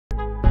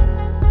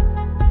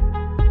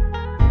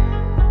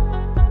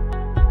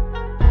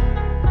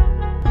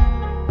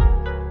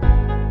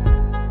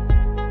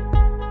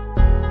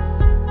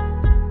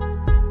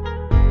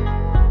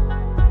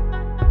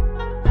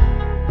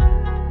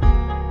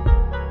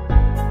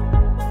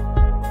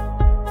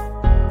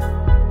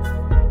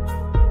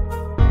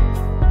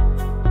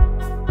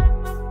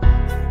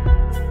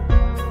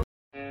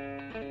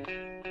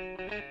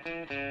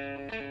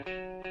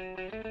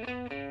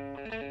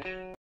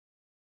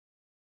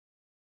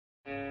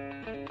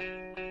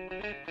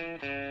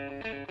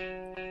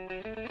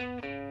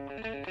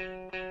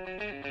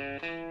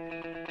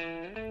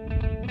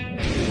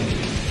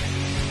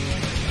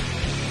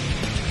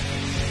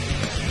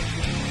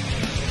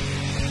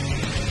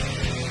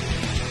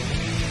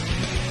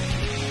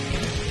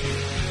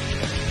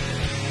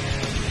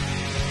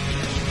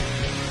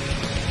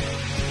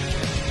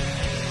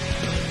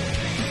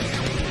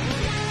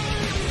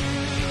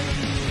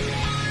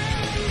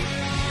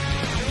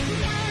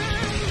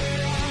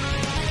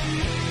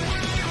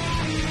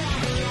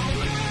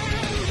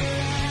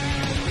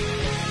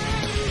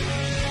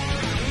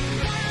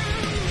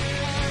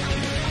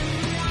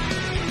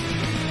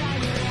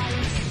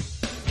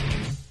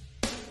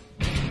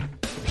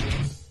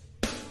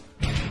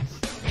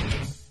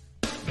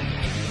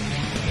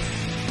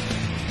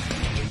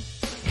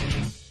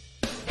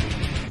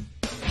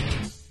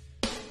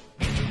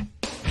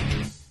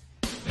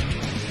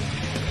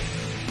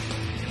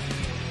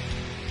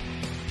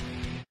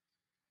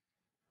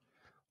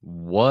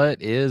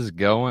What is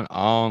going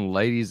on,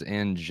 ladies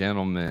and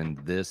gentlemen?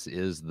 This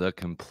is the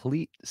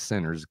Complete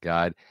Sinner's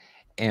Guide.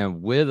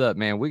 And with it,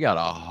 man, we got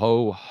a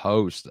whole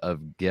host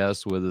of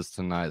guests with us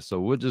tonight. So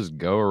we'll just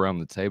go around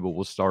the table.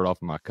 We'll start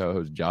off with my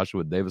co-host,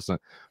 Joshua Davison.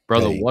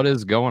 Brother, Hey, what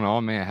is going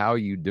on, man? How are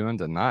you doing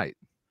tonight?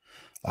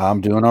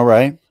 I'm doing all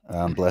right.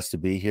 I'm blessed to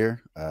be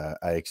here.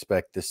 I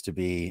expect this to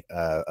be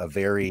a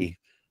very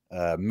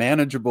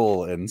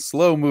manageable and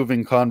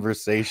slow-moving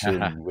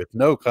conversation with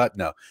no cut.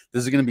 No,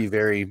 this is going to be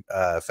very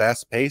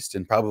fast-paced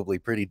and probably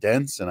pretty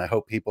dense. And I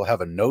hope people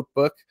have a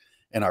notebook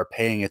and are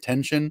paying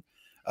attention.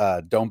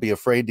 Don't be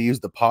afraid to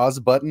use the pause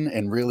button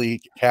and really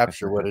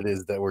capture what it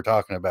is that we're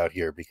talking about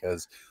here,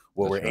 because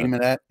what That's we're right.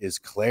 aiming at is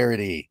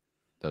clarity.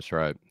 That's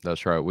right.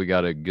 That's right. We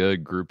got a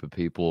good group of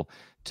people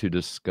to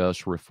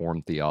discuss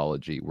Reformed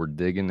theology. We're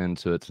digging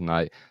into it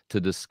tonight to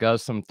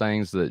discuss some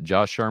things that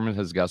Josh Sherman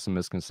has got some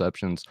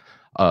misconceptions,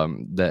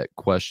 that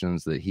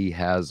questions that he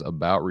has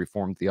about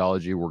Reformed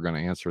theology. We're going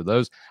to answer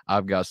those.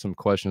 I've got some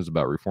questions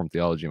about Reformed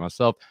theology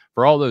myself.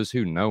 For all those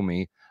who know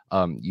me,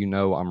 you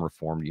know I'm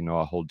Reformed. You know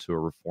I hold to a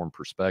Reformed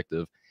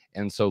perspective.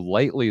 And so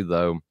lately,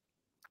 though,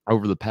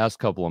 over the past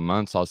couple of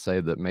months, I'll say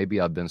that maybe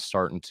I've been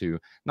starting to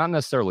not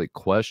necessarily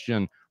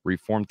question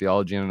Reformed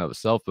theology in and of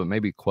itself, but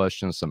maybe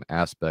question some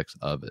aspects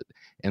of it.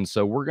 And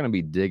so we're going to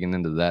be digging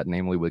into that,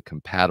 namely with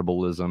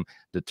compatibilism,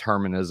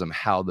 determinism,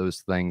 how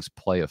those things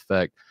play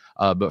effect.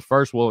 But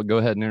first, we'll go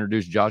ahead and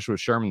introduce Joshua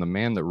Sherman, the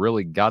man that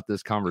really got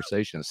this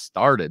conversation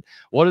started.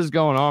 What is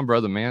going on,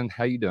 brother, man?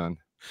 How you doing?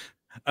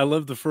 I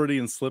love the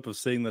Freudian slip of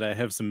saying that I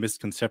have some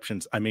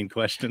misconceptions. I mean,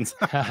 questions.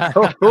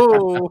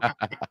 Oh,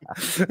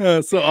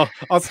 So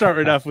I'll start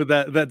right off with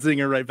that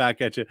zinger right back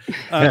at you.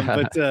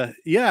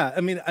 Yeah, I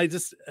mean,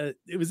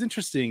 it was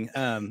interesting.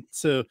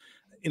 So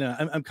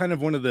I'm kind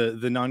of one of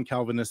the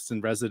non-Calvinists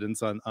in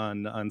residence on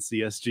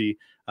CSG.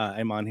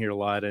 I'm on here a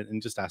lot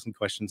and just asking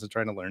questions and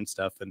trying to learn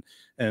stuff,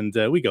 and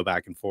we go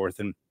back and forth.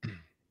 And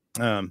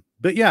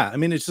but yeah, I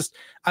mean, it's just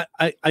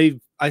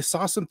I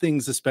saw some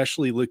things,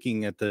 especially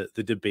looking at the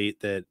debate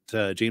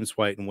that James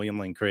White and William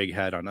Lane Craig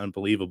had on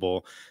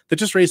Unbelievable, that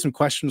just raised some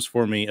questions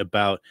for me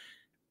about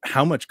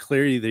how much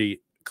clarity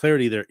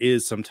there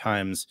is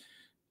sometimes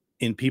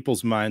in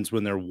people's minds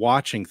when they're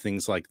watching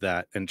things like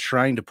that and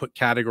trying to put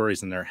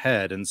categories in their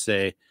head and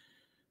say,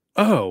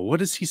 oh,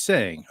 what is he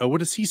saying? Oh,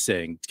 what is he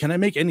saying? Can I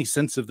make any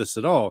sense of this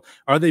at all?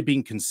 Are they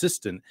being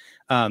consistent?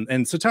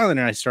 And so Tyler and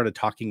I started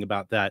talking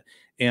about that,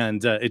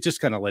 and it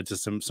just kind of led to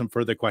some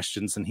further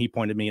questions. And he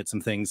pointed me at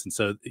some things, and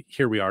so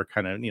here we are,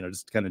 kind of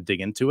just kind of dig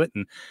into it.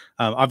 And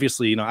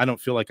obviously, I don't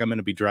feel like I'm going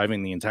to be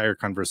driving the entire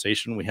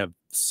conversation. We have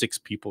 6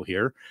 people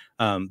here,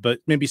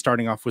 but maybe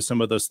starting off with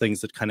some of those things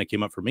that kind of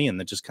came up for me, and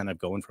then just kind of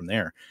going from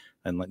there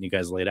and letting you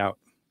guys lay it out.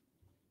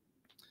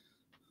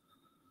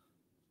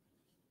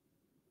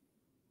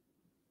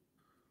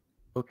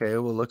 okay.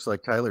 Well, looks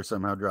like Tyler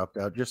somehow dropped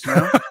out just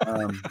now.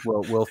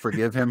 We'll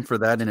forgive him for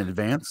that in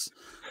advance.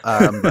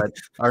 But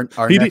our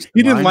he next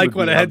didn't like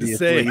what I had to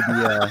say.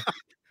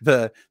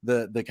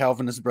 The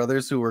Calvinist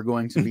brothers who are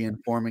going to be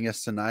informing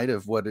us tonight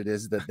of what it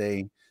is that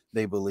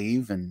they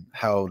believe and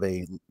how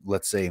they,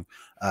 let's say,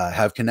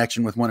 have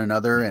connection with one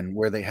another and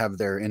where they have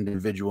their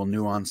individual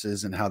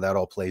nuances and how that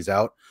all plays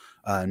out.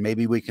 And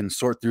maybe we can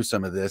sort through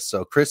some of this.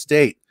 So, Chris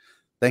Date,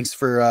 thanks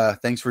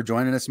for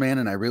joining us, man,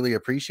 and I really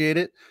appreciate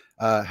it.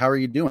 How are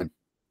you doing?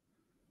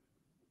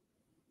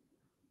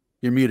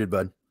 You're muted,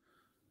 bud.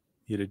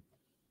 Muted.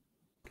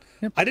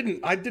 Yep. I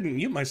didn't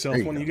mute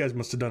myself. One of you guys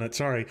must have done it.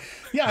 Sorry.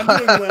 Yeah, I'm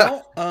doing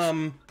well.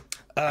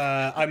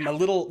 I'm a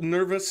little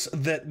nervous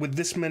that with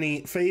this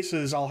many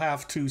faces, I'll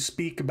have to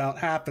speak about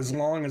half as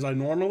long as I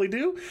normally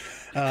do.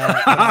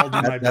 But I'll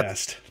do my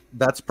best.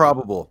 That's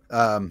probable.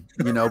 But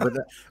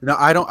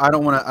I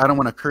don't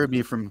want to curb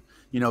you from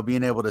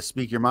being able to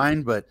speak your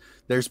mind, but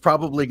there's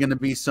probably going to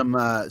be some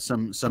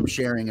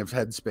sharing of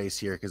headspace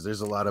here, because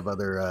there's a lot of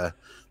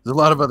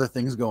other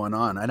things going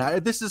on,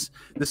 and this is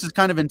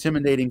kind of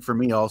intimidating for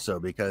me also,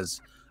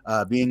 because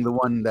being the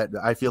one that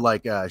I feel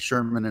like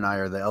Sherman and I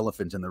are the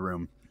elephant in the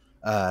room,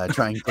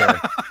 trying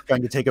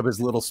to take up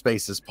as little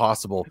space as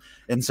possible.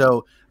 And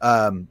so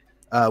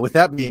with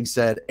that being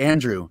said,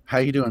 Andrew, how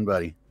you doing,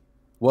 buddy?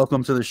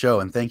 Welcome to the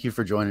show, and thank you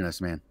for joining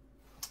us, man.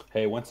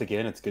 Hey, once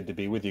again, it's good to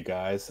be with you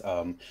guys.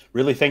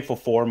 Really thankful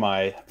for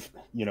my,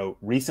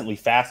 recently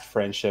fast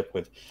friendship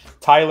with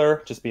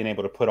Tyler, just being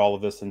able to put all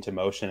of this into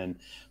motion. And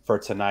for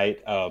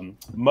tonight,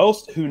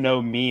 most who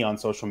know me on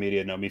social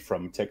media know me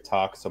from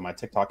TikTok. So my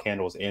TikTok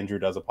handle is Andrew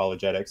Does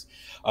Apologetics.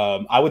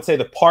 I would say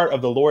the part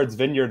of the Lord's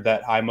vineyard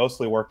that I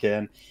mostly work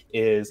in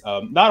is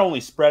not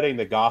only spreading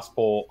the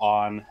gospel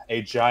on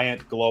a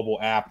giant global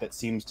app that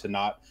seems to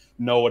not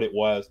know what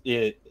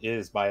it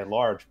is by and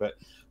large, but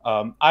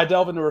I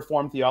delve into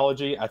Reformed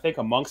theology. I think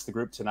amongst the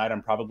group tonight,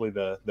 I'm probably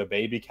the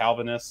baby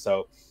Calvinist.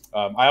 So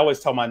I always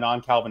tell my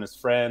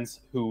non-Calvinist friends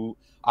who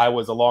I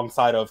was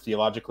alongside of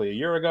theologically a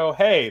year ago,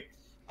 hey,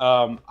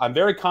 I'm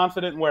very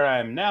confident where I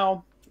am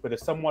now, but if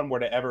someone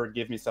were to ever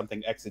give me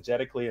something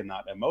exegetically and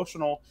not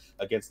emotional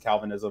against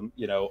Calvinism,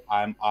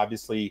 I'm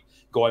obviously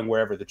going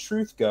wherever the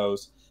truth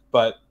goes.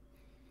 But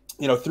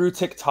through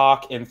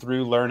TikTok and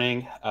through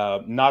learning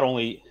not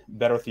only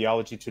better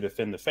theology to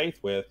defend the faith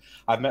with,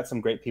 I've met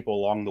some great people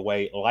along the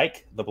way,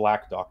 like the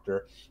Black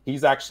Doctor.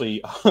 He's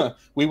actually,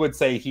 we would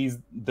say he's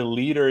the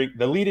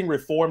leading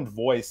Reformed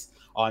voice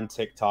on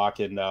TikTok.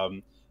 And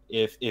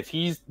if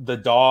he's the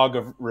dog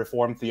of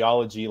Reformed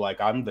theology,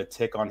 like I'm the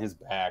tick on his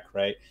back,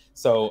 right?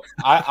 So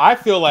I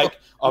feel like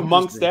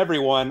amongst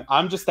everyone,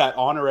 I'm just that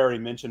honorary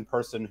mention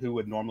person who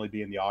would normally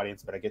be in the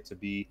audience, but I get to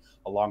be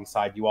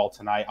alongside you all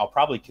tonight. I'll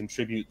probably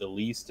contribute the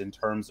least in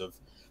terms of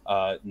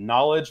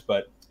knowledge,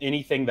 but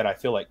anything that I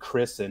feel like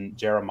Chris and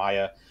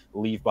Jeremiah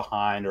leave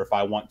behind, or if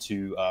I want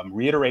to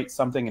reiterate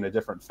something in a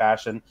different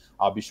fashion,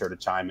 I'll be sure to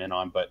chime in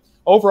on. But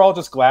overall,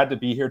 just glad to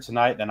be here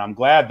tonight. And I'm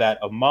glad that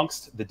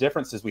amongst the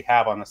differences we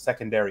have on a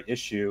secondary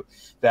issue,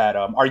 that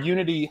our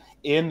unity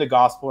in the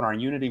gospel and our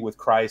unity with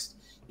Christ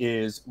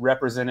is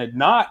represented,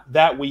 not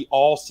that we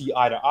all see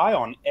eye to eye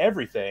on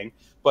everything,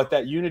 but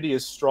that unity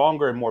is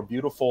stronger and more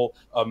beautiful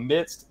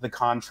amidst the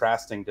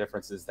contrasting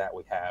differences that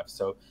we have.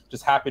 So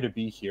just happy to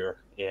be here,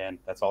 and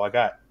that's all I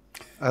got.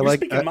 I like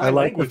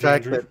the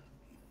fact that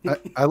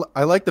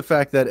I like the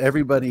fact that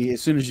everybody,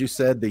 as soon as you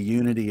said the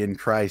unity in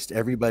Christ,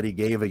 everybody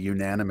gave a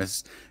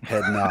unanimous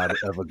head nod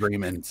of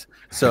agreement.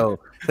 So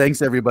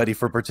thanks everybody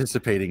for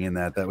participating in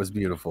that. That was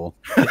beautiful.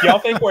 If y'all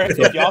think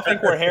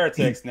we're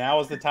heretics, now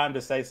is the time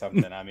to say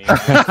something. I mean,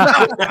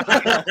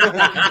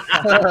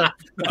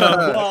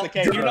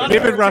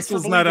 David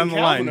Russell's not on the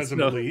line.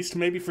 So. At least,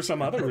 maybe for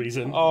some other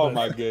reason. Oh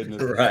my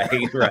goodness!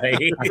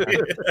 Right.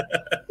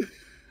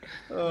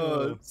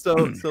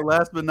 So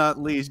last but not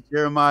least,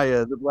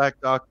 Jeremiah, the Black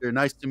Doctor.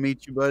 Nice to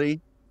meet you, buddy.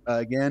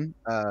 Again,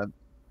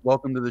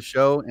 welcome to the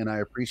show, and I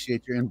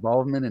appreciate your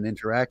involvement and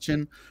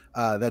interaction.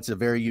 That's a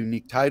very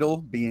unique title,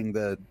 being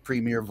the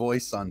premier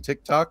voice on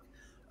TikTok.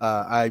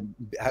 I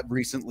have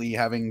recently,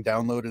 having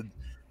downloaded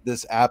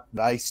this app,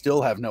 I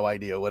still have no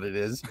idea what it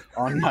is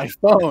on my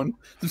phone,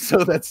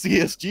 so that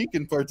CSG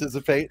can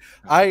participate.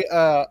 I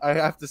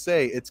have to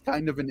say, it's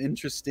kind of an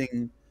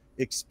interesting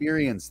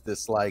experience,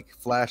 this like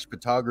flash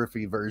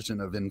photography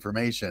version of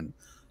information.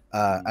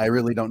 I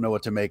really don't know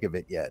what to make of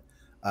it yet.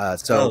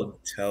 So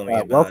tell me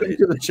about welcome it.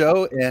 to the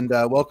show, and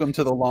welcome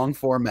to the long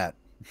format.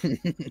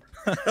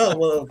 Oh,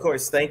 well, of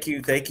course. Thank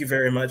you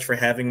very much for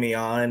having me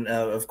on.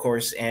 Of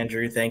course,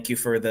 Andrew, thank you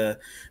for the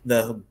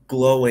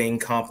glowing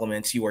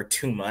compliments. You are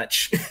too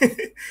much.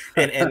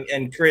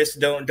 and Chris,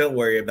 don't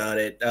worry about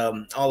it.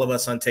 All of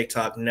us on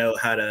TikTok know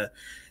how to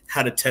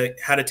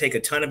take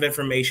a ton of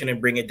information and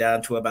bring it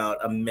down to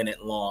about a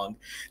minute long.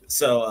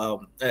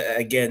 So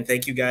again,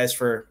 thank you guys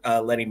for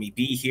letting me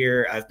be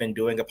here. I've been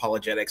doing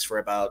apologetics for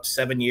about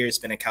 7 years,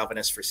 been a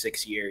Calvinist for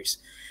 6 years.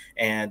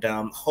 And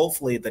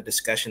hopefully the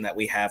discussion that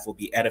we have will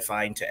be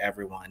edifying to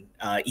everyone.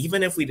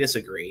 Even if we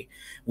disagree,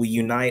 we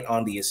unite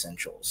on the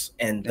essentials.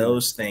 And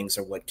those things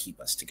are what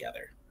keep us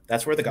together.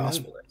 That's where the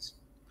gospel is.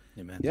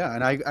 Amen. Yeah,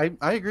 and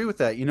I agree with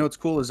that. You know, what's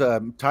cool is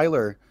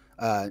Tyler,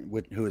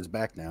 who is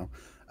back now,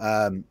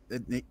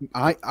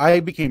 I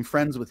became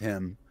friends with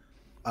him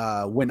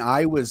when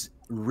I was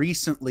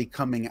recently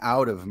coming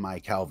out of my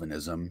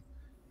Calvinism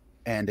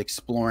and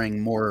exploring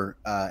more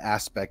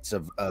aspects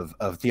of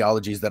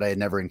theologies that I had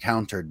never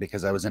encountered,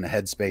 because I was in a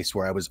headspace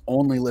where I was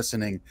only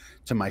listening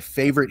to my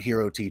favorite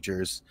hero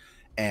teachers,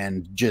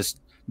 and just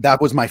that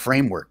was my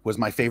framework, was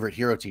my favorite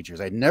hero teachers.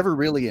 I'd never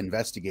really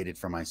investigated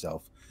for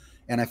myself,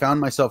 and I found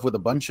myself with a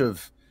bunch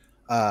of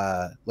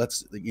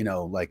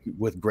like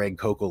with Greg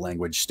Kokel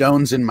language,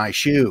 stones in my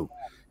shoe,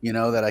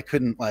 that I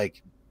couldn't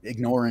like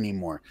ignore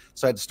anymore.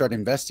 So I had to start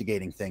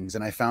investigating things,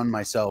 and I found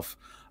myself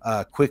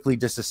quickly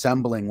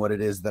disassembling what it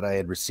is that I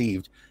had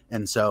received.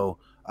 And so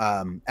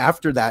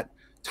after that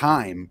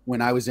time,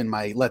 when I was in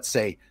my, let's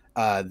say,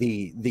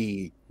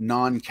 the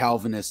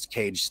non-Calvinist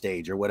cage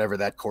stage, or whatever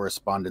that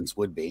correspondence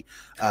would be,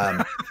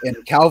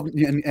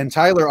 and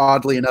Tyler,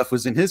 oddly enough,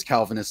 was in his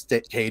Calvinist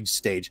cage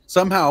stage.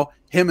 Somehow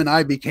him and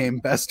I became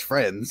best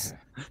friends.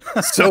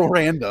 So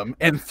random.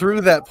 And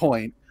through that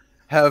point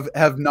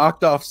have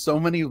knocked off so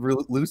many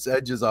loose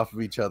edges off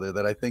of each other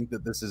that I think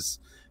that this is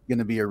going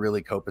to be a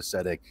really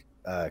copacetic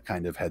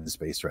kind of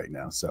headspace right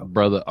now. So,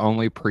 brother,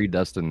 only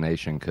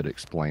predestination could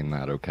explain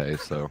that. Okay,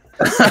 so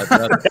that's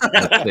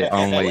the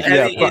only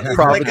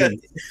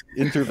providence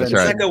intervention.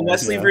 It's like a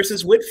Wesley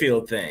versus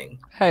Whitfield thing.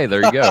 Hey,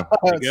 there you go.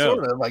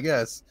 Sort of, I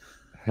guess.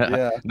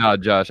 Yeah. No,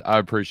 Josh, I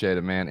appreciate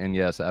it, man. And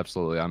yes,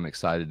 absolutely, I'm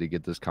excited to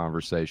get this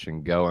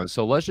conversation going.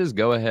 So let's just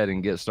go ahead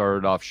and get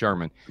started off.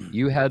 Sherman,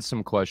 you had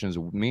some questions.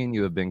 Me and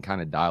you have been kind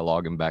of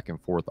dialoguing back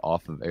and forth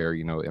off of air,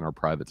 in our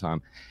private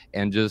time.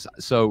 And just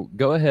so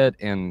go ahead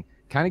and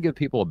kind of give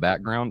people a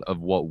background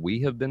of what we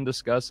have been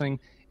discussing,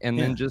 and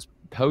then just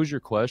pose your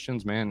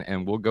questions, man,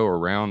 and we'll go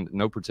around,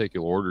 no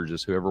particular order,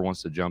 just whoever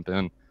wants to jump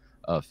in,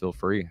 feel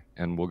free,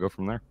 and we'll go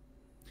from there.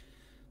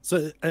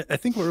 So I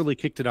think what really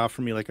kicked it off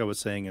for me, like I was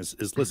saying,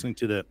 is listening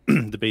to the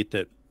debate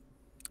that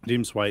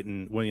James White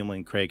and William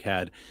Lane Craig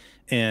had.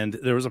 And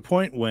there was a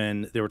point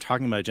when they were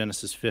talking about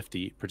Genesis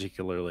 50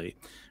 particularly,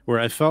 where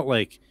I felt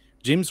like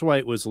James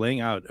White was laying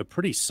out a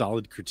pretty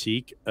solid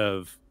critique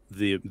of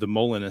the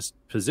Molinist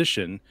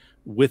position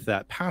with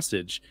that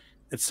passage.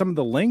 And some of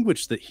the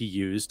language that he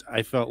used,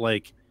 I felt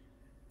like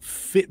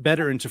fit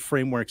better into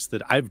frameworks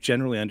that I've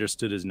generally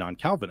understood as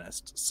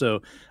non-Calvinist.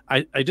 So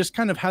I just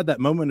kind of had that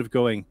moment of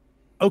going,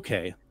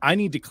 okay, I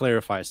need to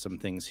clarify some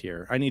things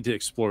here. I need to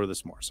explore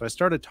this more. So I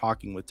started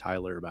talking with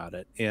Tyler about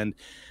it, and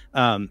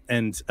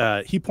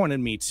he pointed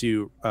me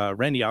to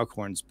Randy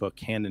Alcorn's book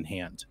Hand in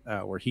Hand,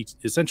 where he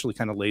essentially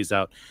kind of lays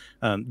out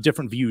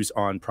different views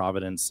on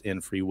providence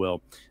and free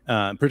will.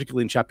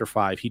 Particularly in chapter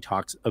 5, he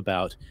talks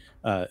about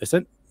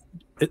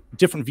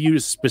different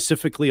views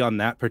specifically on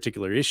that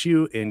particular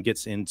issue, and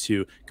gets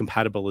into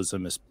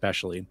compatibilism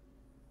especially,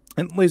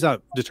 and lays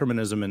out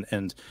determinism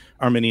and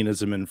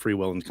Arminianism and free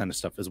will and kind of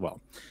stuff as well.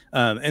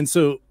 And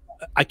so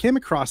I came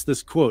across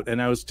this quote,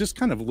 and I was just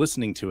kind of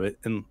listening to it,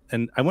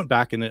 and I went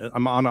back, and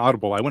I'm on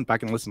Audible. I went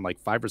back and listened like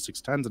 5 or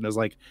 6 times, and I was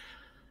like,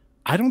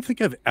 I don't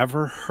think I've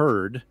ever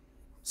heard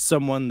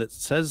someone that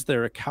says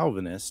they're a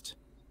Calvinist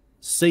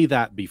say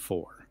that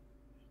before.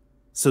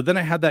 So then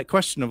I had that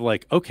question of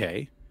like,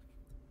 okay,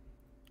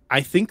 I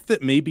think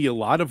that maybe a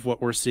lot of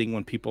what we're seeing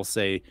when people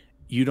say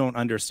you don't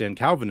understand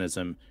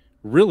Calvinism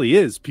really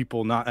is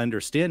people not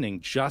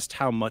understanding just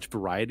how much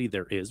variety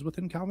there is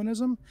within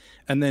Calvinism,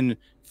 and then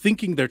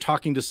thinking they're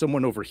talking to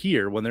someone over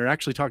here when they're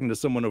actually talking to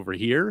someone over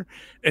here,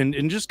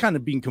 and just kind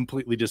of being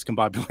completely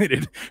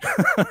discombobulated.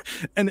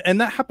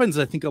 and that happens,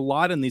 I think, a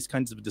lot in these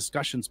kinds of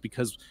discussions,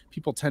 because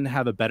people tend to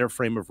have a better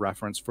frame of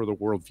reference for the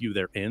worldview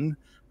they're in,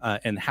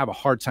 and have a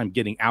hard time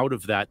getting out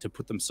of that to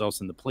put themselves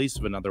in the place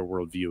of another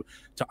worldview,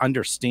 to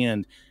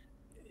understand,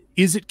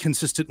 is it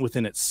consistent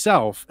within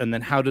itself? And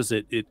then how does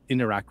it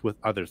interact with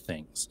other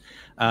things?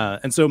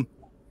 And so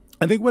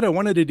I think what I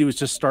wanted to do is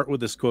just start with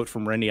this quote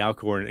from Randy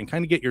Alcorn and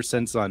kind of get your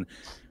sense on,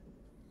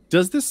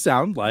 does this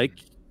sound like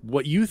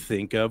what you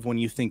think of when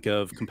you think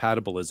of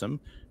compatibilism,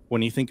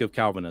 when you think of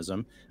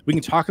Calvinism? We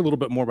can talk a little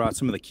bit more about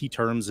some of the key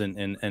terms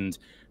and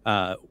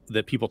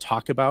that people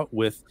talk about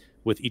with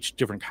each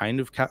different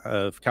kind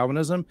of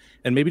Calvinism,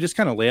 and maybe just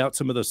kind of lay out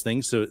some of those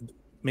things. So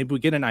maybe we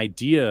get an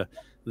idea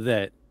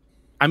that,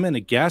 I'm going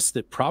to guess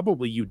that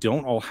probably you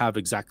don't all have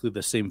exactly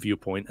the same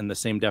viewpoint and the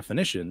same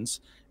definitions,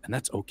 and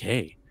that's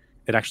okay.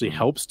 It actually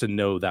helps to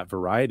know that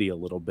variety a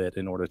little bit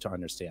in order to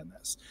understand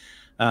this.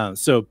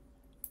 So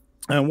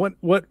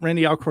what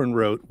Randy Alcorn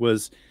wrote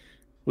was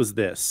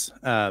this.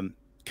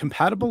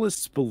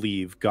 Compatibilists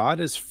believe God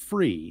is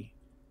free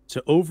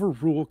to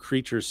overrule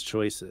creatures'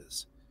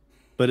 choices,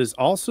 but is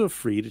also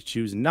free to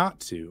choose not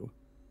to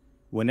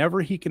whenever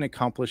he can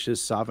accomplish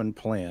his sovereign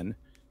plan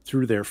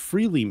through their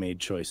freely made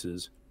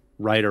choices,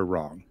 right or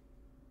wrong.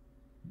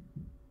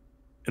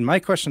 And my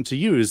question to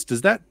you is,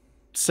 does that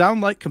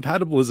sound like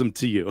compatibilism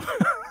to you?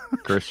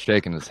 Chris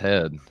shaking his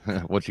head.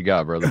 What you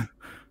got, brother?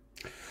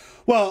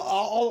 Well,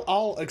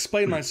 I'll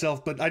explain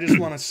myself, but I just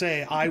want to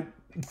say I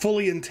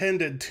fully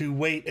intended to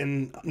wait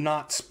and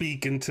not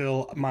speak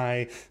until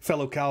my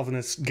fellow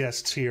Calvinist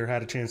guests here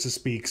had a chance to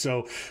speak.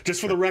 So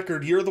just for the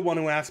record, you're the one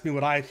who asked me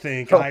what I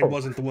think. I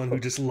wasn't the one who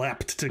just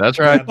leapt to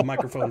grab the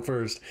microphone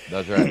first.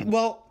 That's right.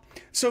 Well,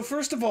 so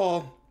first of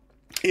all,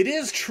 it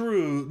is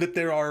true that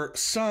there are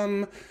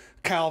some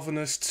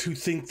Calvinists who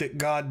think that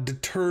God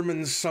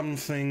determines some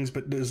things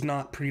but does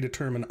not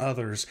predetermine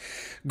others.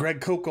 Greg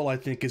Koukl, I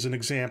think, is an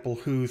example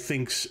who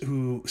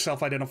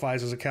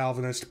self-identifies as a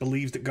Calvinist,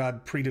 believes that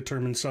God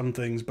predetermines some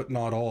things but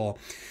not all.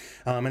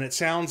 And it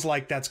sounds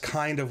like that's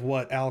kind of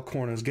what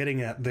Alcorn is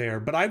getting at there.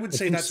 But I would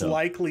say that's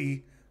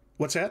likely...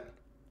 What's that?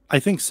 I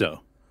think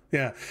so.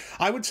 Yeah.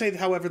 I would say,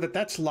 however, that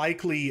that's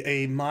likely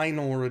a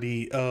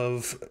minority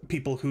of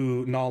people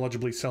who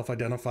knowledgeably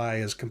self-identify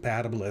as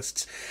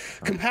compatibilists.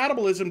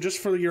 Compatibilism, just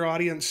for your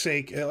audience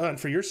sake, and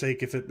for your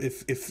sake, if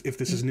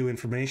this is new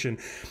information,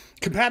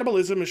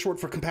 compatibilism is short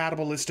for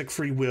compatibilistic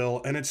free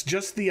will, and it's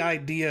just the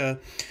idea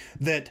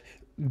that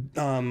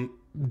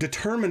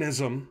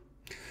determinism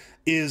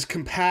is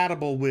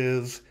compatible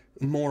with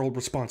moral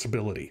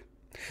responsibility.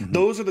 Mm-hmm.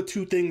 Those are the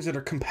two things that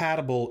are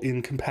compatible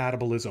in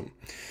compatibilism.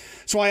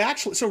 So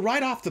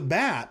right off the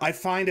bat, I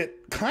find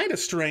it kind of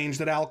strange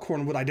that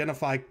Alcorn would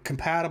identify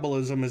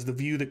compatibilism as the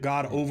view that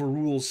God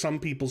overrules some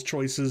people's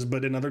choices,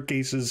 but in other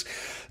cases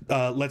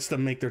lets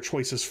them make their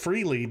choices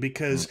freely,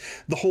 because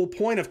the whole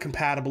point of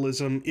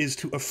compatibilism is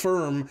to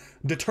affirm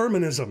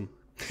determinism.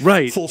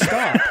 Right. Full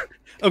stop.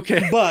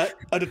 Okay. But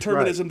a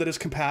determinism that is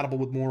compatible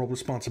with moral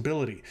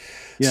responsibility.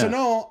 Yeah. So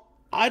no,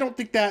 I don't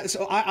think that.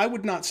 So I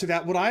would not say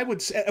that. What I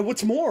would say,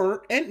 what's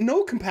more, and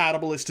no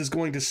compatibilist is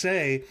going to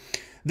say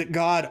that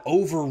God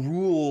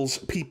overrules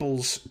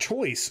people's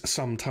choice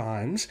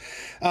sometimes.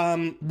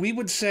 We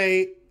would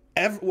say,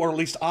 or at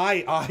least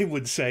I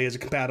would say as a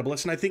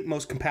compatibilist, and I think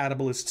most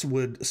compatibilists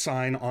would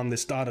sign on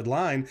this dotted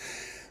line,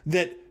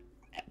 that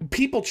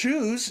people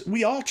choose,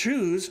 we all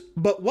choose,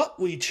 but what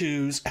we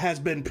choose has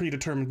been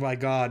predetermined by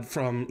God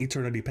from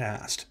eternity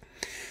past.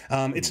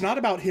 It's not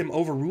about him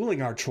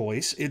overruling our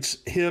choice, it's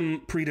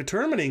him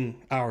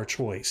predetermining our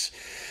choice.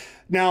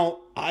 Now,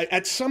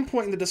 at some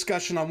point in the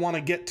discussion, I want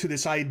to get to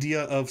this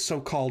idea of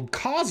so-called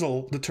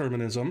causal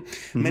determinism.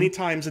 Many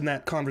times in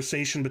that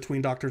conversation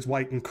between Drs.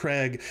 White and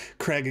Craig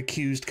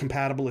accused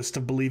compatibilists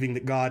of believing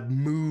that God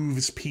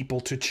moves people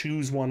to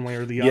choose one way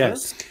or the other.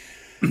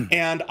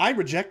 And I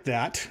reject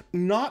that.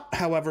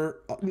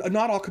 However,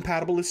 not all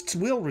compatibilists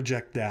will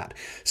reject that.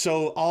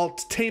 So I'll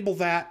table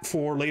that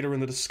for later in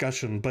the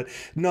discussion. But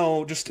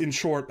no, just in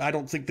short, I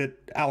don't think that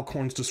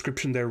Alcorn's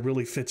description there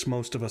really fits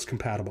most of us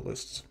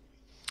compatibilists.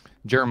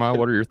 Jeremiah,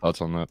 what are your thoughts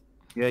on that?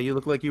 Yeah, you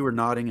look like you were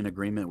nodding in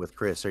agreement with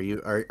Chris. Are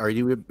you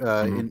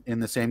in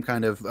the same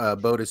kind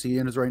of boat as he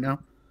is right now?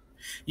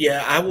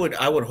 Yeah, I would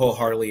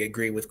wholeheartedly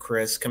agree with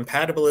Chris.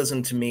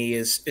 Compatibilism to me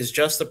is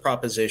just the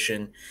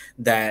proposition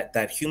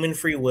that human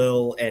free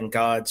will and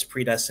God's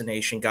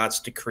predestination,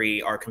 God's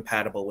decree are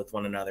compatible with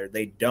one another.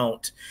 They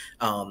don't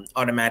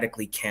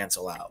automatically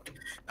cancel out.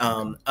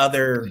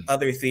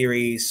 Other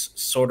theories,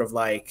 sort of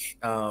like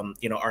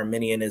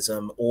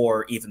Arminianism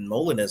or even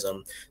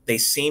Molinism, they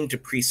seem to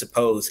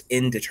presuppose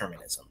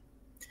indeterminism.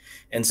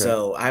 And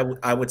so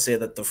I would say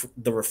that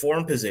the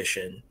Reformed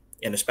position,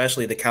 and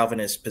especially the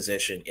Calvinist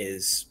position,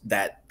 is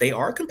that they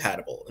are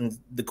compatible. And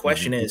the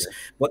question is,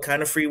 what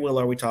kind of free will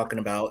are we talking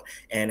about,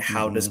 and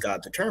how does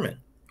God determine?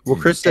 Well,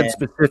 Chris said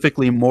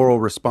specifically moral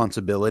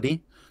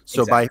responsibility.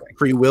 So by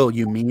free will,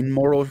 you mean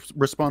moral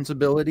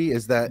responsibility?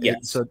 Is that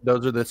so?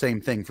 Those are the same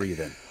thing for you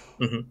then?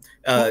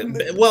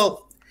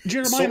 Well,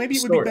 Jeremiah, maybe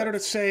it would be better to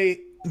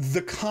say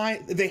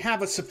they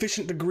have a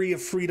sufficient degree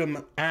of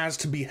freedom as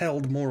to be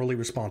held morally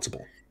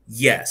responsible.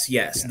 Yes.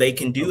 They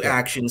can do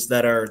actions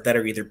that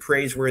are either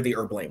praiseworthy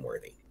or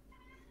blameworthy.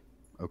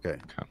 Okay.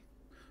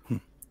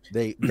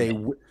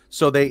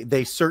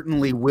 They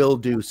certainly will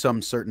do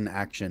some certain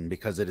action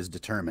because it is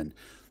determined.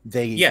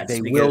 They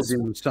will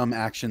do some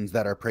actions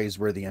that are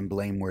praiseworthy and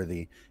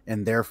blameworthy,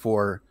 and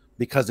therefore,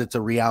 because it's a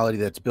reality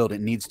that's built,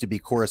 it needs to be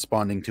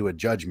corresponding to a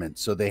judgment.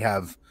 So they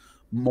have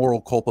moral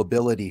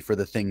culpability for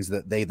the things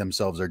that they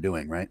themselves are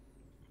doing, right?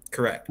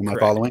 Correct. Am I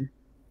following?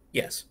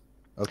 Yes.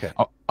 Okay.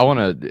 I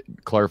want to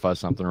clarify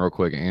something real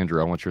quick,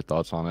 Andrew. I want your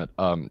thoughts on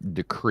it.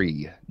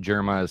 Decree.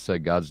 Jeremiah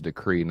said God's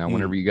decree. Now,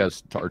 whenever you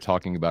guys are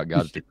talking about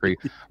God's decree,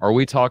 are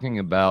we talking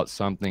about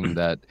something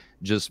that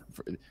just?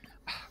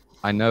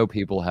 I know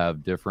people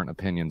have different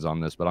opinions on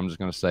this, but I'm just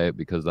going to say it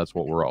because that's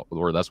what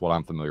that's what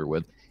I'm familiar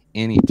with.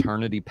 In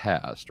eternity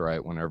past,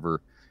 right?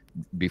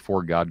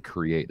 Before God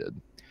created,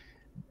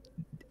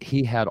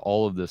 he had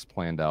all of this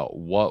planned out.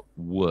 What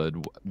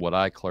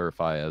I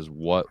clarify as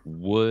what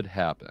would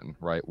happen,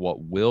 right?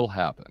 What will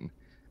happen,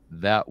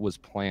 that was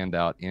planned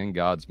out in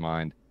God's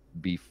mind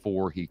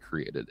before he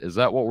created. Is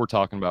that what we're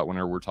talking about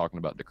whenever we're talking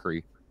about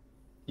decree?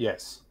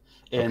 Yes.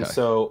 And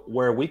so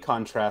where we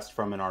contrast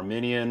from an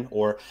Arminian,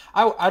 or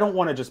I don't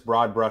want to just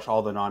broad brush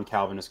all the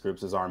non-Calvinist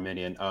groups as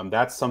Arminian.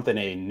 That's something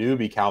a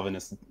newbie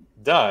Calvinist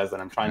does,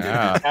 and I'm trying to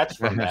detach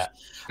from that.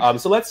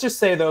 So let's just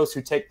say those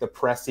who take the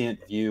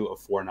prescient view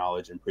of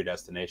foreknowledge and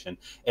predestination,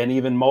 and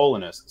even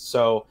Molinists.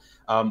 So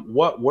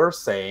what we're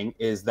saying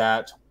is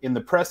that in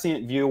the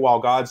prescient view, while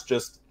God's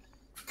just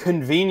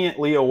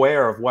conveniently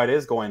aware of what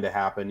is going to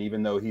happen,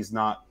 even though he's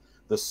not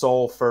the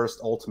sole first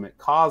ultimate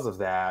cause of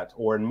that,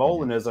 or in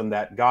Molinism,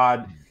 that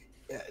God,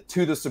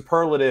 to the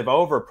superlative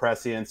over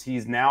prescience,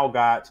 he's now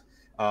got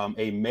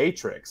a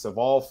matrix of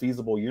all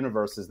feasible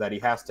universes that he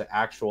has to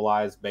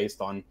actualize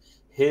based on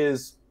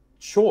his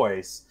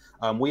choice.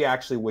 We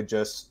actually would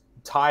just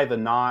tie the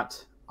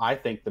knot, I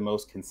think, the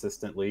most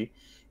consistently,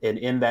 and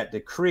in that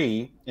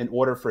decree, in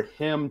order for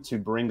him to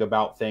bring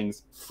about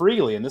things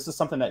freely. And this is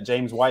something that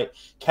James White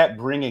kept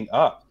bringing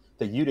up,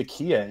 the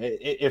eudokia.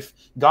 If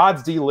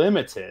God's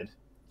delimited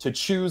to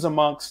choose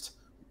amongst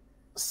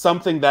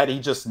something that he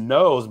just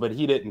knows but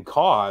he didn't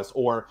cause,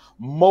 or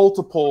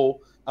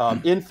multiple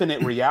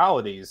infinite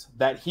realities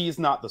that he's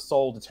not the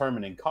sole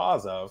determining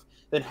cause of,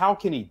 then how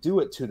can he do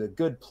it to the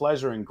good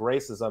pleasure and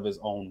graces of his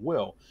own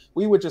will?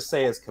 We would just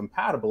say as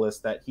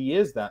compatibilists that he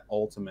is that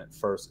ultimate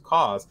first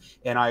cause.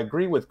 And I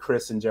agree with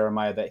Chris and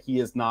Jeremiah that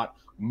he is not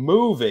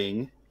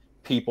moving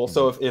people.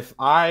 So if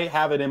I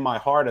have it in my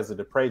heart as a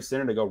depraved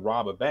sinner to go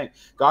rob a bank,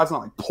 God's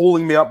not like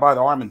pulling me up by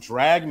the arm and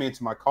dragging me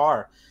into my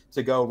car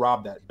to go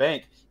rob that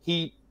bank.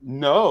 He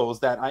knows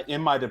that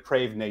in my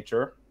depraved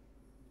nature,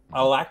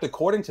 I'll act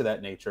according to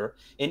that nature.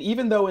 And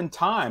even though in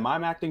time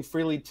I'm acting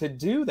freely to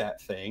do that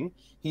thing,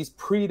 he's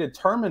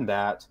predetermined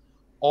that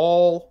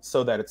all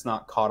so that it's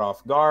not caught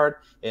off guard,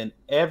 and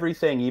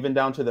everything, even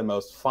down to the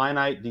most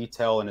finite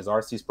detail. And as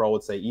R.C. Sproul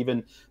would say,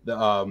 even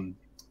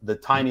the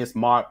tiniest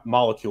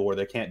molecule, where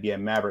there can't be a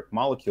maverick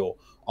molecule,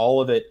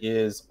 all of it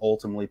is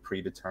ultimately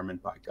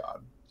predetermined by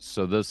God.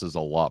 So this is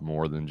a lot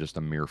more than just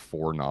a mere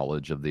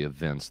foreknowledge of the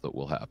events that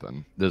will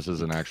happen. This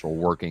is an actual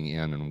working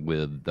in and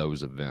with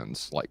those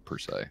events, like, per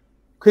se.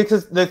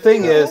 Because the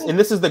thing is, and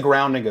this is the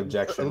grounding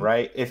objection,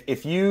 right?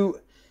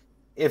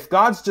 If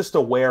God's just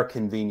aware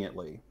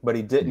conveniently, but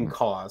he didn't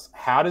cause,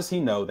 how does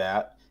he know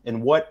that?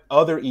 And what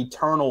other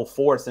eternal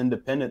force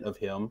independent of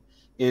him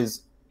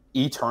is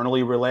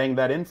eternally relaying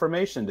that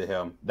information to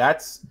him?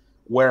 That's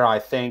where I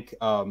think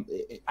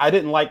I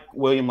didn't like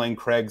William Lane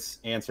Craig's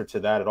answer to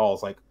that at all.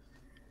 It's like,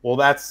 well,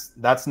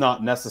 that's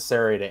not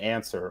necessary to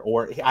answer.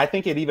 Or I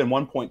think at even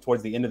one point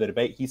towards the end of the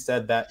debate, he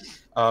said that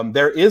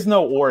there is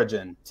no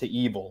origin to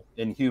evil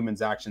in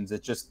humans' actions.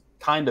 It just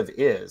kind of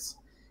is.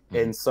 Mm-hmm.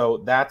 And so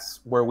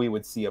that's where we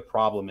would see a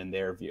problem in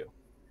their view.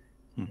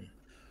 Mm-hmm.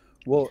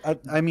 Well,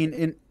 I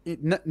mean,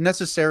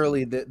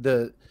 necessarily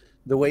the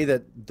way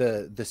that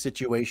the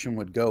situation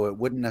would go, it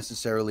wouldn't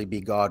necessarily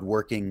be God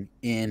working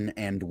in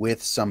and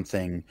with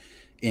something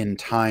in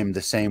time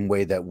the same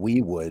way that we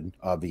would,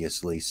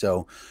 obviously.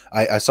 So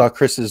I saw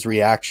Chris's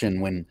reaction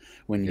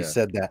when you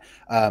said that.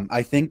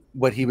 I think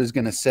what he was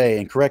going to say,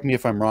 and correct me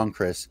if I'm wrong,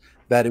 Chris,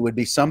 that it would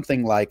be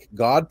something like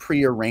God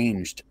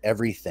prearranged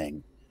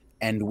everything,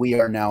 and we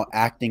are now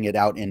acting it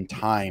out in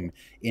time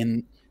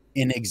in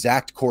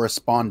exact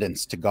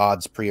correspondence to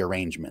God's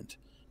prearrangement.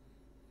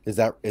 Is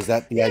that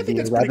the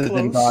idea, rather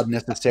than God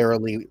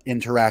necessarily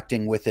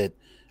interacting with it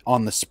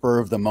on the spur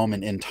of the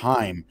moment in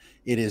time?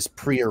 It is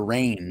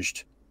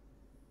prearranged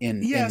in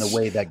the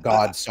way that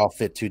God saw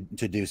fit to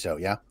do so.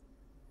 Yeah.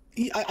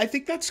 I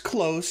think that's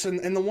close.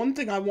 And the one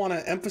thing I want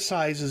to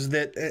emphasize is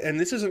that, and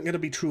this isn't going to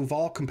be true of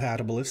all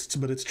compatibilists,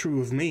 but it's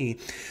true of me,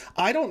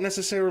 I don't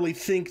necessarily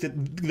think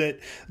that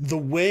the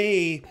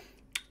way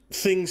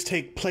things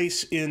take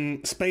place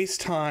in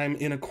space-time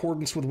in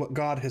accordance with what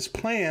God has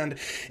planned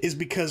is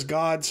because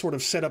God sort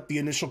of set up the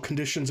initial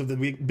conditions of the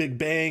Big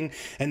Bang,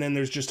 and then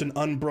there's just an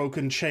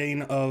unbroken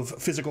chain of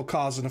physical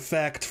cause and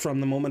effect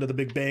from the moment of the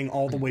Big Bang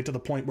all the way to the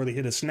point where they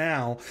hit us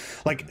now.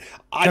 Like,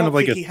 I don't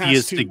think he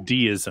has to... Kind of like a theistic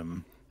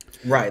deism.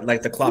 Right,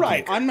 like the clock.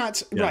 Right, I'm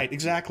not right,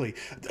 exactly.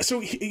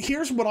 So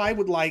here's what I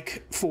would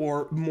like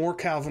for more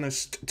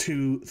Calvinists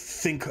to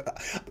think.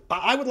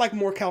 I would like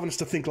more Calvinists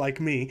to think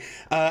like me,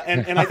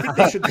 and I think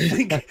they should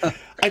think.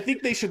 I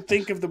think they should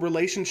think of the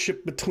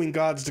relationship between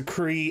God's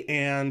decree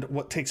and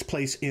what takes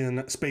place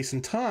in space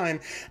and time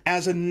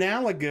as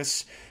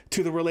analogous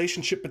to the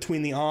relationship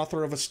between the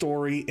author of a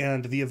story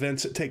and the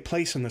events that take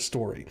place in the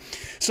story.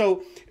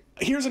 So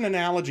here's an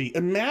analogy.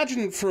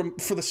 Imagine, for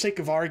the sake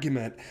of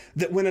argument,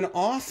 that when an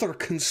author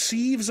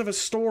conceives of a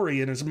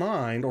story in his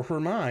mind or her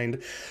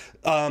mind,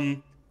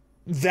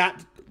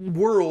 that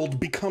world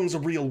becomes a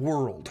real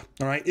world,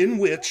 all right, in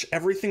which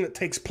everything that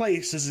takes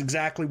place is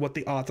exactly what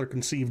the author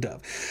conceived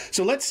of.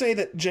 So let's say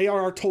that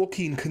J.R.R.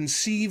 Tolkien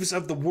conceives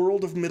of the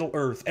world of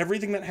Middle-earth,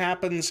 everything that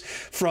happens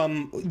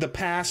from the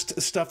past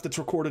stuff that's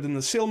recorded in the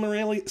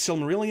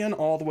Silmarillion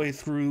all the way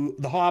through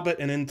The Hobbit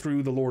and in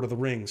through The Lord of the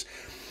Rings.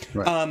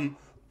 Right.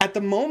 At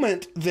the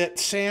moment that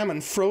Sam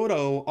and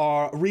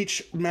Frodo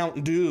reach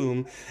Mount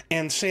Doom,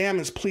 and Sam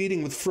is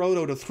pleading with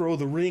Frodo to throw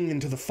the ring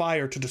into the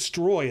fire to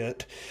destroy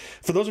it,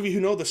 for those of you who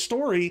know the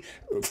story,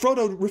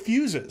 Frodo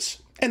refuses.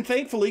 And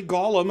thankfully,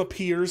 Gollum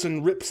appears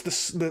and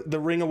rips the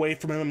ring away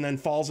from him and then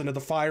falls into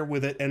the fire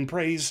with it and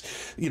prays,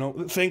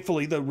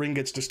 thankfully the ring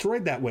gets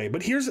destroyed that way.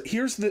 But here's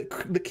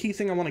the key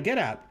thing I want to get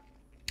at.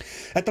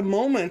 At the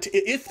moment,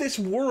 if this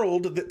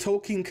world that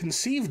Tolkien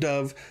conceived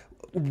of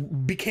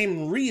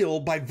became real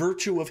by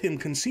virtue of him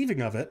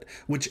conceiving of it,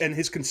 and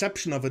his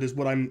conception of it is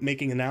what I'm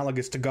making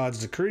analogous to God's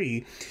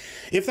decree.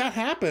 If that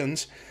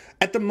happens,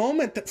 at the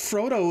moment that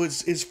Frodo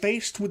is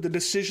faced with the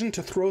decision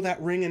to throw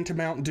that ring into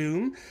Mount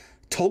Doom,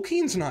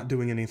 Tolkien's not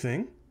doing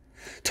anything.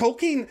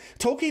 Tolkien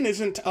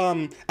isn't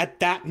at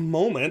that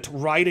moment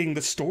writing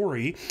the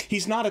story.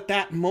 He's not at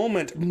that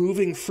moment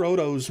moving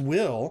Frodo's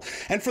will.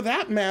 And for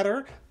that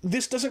matter,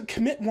 this doesn't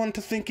commit one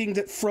to thinking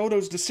that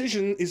Frodo's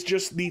decision is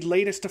just the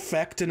latest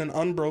effect in an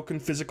unbroken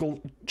physical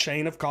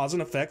chain of cause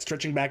and effect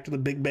stretching back to the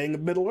Big Bang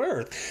of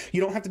Middle-earth.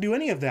 You don't have to do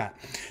any of that.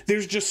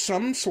 There's just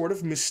some sort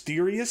of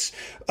mysterious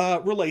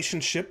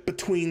relationship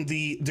between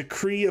the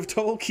decree of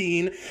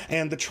Tolkien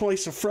and the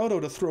choice of Frodo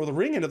to throw the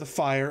ring into the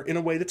fire in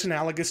a way that's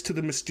analogous to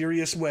the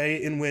mysterious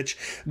way in which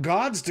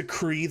God's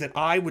decree that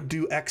I would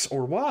do X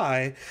or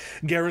Y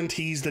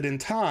guarantees that in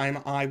time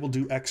I will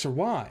do X or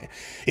Y.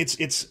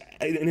 It's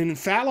an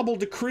infallible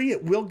decree.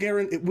 It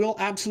will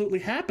absolutely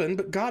happen,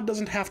 but God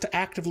doesn't have to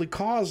actively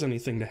cause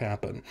anything to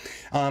happen.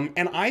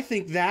 And I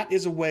think that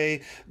is a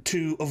way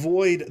to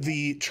avoid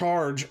the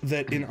charge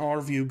that, in our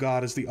view,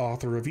 God is the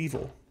author of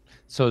evil.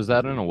 So is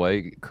that, in a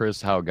way,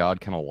 Chris, how God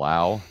can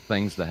allow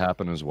things to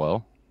happen as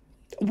well?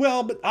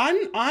 Well, but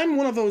I'm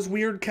one of those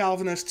weird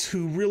Calvinists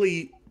who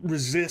really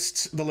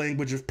resists the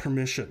language of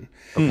permission.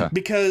 Okay.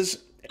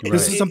 Because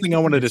this is something I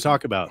wanted to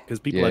talk about, because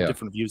people have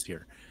different views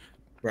here.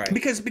 Right.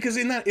 Because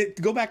in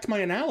that, go back to my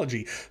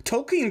analogy,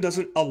 Tolkien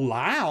doesn't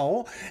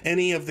allow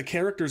any of the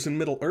characters in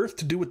Middle-earth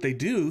to do what they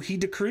do. He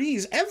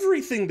decrees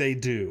everything they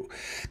do.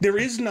 There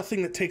is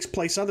nothing that takes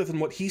place other than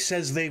what he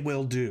says they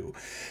will do.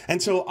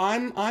 And so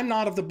I'm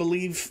not of the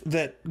belief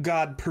that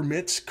God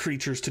permits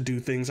creatures to do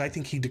things. I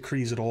think he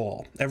decrees it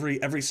all,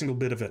 every single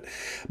bit of it.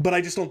 But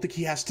I just don't think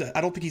he has to.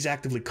 I don't think he's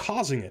actively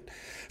causing it.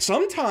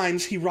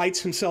 Sometimes he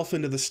writes himself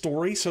into the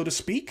story, so to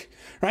speak.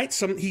 Right?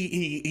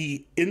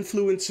 He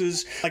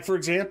influences, like, for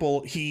example,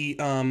 example, he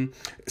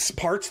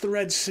parts the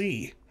Red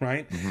Sea,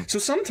 right? So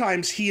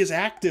sometimes he is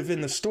active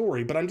in the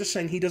story, but I'm just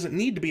saying he doesn't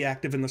need to be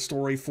active in the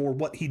story for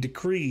what he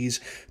decrees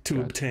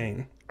to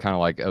obtain. Kind of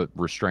like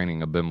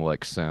restraining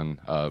Abimelech's sin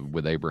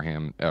with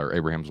Abraham, or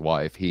Abraham's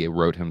wife. He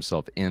wrote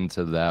himself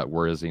into that,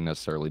 whereas he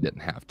necessarily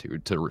didn't have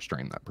to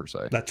restrain that per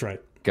se. That's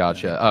right.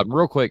 Gotcha.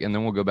 Real quick, and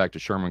then we'll go back to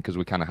Sherman because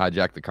we kind of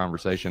hijacked the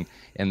conversation,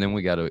 and then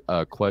we got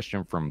a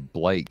question from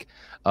Blake.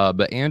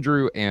 But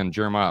Andrew and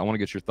Jeremiah, I want to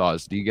get your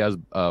thoughts. Do you guys,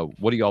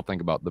 what do y'all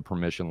think about the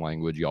permission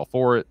language? Y'all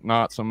for it?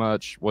 Not so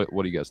much? What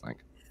do you guys think?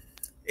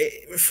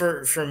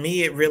 For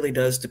me, it really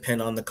does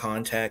depend on the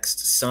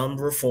context. Some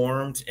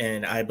Reformed,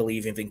 and I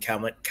believe even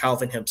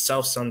Calvin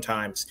himself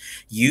sometimes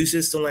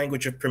uses the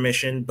language of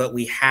permission, but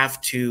we have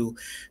to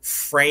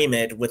frame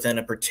it within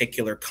a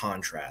particular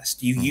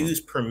contrast. You use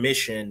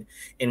permission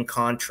in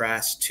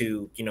contrast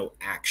to,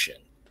 action.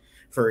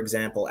 For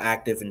example,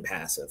 active and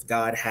passive.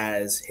 God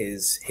has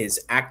his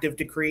active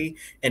decree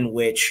in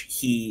which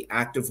he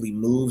actively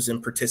moves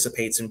and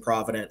participates in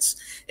providence,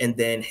 and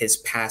then his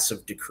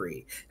passive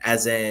decree,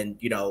 as in,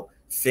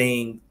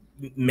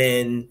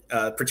 men,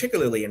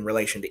 particularly in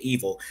relation to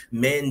evil,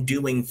 men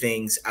doing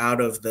things out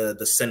of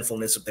the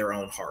sinfulness of their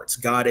own hearts.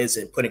 God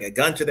isn't putting a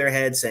gun to their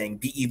head saying,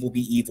 be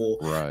evil,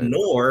 right.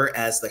 Nor,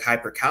 as the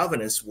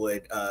hyper-Calvinists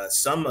would,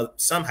 some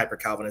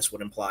hyper-Calvinists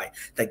would imply,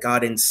 that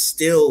God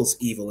instills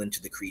evil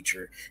into the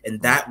creature,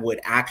 and that would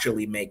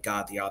actually make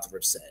God the author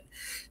of sin.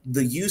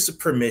 The use of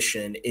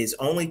permission is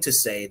only to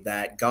say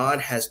that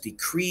God has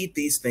decreed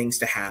these things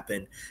to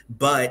happen,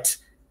 but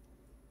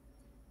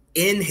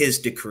in his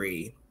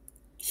decree,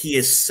 he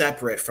is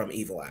separate from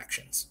evil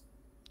actions.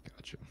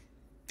 Gotcha.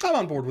 I'm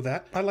on board with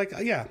that.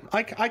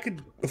 I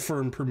could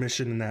affirm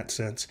permission in that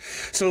sense.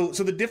 So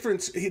the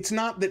difference, it's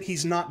not that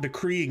he's not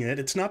decreeing it.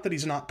 It's not that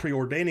he's not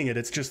preordaining it.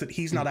 It's just that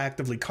he's not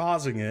actively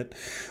causing it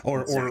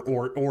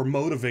or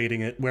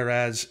motivating it.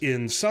 Whereas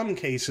in some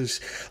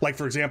cases, like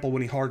for example,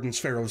 when he hardens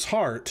Pharaoh's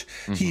heart,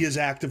 he is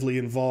actively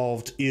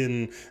involved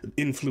in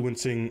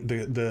influencing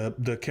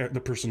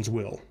the person's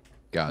will.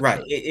 Gotcha.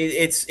 Right.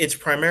 It's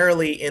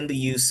primarily in the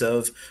use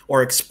of,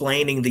 or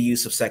explaining the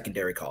use of,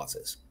 secondary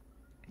causes.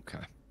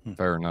 Okay.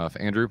 Fair enough.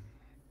 Andrew,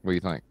 what do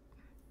you think?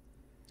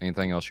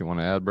 Anything else you want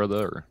to add,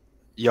 brother? Or?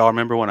 Y'all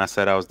remember when I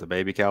said I was the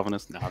baby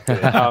Calvinist? No, I'm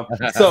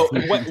kidding. So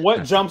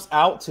what jumps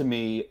out to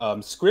me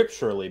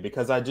scripturally,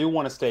 because I do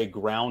want to stay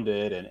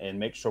grounded and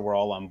make sure we're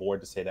all on board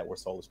to say that we're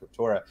sola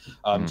scriptura.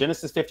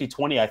 Genesis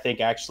 50:20, I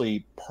think,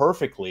 actually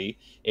perfectly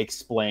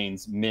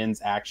explains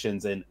men's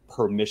actions and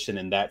permission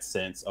in that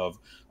sense of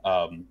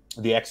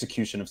the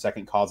execution of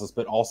second causes,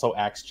 but also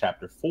Acts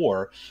chapter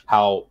 4,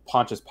 how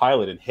Pontius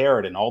Pilate and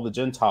Herod and all the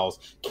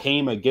Gentiles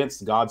came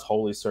against God's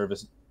holy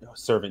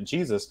servant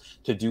Jesus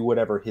to do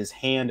whatever his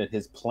hand and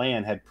his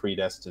plan had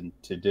predestined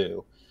to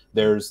do.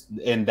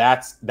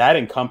 That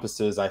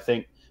encompasses, I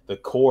think, the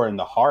core and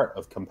the heart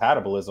of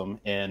compatibilism.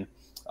 And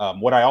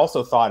what I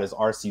also thought is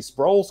R.C.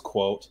 Sproul's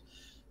quote,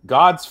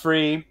 "God's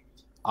free,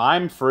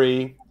 I'm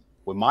free.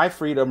 When my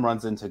freedom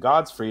runs into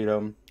God's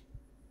freedom,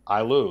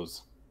 I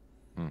lose."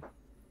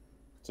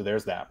 So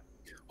there's that.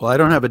 Well, I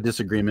don't have a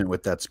disagreement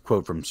with that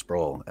quote from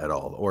Sproul at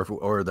all,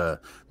 or the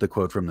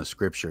quote from the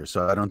scripture.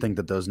 So I don't think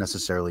that those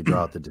necessarily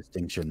draw out the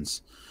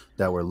distinctions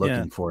that we're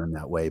looking for in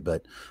that way.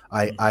 But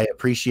I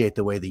appreciate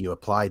the way that you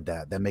applied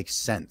that. That makes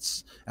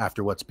sense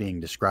after what's being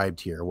described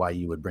here, why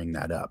you would bring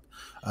that up.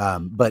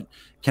 But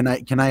can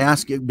I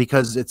ask,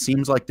 because it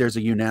seems like there's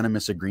a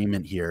unanimous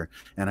agreement here,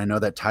 and I know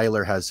that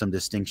Tyler has some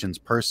distinctions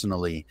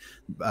personally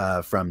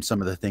from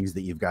some of the things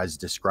that you guys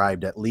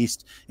described, at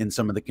least in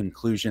some of the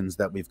conclusions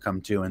that we've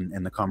come to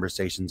in the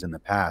conversations in the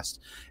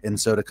past. And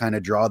so to kind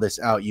of draw this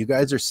out, you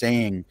guys are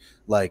saying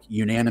like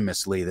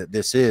unanimously that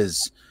this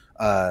is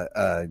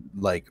the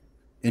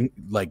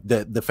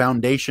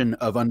foundation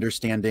of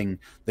understanding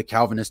the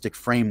Calvinistic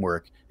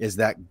framework is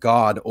that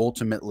God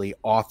ultimately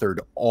authored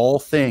all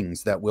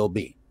things that will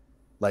be.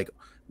 Like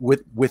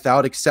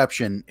without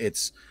exception,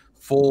 it's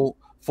full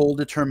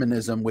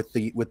determinism with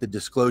the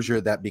disclosure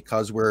that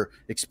because we're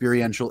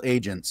experiential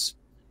agents,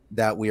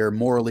 that we are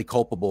morally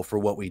culpable for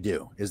what we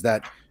do. Is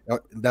that a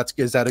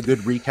good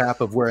recap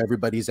of where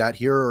everybody's at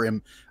here? Or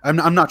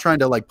I'm not trying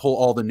to like pull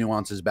all the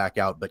nuances back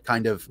out, but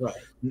kind of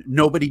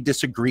nobody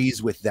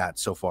disagrees with that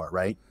so far,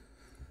 right?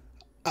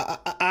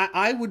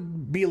 I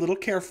would be a little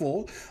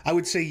careful. I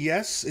would say,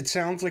 yes, it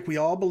sounds like we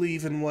all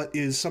believe in what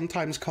is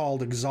sometimes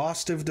called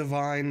exhaustive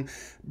divine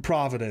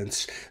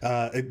providence,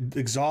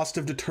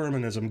 exhaustive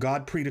determinism.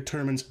 God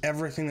predetermines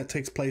everything that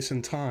takes place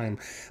in time.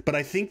 But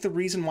I think the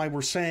reason why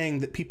we're saying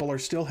that people are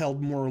still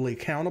held morally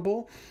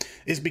accountable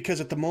is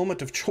because at the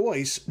moment of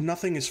choice,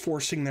 nothing is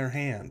forcing their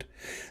hand.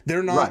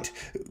 They're not,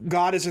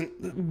 God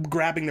isn't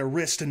grabbing their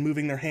wrist and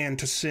moving their hand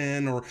to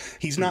sin, or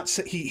he's not,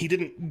 he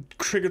didn't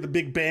trigger the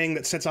big bang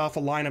that sets off a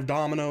line of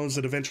dominoes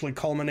that eventually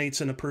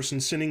culminates in a person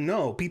sinning.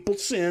 No, people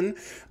sin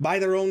by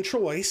their own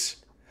choice,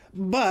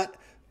 but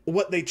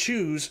what they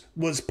choose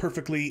was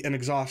perfectly and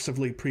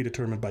exhaustively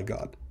predetermined by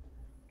God.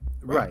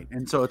 Right.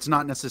 And so it's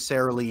not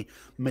necessarily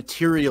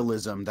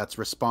materialism that's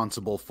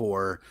responsible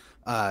for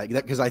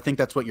because I think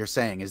that's what you're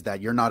saying, is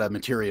that you're not a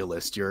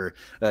materialist, you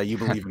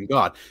believe in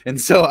God. And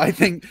so I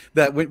think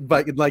that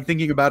but like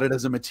thinking about it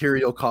as a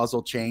material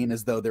causal chain,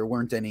 as though there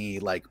weren't any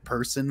like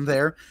person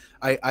there,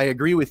 I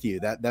agree with you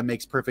that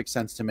makes perfect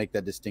sense to make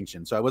that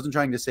distinction. So I wasn't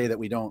trying to say that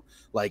we don't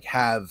like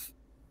have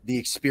the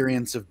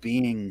experience of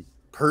being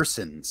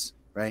persons,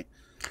 right?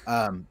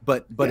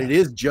 But it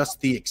is just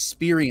the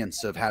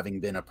experience of having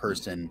been a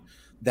person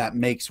that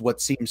makes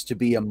what seems to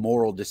be a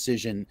moral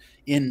decision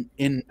in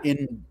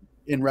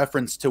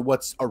reference to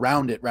what's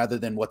around it rather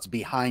than what's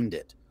behind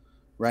it,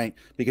 right?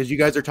 Because you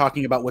guys are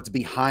talking about what's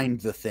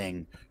behind the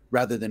thing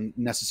rather than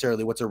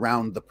necessarily what's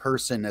around the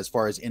person as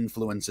far as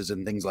influences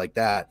and things like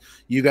that.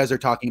 You guys are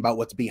talking about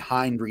what's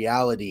behind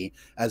reality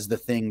as the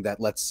thing that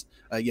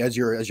as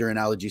your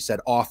analogy said,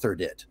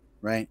 authored it,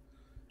 right?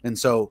 And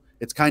so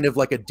it's kind of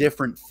like a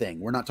different thing.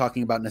 We're not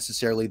talking about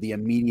necessarily the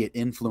immediate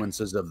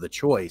influences of the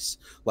choice.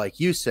 Like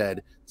you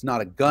said, it's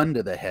not a gun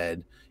to the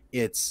head.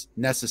 It's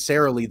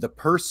necessarily the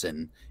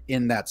person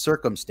in that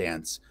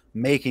circumstance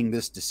making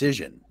this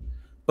decision.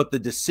 But the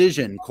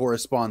decision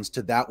corresponds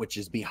to that which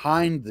is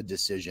behind the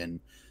decision,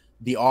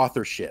 the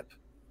authorship,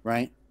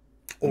 right?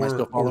 Or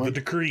the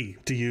decree,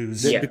 to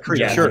use the decree.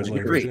 Yeah, Sure,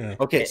 language, decree. yeah.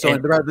 Okay, so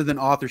rather than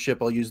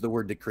authorship, I'll use the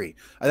word decree.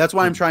 That's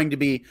why I'm trying to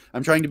be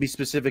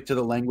specific to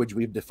the language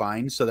we've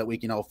defined, so that we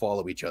can all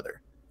follow each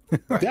other.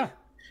 Right. Yeah.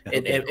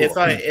 Okay,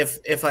 cool.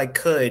 If I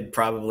could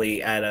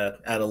probably add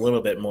a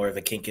little bit more of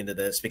a kink into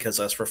this, because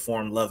us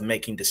Reformed love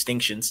making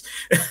distinctions.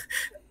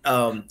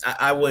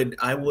 I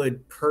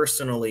would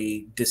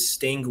personally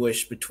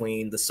distinguish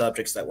between the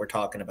subjects that we're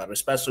talking about,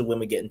 especially when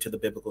we get into the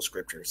biblical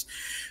scriptures.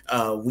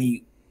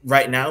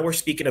 Right now we're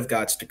speaking of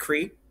God's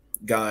decree,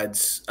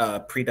 God's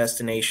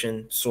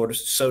predestination, so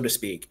to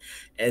speak.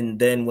 And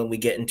then when we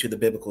get into the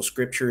biblical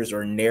scriptures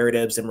or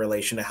narratives in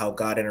relation to how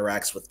God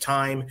interacts with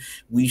time,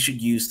 we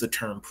should use the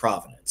term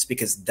providence,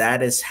 because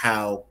that is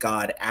how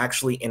God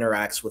actually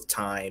interacts with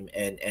time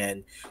and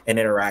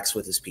interacts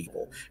with his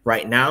people.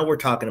 Right now we're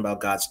talking about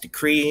God's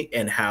decree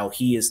and how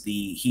he is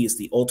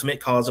the ultimate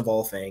cause of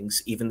all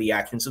things, even the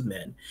actions of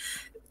men.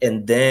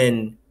 And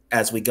then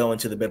as we go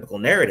into the biblical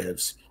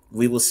narratives,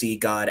 we will see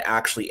God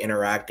actually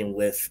interacting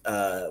with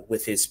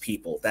his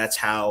people. That's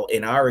how,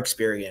 in our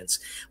experience,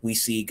 we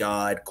see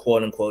God,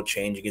 quote unquote,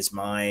 changing his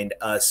mind,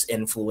 us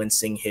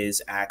influencing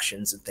his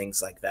actions and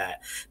things like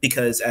that.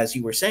 Because as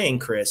you were saying,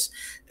 Chris,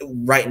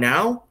 right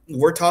now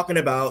we're talking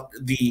about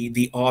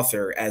the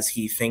author as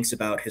he thinks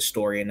about his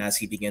story and as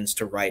he begins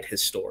to write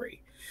his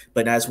story.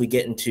 But as we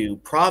get into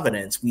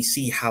providence, we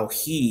see how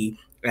he,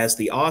 as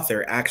the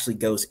author, actually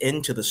goes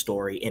into the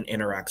story and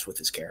interacts with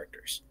his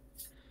characters.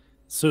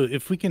 So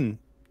if we can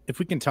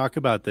talk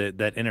about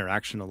that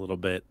interaction a little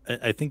bit,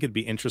 I think it'd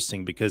be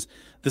interesting, because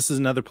this is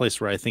another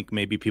place where I think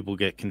maybe people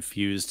get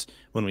confused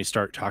when we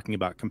start talking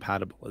about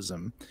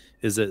compatibilism,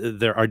 is that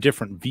there are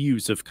different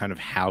views of kind of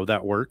how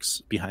that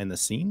works behind the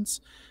scenes.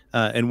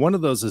 And one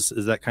of those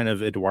is that kind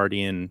of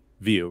Edwardian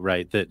view,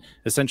 right? That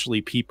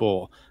essentially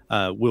people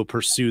will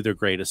pursue their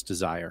greatest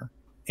desire.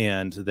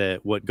 And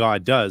that what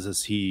God does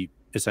is he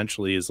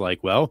essentially is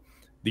like, well,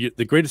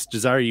 the greatest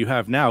desire you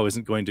have now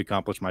isn't going to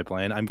accomplish my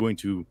plan. I'm going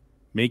to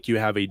make you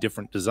have a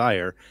different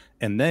desire.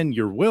 And then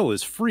your will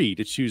is free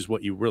to choose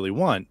what you really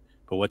want.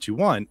 But what you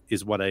want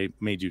is what I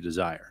made you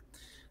desire.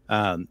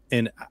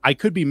 And I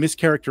could be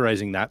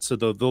mischaracterizing that. So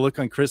the look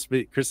on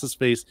Chris's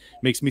face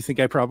makes me think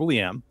I probably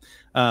am.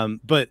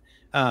 But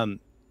I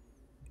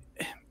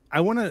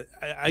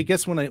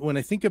guess when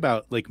I think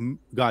about like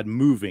God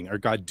moving or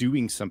God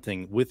doing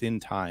something within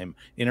time,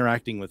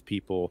 interacting with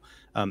people,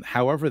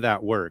 however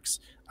that works,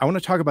 I want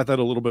to talk about that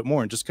a little bit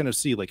more and just kind of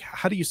see, like,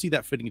 how do you see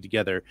that fitting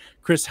together?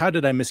 Chris, how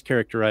did I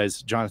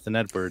mischaracterize Jonathan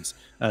Edwards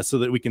so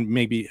that we can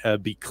maybe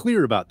be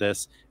clear about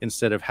this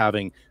instead of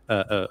having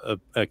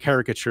a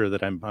caricature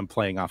that I'm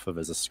playing off of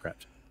as a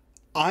script?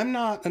 I'm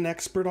not an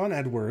expert on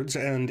Edwards,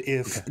 and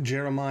if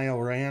Jeremiah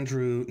or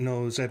Andrew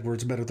knows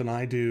Edwards better than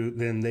I do,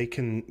 then they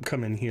can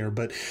come in here.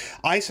 But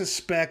I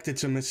suspect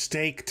it's a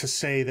mistake to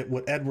say that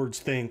what Edwards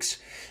thinks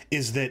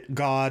is that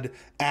God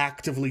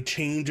actively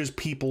changes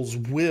people's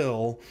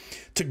will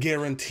to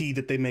guarantee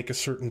that they make a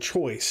certain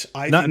choice.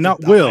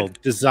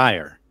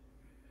 Desire.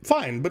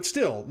 Fine, but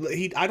still,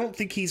 I don't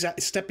think he's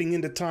stepping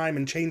into time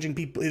and changing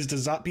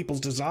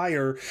people's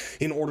desire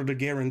in order to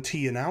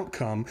guarantee an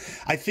outcome.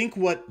 I think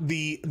what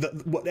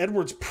what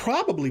Edwards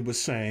probably was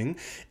saying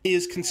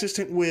is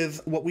consistent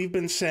with what we've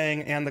been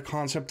saying and the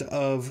concept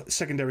of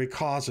secondary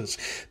causes.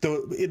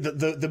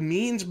 The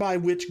means by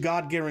which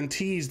God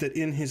guarantees that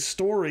in his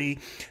story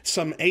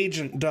some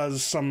agent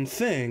does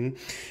something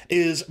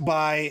is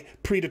by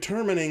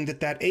predetermining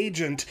that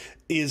agent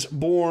is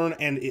born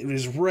and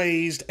is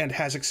raised and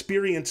has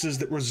experiences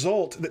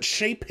that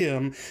shape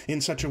him in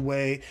such a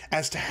way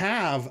as to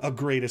have a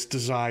greatest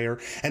desire,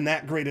 and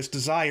that greatest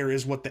desire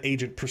is what the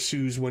agent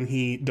pursues when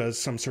he does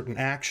some certain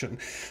action.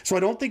 So I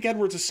don't think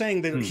Edwards is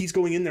saying that he's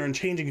going in there and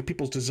changing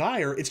people's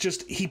desire. It's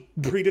just he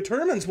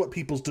predetermines what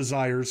people's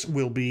desires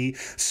will be,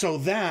 so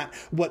that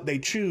what they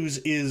choose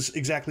is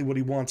exactly what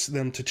he wants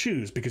them to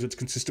choose, because it's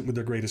consistent with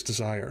their greatest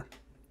desire.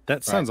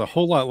 That sounds a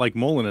whole lot like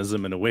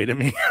Molinism in a way to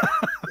me.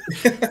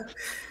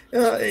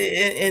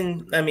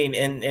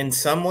 In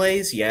some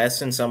ways,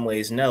 yes. In some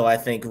ways, no. I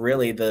think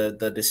really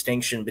the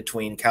distinction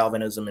between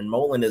Calvinism and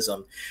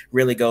Molinism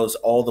really goes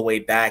all the way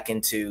back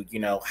into,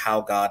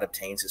 how God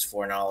obtains his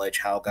foreknowledge,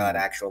 how God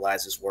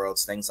actualizes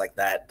worlds, things like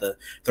that, the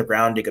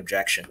grounding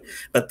objection.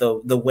 But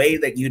the way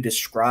that you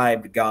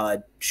described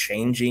God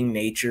changing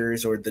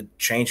natures or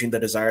changing the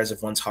desires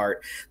of one's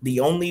heart, the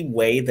only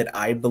way that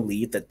I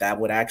believe that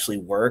would actually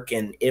work,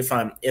 and if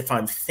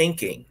I'm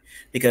thinking,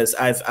 because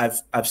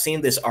I've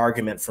seen this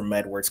argument from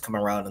Edwards come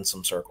around in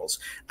some circles,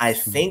 I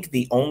think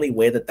the only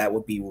way that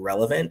would be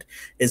relevant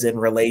is in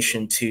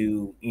relation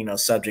to,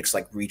 subjects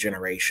like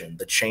regeneration,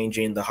 the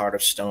changing the heart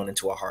of stone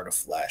into a heart of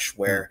flesh,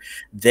 where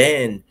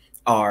then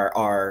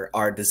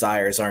our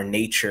desires, our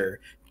nature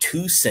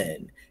to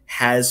sin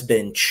has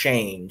been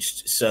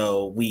changed.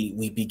 So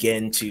we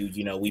begin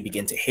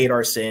to hate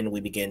our sin.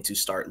 We begin to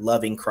start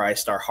loving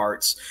Christ. Our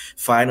hearts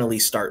finally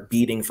start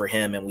beating for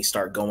him, and we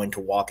start going to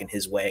walk in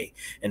his way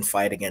and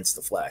fight against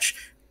the flesh.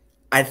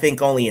 I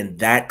think only in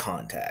that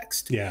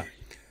context,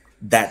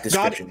 that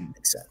description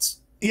makes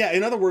sense. Yeah,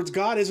 in other words,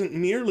 God isn't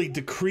merely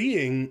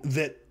decreeing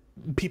that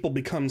people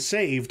become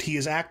saved. He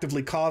is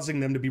actively causing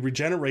them to be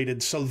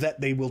regenerated so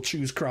that they will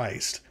choose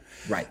Christ.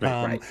 Right.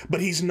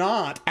 But he's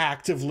not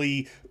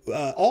actively,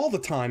 all the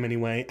time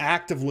anyway,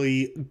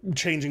 actively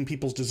changing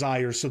people's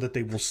desires so that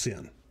they will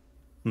sin.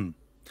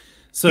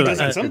 So he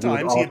does it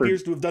sometimes. He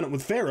appears to have done it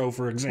with Pharaoh,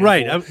 for example.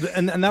 Right,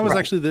 and that was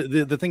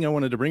actually the thing I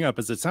wanted to bring up,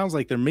 is it sounds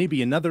like there may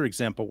be another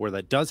example where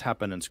that does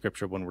happen in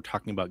Scripture when we're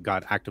talking about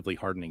God actively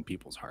hardening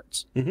people's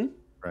hearts.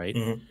 Right?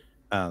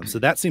 So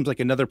that seems like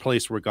another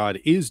place where God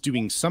is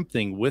doing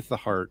something with the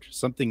heart,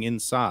 something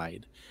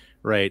inside,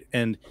 right?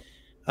 And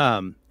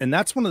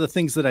that's one of the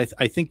things that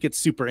I think gets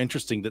super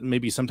interesting, that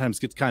maybe sometimes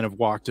gets kind of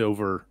walked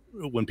over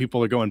when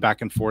people are going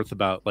back and forth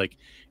about, like,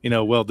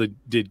 well,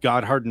 did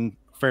God harden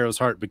Pharaoh's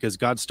heart because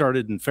God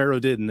started and Pharaoh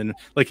did, and then,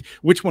 like,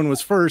 which one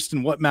was first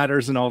and what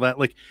matters and all that.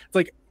 Like, it's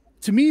like,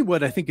 to me,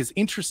 what I think is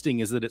interesting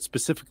is that it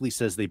specifically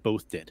says they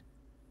both did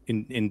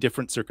in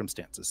different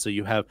circumstances. So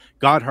you have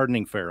God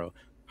hardening Pharaoh,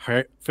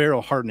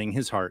 Pharaoh hardening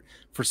his heart.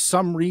 For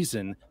some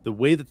reason, the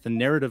way that the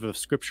narrative of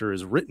Scripture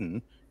is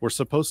written, we're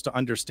supposed to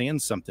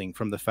understand something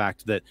from the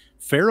fact that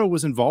Pharaoh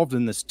was involved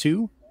in this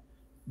too,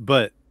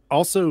 but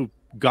also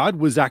God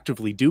was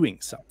actively doing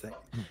something.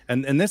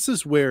 And this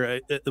is where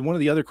one of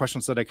the other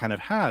questions that I kind of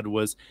had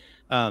was,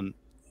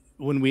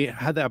 when we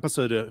had the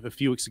episode a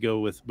few weeks ago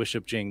with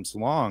Bishop James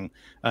Long,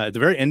 at the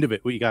very end of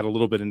it, we got a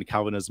little bit into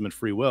Calvinism and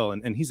free will,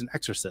 and he's an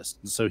exorcist.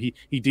 And so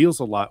he deals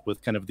a lot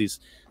with kind of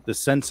the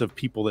sense of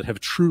people that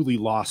have truly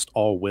lost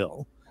all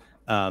will,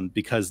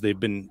 because they're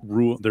being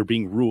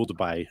ruled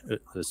by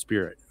the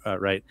spirit,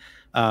 right?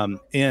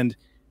 And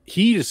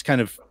he just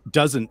kind of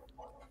doesn't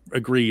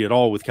agree at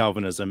all with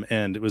Calvinism,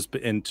 and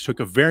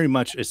took a very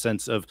much a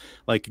sense of,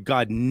 like,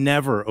 God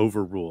never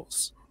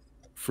overrules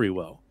free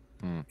will.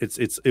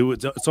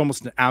 It's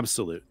almost an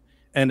absolute.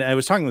 And I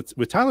was talking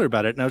with Tyler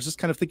about it, and I was just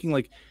kind of thinking,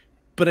 like,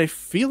 but I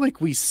feel like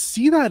we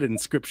see that in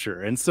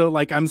Scripture, and so,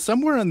 like, I'm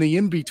somewhere on the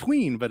in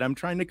between, but I'm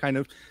trying to kind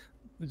of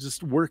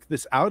just work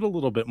this out a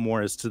little bit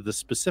more as to the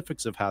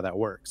specifics of how that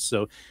works.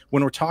 So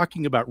when we're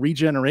talking about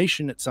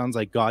regeneration, it sounds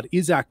like God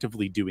is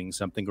actively doing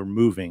something or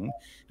moving.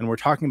 And we're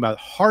talking about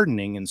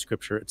hardening in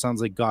Scripture, it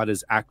sounds like God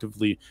is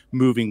actively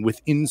moving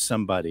within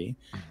somebody.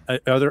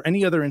 Are there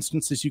any other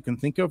instances you can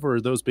think of, or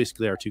are those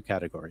basically our two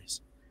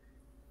categories?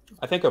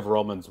 I think of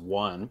Romans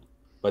 1,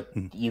 but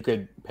you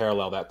could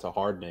parallel that to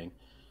hardening.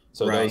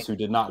 So those who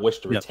did not wish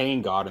to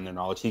retain God in their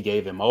knowledge, he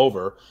gave him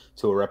over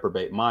to a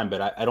reprobate mind.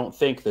 But I don't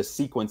think the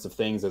sequence of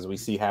things as we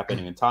see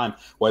happening in time,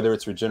 whether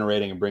it's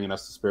regenerating and bringing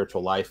us to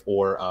spiritual life,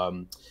 or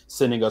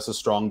sending us a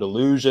strong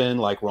delusion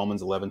like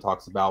Romans 11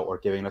 talks about, or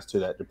giving us to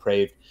that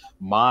depraved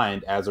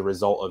mind as a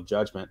result of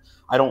judgment,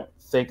 I don't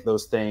think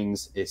those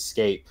things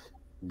escape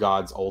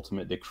God's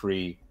ultimate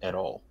decree at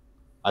all.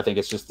 I think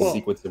it's just the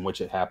sequence in which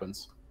it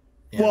happens.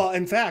 Yeah. Well,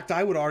 in fact,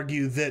 I would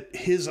argue that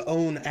his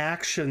own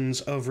actions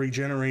of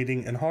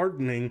regenerating and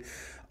hardening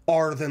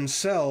are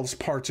themselves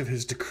parts of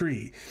his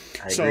decree.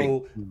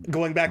 So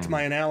going back to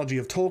my analogy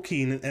of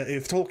Tolkien,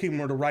 if Tolkien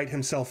were to write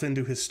himself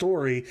into his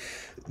story,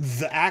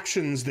 the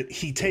actions that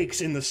he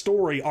takes in the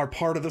story are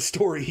part of the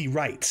story he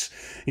writes.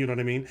 You know what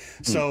I mean?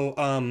 So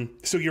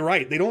so you're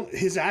right.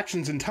 His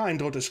actions in time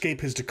don't escape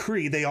his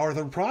decree. They are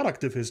the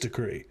product of his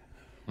decree.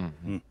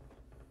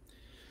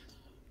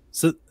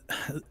 So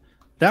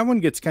that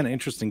one gets kind of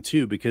interesting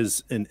too,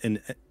 because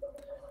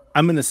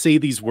I'm going to say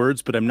these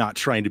words, but I'm not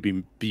trying to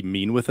be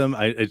mean with them.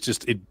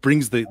 It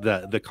brings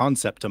the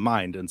concept to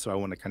mind. And so I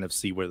want to kind of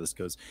see where this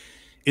goes.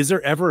 Is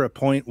there ever a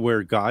point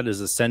where God is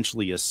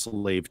essentially a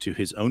slave to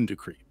his own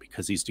decree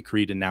because he's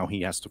decreed and now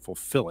he has to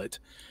fulfill it?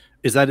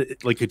 Is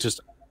that like,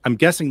 I'm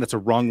guessing that's a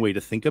wrong way to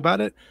think about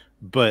it,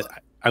 but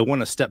I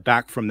want to step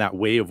back from that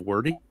way of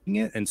wording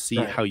it and see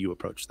how you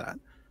approach that.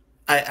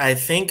 I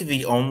think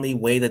the only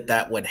way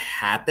that would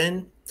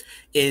happen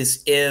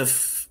is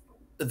if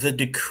the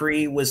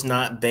decree was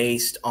not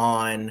based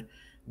on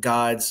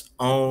God's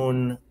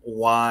own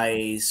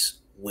wise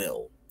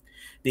will,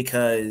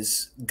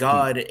 because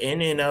God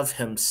in and of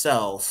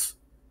himself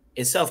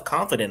is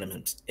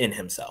self-confident in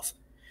himself.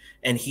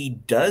 And he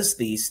does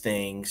these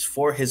things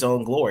for his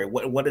own glory.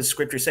 What does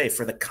scripture say?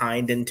 For the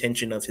kind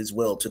intention of his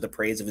will, to the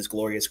praise of his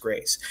glorious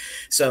grace.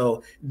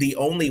 So the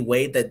only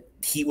way that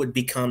he would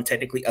become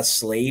technically a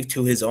slave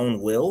to his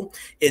own will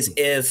is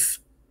if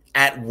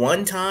at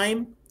one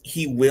time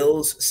he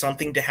wills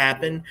something to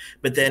happen,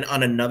 but then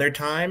on another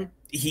time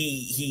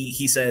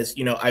he says,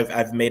 you know,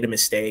 I've made a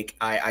mistake.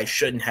 I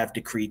shouldn't have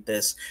decreed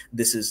this.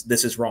 This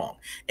is wrong.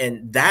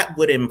 And that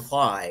would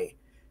imply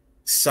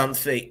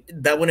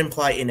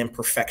an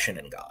imperfection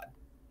in God.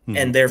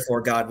 And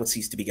therefore God would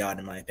cease to be God,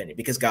 in my opinion,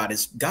 because God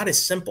is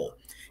simple.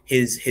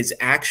 His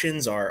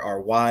actions are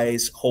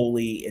wise,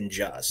 holy, and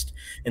just.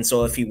 And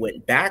so if he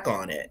went back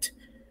on it,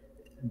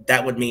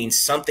 that would mean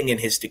something in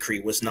his decree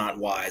was not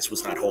wise,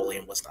 was not holy,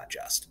 and was not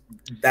just.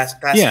 That's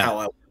how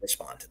I would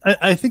respond to that.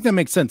 I think that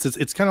makes sense.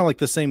 It's kind of like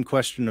the same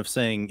question of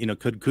saying, you know,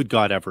 could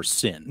God ever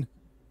sin?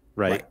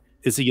 Right?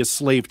 Is he a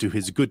slave to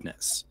his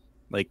goodness?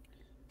 Like,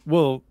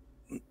 well,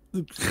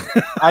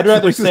 I'd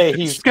rather say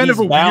he's kind of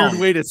a bound.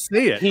 weird way to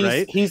say it,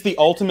 right? He's the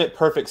ultimate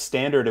perfect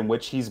standard in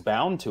which he's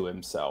bound to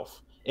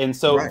himself. And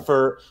so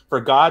for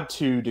God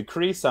to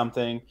decree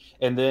something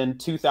and then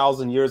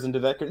 2,000 years into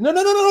that, no,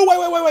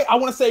 wait. I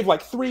want to save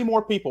like 3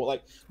 more people.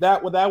 Like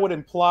that would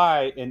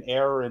imply an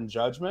error in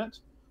judgment.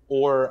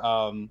 Or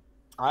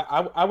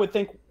I would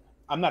think,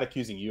 I'm not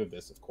accusing you of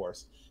this, of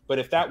course, but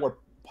if that were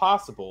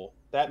possible,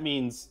 that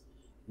means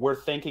we're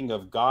thinking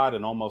of God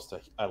in almost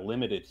a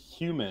limited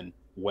human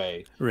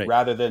way,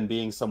 rather than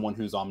being someone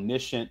who's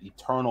omniscient,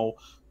 eternal,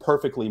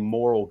 perfectly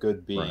moral,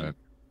 good being.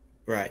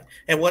 Right.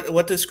 And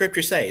what does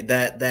scripture say?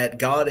 That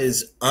God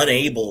is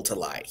unable to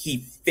lie.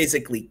 He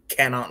physically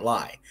cannot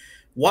lie.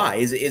 Why?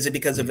 Is it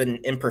because of an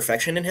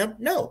imperfection in him?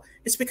 No,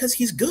 it's because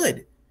he's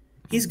good.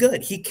 He's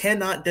good. He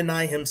cannot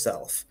deny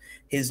himself.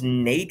 His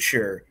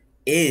nature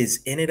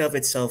is in and of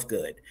itself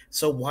good.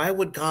 So why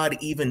would God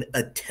even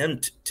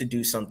attempt to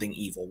do something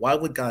evil? Why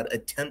would God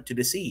attempt to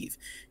deceive?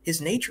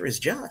 His nature is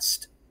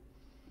just.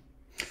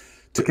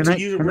 To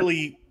use a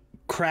really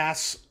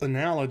crass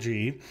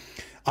analogy,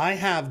 I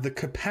have the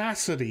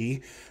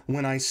capacity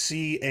when I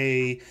see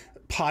a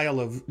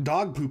pile of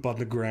dog poop on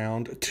the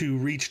ground to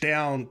reach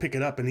down, pick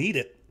it up, and eat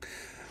it.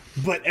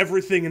 But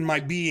everything in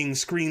my being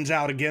screams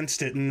out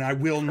against it, and I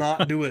will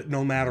not do it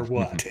no matter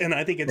what. And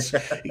I think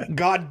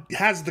God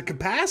has the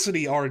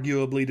capacity,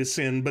 arguably, to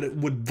sin, but it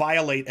would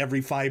violate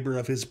every fiber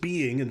of his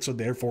being, and so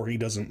therefore he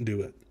doesn't do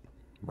it.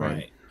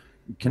 Right.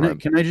 Can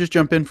I just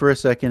jump in for a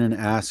second and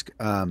ask,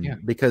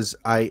 because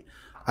I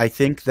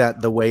think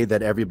that the way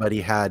that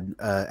everybody had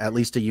at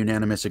least a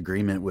unanimous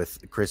agreement with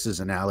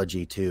Chris's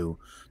analogy to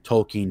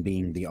Tolkien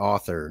being the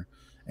author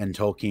and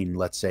Tolkien,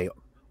 let's say,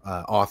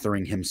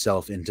 authoring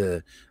himself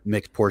into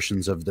mixed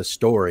portions of the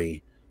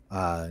story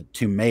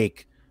to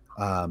make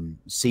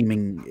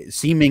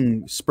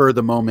seeming spur of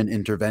the moment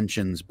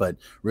interventions, but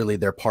really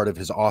they're part of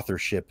his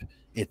authorship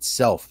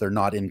itself. They're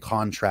not in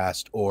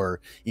contrast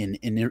or in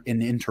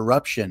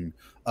interruption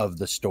of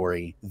the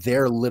story.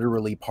 They're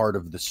literally part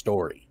of the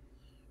story,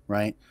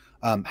 right?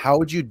 How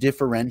would you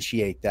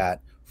differentiate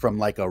that from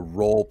like a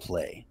role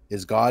play?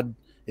 Is God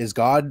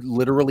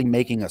literally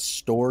making a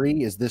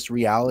story? Is this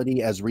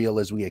reality as real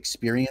as we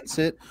experience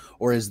it?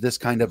 Or is this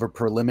kind of a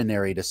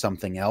preliminary to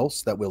something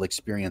else that we'll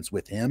experience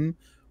with him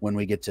when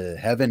we get to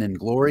heaven and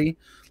glory?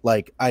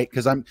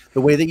 Because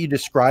the way that you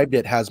described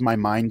it has my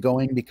mind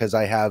going, because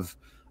I have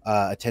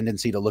a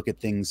tendency to look at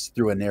things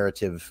through a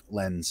narrative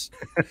lens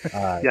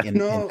in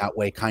that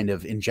way, kind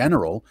of in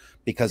general,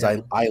 because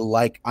I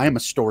am a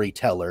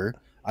storyteller.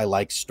 I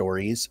like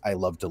stories. I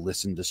love to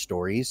listen to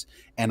stories.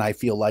 And I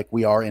feel like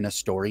we are in a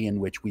story in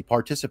which we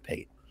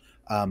participate.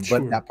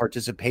 But that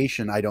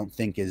participation, I don't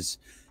think, is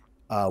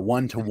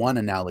one-to-one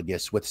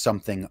analogous with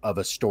something of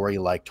a story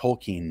like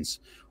Tolkien's,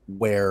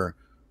 where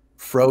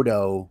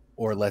Frodo,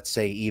 or let's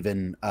say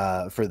even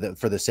for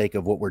the sake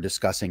of what we're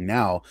discussing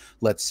now,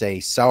 let's say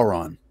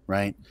Sauron,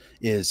 right,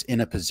 is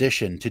in a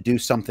position to do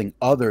something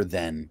other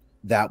than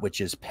that which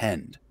is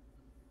penned,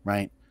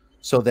 right?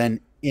 So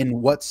then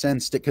in what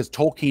sense, because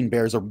Tolkien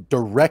bears a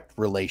direct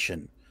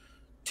relation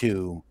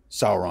to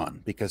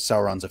Sauron, because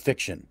Sauron's a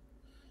fiction.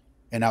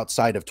 And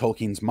outside of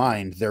Tolkien's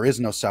mind, there is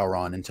no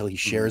Sauron until he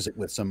shares it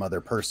with some other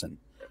person.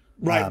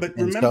 Right, but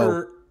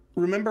remember,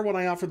 Remember when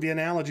I offered the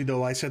analogy,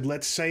 though, I said,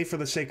 let's say for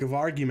the sake of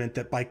argument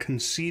that by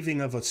conceiving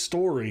of a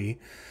story,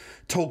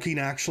 Tolkien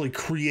actually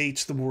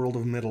creates the world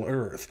of Middle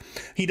Earth.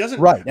 He doesn't.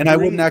 Right. And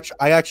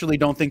I actually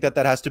don't think that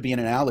has to be an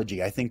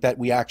analogy. I think that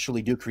we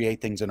actually do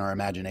create things in our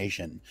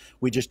imagination.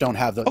 We just don't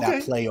have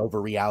that play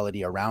over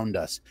reality around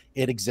us.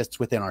 It exists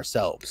within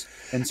ourselves.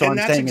 And so I'm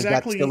saying is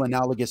that's still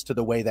analogous to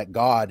the way that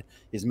God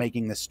is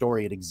making this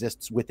story. It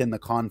exists within the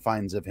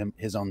confines of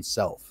his own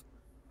self.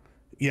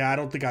 Yeah, I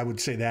don't think I would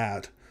say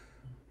that.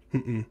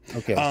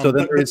 Okay, so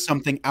then there is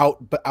something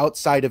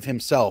outside of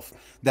himself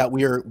that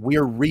we're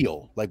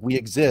real, like we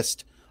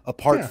exist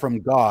apart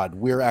from God.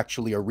 We're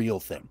actually a real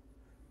thing.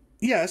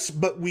 Yes,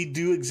 but we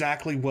do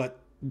exactly what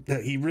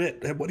he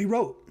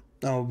wrote,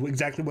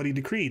 exactly what he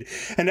decreed.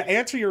 And to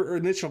answer your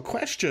initial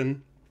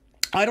question,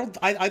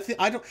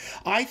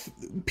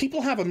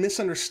 people have a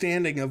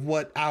misunderstanding of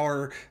what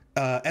our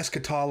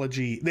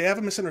eschatology. They have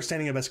a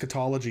misunderstanding of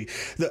eschatology.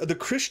 The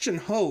Christian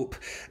hope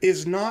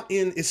is not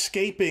in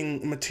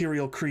escaping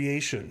material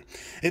creation.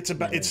 It's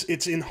about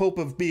it's in hope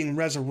of being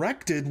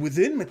resurrected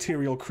within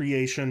material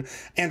creation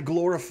and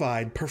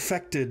glorified,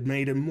 perfected,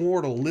 made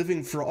immortal,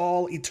 living for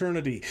all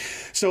eternity.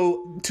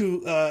 So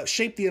to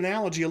shape the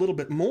analogy a little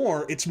bit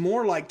more, it's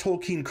more like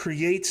Tolkien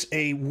creates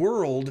a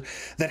world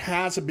that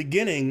has a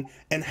beginning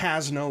and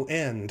has no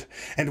end.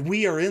 And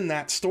we are in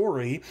that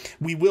story.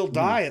 We will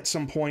die at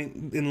some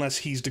point unless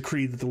he's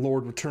decreed that the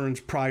Lord returns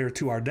prior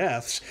to our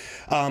deaths.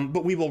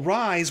 But we will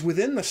rise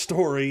within the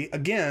story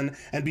again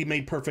and be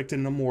made perfect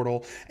and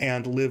immortal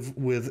and live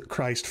with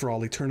Christ for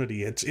all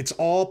eternity. It's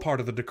all part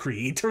of the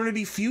decree.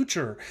 Eternity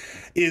future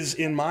is,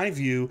 in my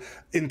view,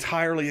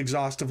 entirely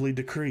exhaustively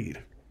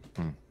decreed.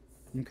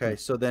 Okay,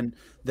 so then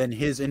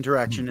his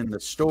interaction in the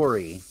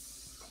story,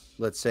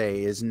 let's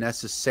say, is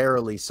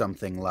necessarily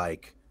something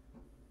like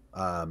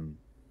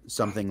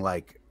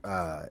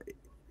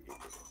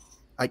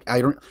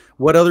I don't,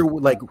 what other,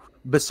 like,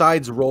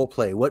 besides role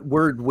play, what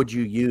word would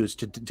you use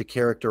to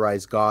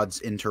characterize God's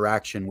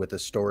interaction with a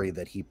story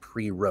that he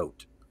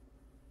pre-wrote?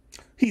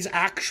 He's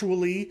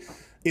actually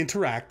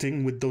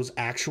interacting with those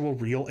actual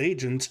real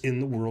agents in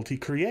the world he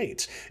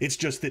creates. It's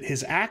just that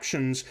his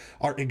actions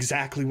are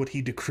exactly what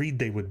he decreed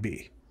they would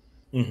be.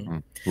 Mm-hmm.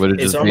 Would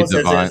it it's just almost be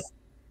divine? as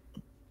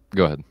if,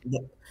 go ahead.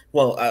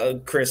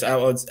 Well, Chris, I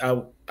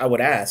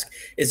would ask,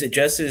 is it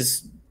just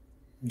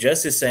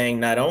as saying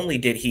not only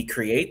did he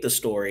create the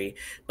story,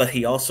 but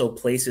he also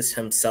places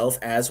himself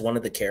as one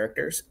of the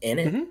characters in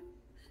it? Mm-hmm.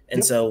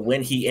 And so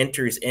when he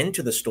enters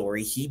into the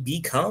story, he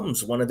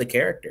becomes one of the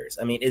characters.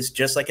 I mean, it's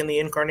just like in the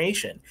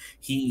incarnation.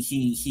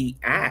 He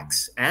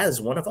acts as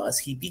one of us.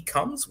 He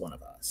becomes one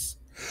of us.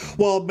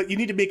 Well, but you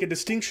need to make a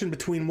distinction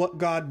between what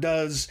God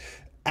does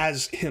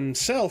as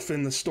himself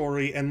in the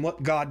story and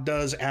what God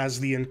does as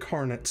the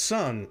incarnate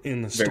Son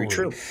in the story. Very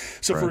true.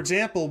 So, for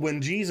example,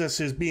 when Jesus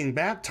is being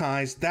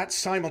baptized, that's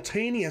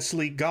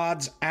simultaneously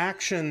God's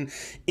action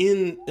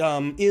in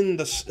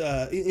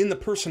the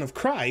person of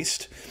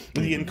Christ,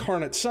 the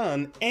incarnate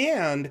Son,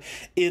 and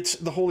it's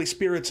the Holy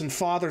Spirit's and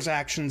Father's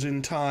actions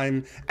in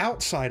time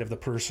outside of the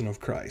person of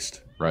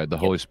Christ. Right. The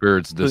Holy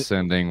Spirit's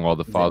descending while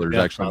the Father's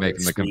actually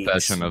making the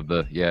confession of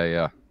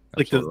the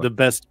like the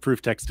best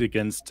proof text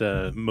against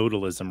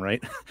modalism,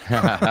 right?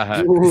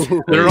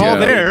 They're all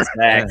there.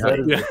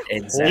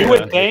 Exactly. You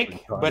would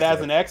think, but as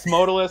an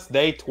ex-modalist,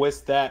 they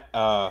twist that.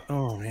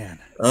 Oh man.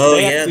 Oh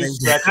yeah,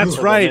 that's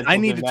right. I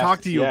need to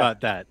talk to you about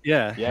that.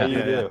 Yeah,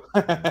 you do.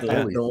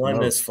 The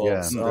oneness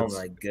folks. Oh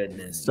my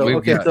goodness. So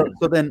okay, so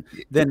then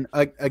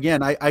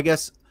again, I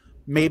guess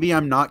maybe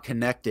I'm not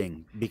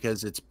connecting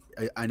because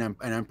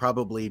I'm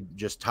probably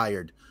just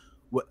tired.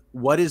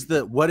 What is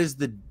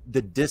the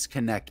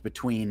disconnect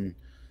between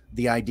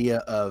the idea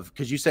of,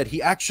 because you said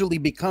he actually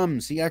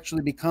becomes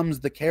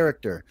the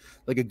character,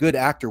 like a good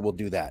actor will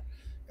do that.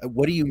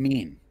 What do you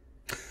mean?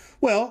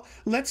 Well,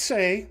 let's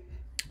say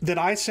that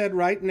I said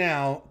right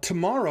now,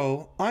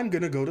 tomorrow I'm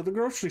going to go to the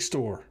grocery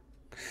store.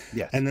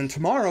 Yes. And then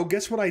tomorrow,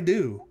 guess what I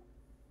do?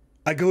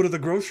 I go to the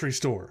grocery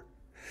store.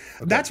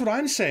 Okay. That's what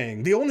I'm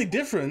saying. The only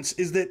difference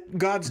is that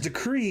God's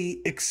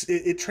decree,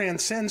 it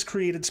transcends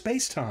created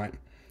space-time.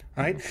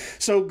 Right?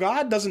 So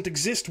God doesn't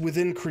exist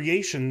within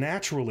creation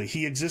naturally.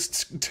 He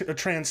exists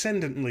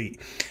transcendently.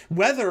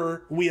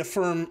 Whether we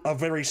affirm a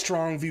very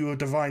strong view of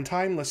divine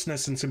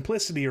timelessness and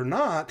simplicity or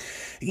not,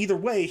 either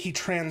way, he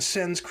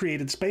transcends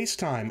created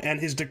space-time, and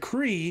his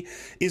decree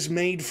is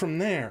made from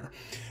there.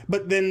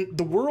 But then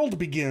the world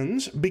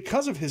begins,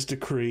 because of his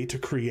decree, to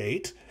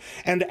create,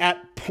 and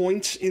at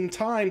points in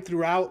time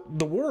throughout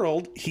the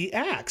world, he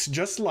acts.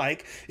 Just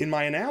like, in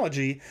my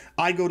analogy,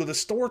 I go to the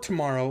store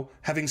tomorrow,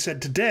 having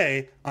said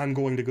today, I'm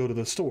going to go to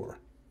the store.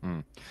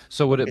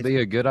 So would it be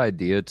a good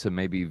idea to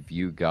maybe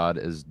view God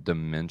as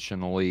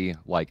dimensionally,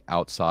 like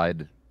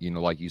outside,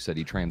 like you said,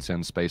 he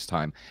transcends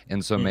space-time.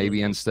 And so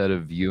maybe instead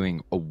of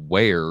viewing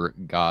where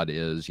God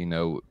is,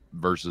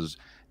 versus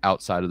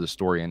outside of the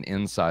story and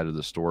inside of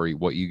the story,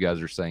 what you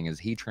guys are saying is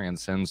he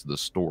transcends the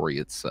story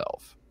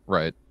itself,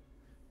 right?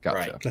 Gotcha.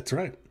 Right. That's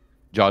right.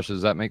 Josh,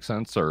 does that make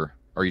sense, or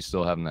are you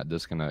still having that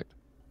disconnect?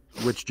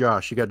 Which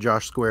Josh? You got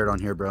Josh squared on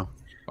here, bro.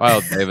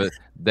 Well,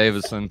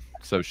 Davison.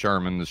 So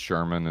Sherman is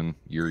Sherman, and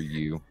you're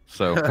you.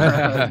 So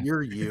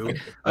you're you.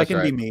 I That's can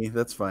right. be me.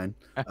 That's fine.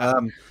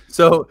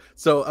 So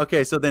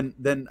okay. So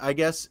then I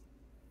guess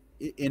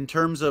in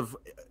terms of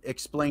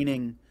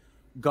explaining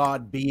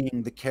God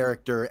being the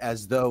character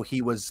as though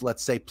he was,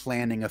 let's say,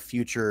 planning a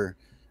future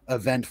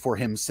event for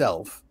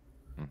himself,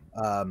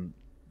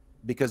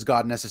 because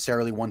God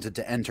necessarily wanted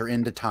to enter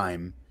into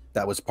time.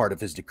 That was part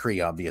of his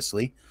decree,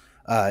 obviously.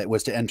 It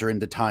was to enter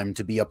into time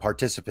to be a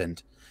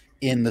participant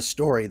in the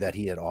story that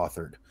he had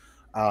authored.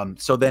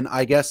 So then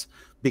I guess,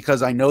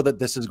 because I know that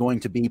this is going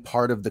to be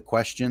part of the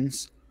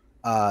questions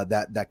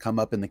that come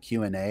up in the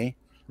Q&A,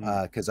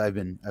 because I've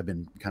been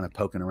kind of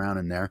poking around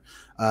in there.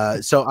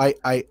 So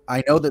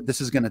I know that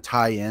this is going to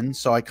tie in.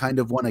 So I kind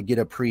of want to get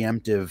a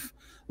preemptive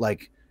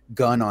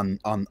gun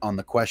on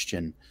the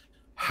question.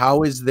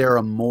 How is there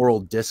a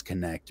moral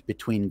disconnect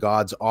between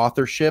God's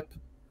authorship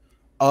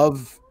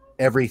of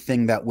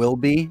everything that will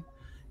be,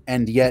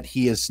 and yet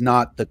he is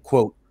not the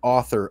quote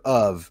author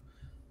of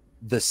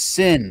the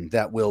sin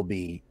that will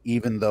be,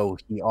 even though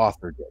he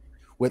authored it?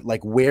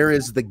 Where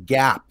is the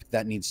gap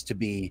that needs to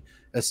be,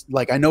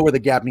 I know where the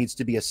gap needs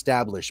to be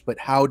established, but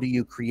how do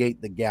you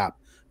create the gap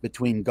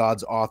between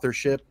God's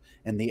authorship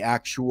and the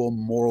actual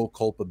moral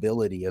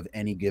culpability of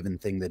any given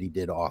thing that he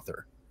did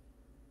author?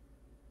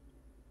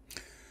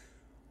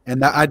 And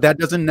that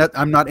doesn't,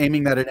 I'm not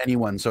aiming that at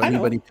anyone, so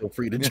anybody feel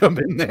free to jump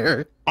in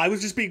there. I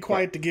was just being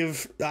quiet to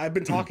give, I've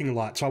been talking a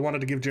lot, so I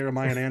wanted to give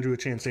Jeremiah and Andrew a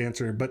chance to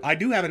answer, but I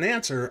do have an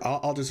answer.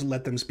 I'll just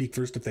let them speak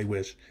first if they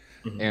wish.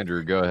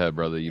 Andrew, go ahead,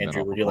 brother.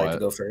 Andrew, would you like to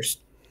go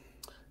first?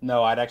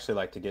 No, I'd actually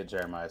like to get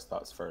Jeremiah's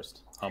thoughts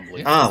first,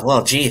 humbly. Oh,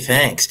 well, gee,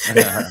 thanks.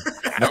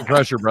 No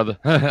pressure, brother.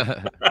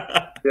 Yeah,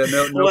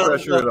 no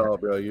pressure at all,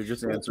 bro. You're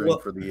just answering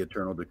for the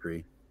eternal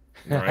decree.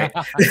 All right.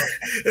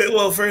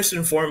 Well, first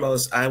and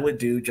foremost, I would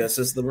do just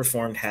as the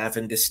Reformed have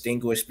and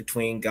distinguish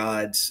between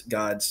God's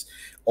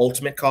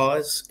ultimate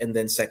cause and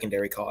then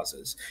secondary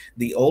causes.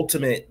 The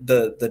ultimate,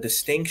 the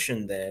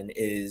distinction then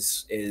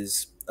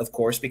is of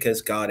course,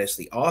 because God is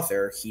the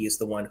author, he is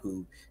the one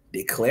who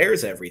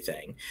declares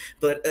everything.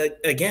 But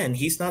again,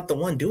 he's not the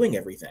one doing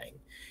everything.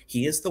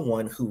 He is the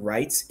one who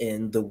writes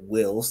in the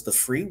wills, the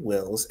free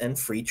wills and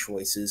free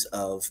choices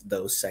of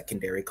those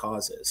secondary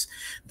causes.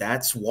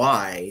 That's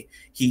why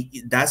he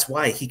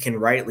can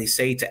rightly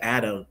say to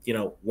Adam,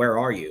 where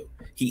are you?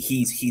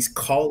 He's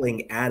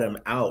calling Adam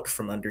out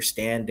from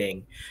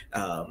understanding,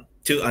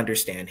 to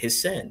understand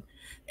his sin.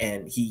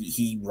 And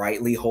he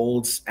rightly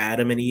holds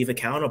Adam and Eve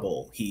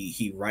accountable.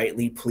 He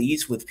rightly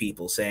pleads with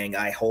people, saying,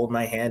 I hold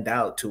my hand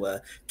out to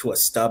a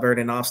stubborn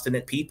and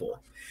obstinate people,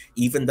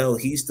 even though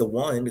he's the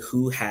one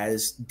who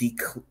has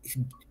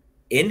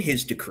in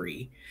his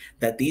decree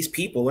that these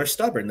people are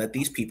stubborn, that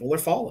these people are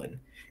fallen.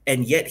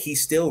 And yet he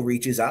still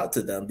reaches out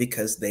to them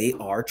because they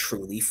are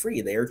truly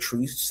free. They are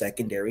true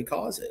secondary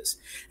causes.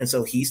 And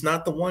so he's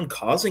not the one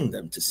causing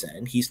them to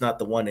sin. He's not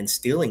the one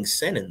instilling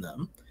sin in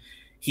them.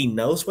 He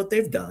knows what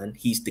they've done.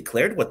 He's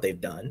declared what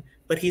they've done,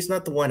 but he's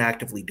not the one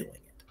actively doing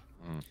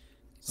it.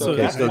 So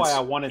that's why I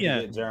wanted to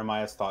get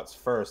Jeremiah's thoughts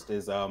first.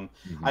 Is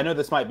I know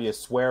this might be a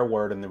swear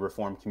word in the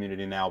Reformed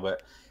community now,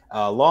 but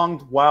a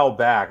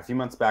a few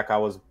months back, I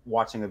was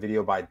watching a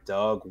video by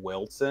Doug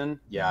Wilson.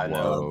 Yeah, I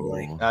know.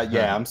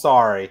 Yeah, I'm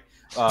sorry.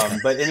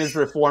 But in his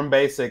Reformed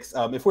Basics,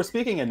 if we're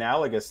speaking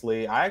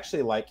analogously, I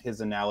actually like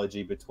his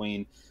analogy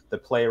between the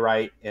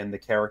playwright and the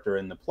character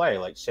in the play,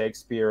 like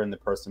Shakespeare and the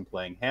person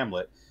playing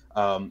Hamlet.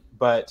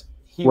 But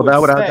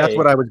that's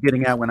what I was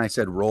getting at when I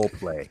said role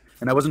play,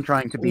 and I wasn't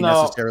trying to be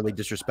necessarily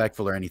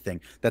disrespectful or anything.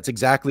 That's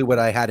exactly what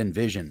I had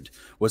envisioned,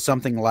 was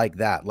something like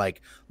that,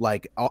 like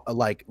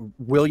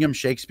William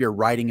Shakespeare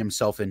writing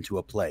himself into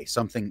a play,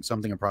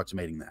 something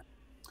approximating that.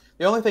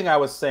 The only thing I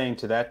was saying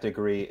to that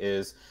degree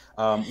is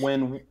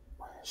when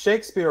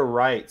Shakespeare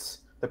writes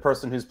the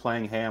person who's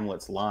playing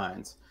Hamlet's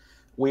lines,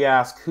 we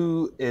ask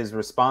who is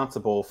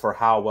responsible for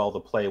how well the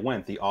play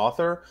went, the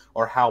author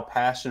or how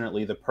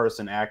passionately the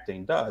person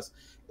acting does.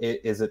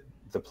 Is it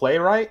the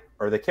playwright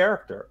or the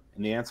character?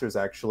 And the answer is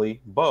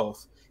actually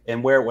both.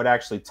 And where it would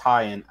actually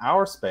tie in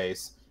our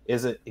space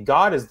is that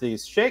God is the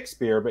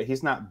Shakespeare, but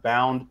he's not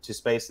bound to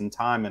space and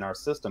time in our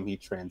system. He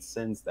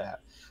transcends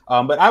that.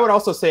 But I would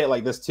also say it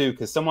like this too,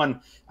 because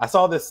I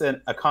saw this in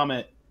a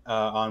comment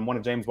on one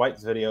of James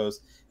White's videos.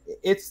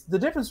 It's the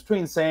difference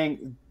between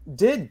saying,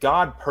 did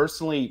God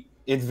personally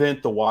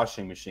invent the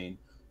washing machine?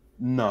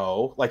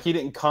 No, like he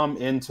didn't come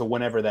into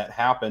whenever that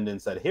happened and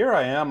said, here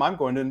I am, I'm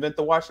going to invent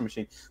the washing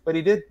machine. But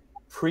he did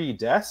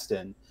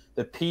predestine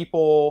the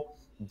people,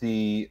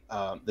 the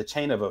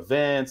chain of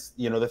events,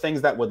 the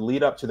things that would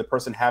lead up to the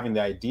person having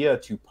the idea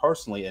to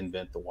personally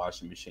invent the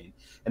washing machine.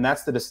 And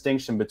that's the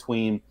distinction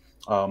between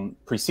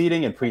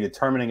preceding and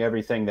predetermining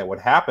everything that would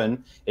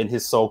happen in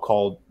his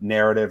so-called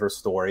narrative or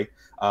story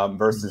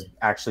versus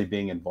actually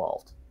being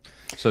involved.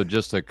 So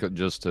just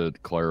to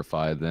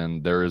clarify,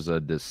 then there is a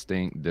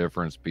distinct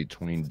difference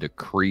between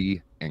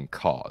decree and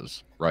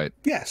cause, right?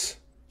 Yes.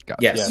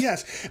 Gotcha.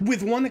 Yes.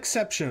 With one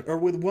exception, or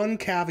with one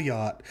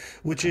caveat,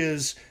 which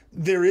is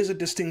there is a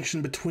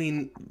distinction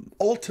between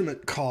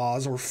ultimate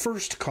cause or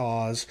first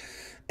cause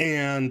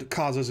and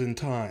causes in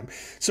time.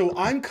 So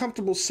I'm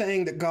comfortable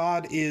saying that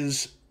God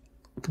is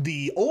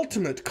the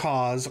ultimate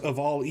cause of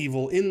all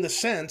evil in the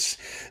sense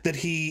that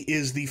he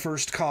is the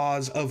first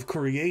cause of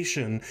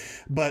creation,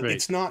 but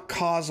it's not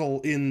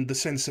causal in the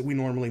sense that we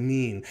normally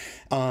mean.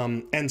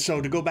 And so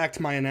to go back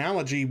to my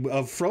analogy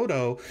of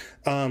Frodo,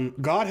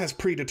 God has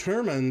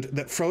predetermined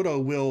that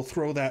Frodo will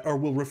throw that, or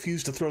will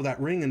refuse to throw that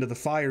ring into the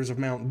fires of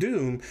Mount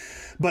Doom,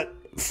 but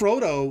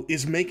Frodo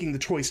is making the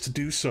choice to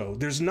do so.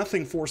 There's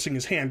nothing forcing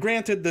his hand.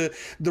 Granted,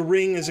 the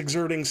ring is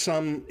exerting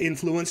some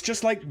influence,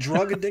 just like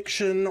drug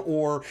addiction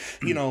or,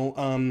 you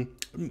know,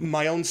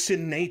 my own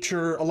sin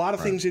nature. A lot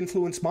of things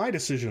influence my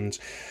decisions.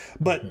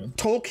 But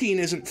Tolkien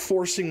isn't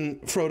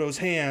forcing Frodo's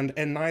hand,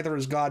 and neither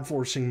is God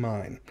forcing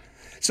mine.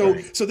 So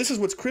this is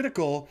what's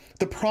critical.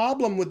 The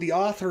problem with the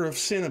author of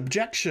sin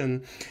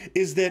objection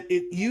is that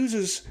it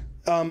uses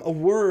a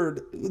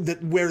word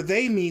that where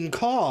they mean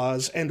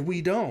cause and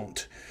we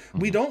don't.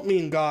 We don't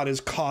mean God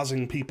is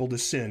causing people to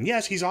sin.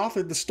 Yes, he's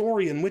authored the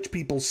story in which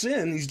people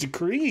sin. He's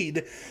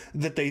decreed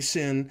that they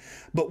sin.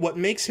 But what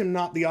makes him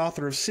not the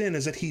author of sin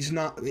is that he's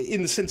not,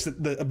 in the sense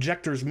that the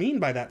objectors mean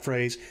by that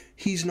phrase,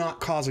 he's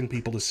not causing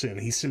people to sin.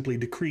 He's simply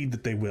decreed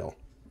that they will.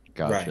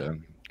 Gotcha.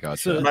 Gotcha.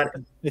 So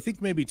I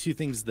think maybe two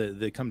things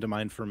that come to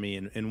mind for me,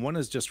 and one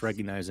is just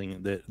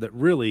recognizing that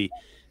really,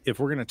 if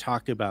we're going to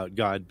talk about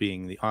God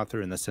being the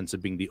author in the sense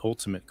of being the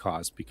ultimate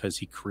cause because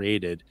he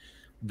created,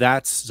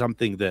 that's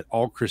something that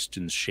all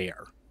Christians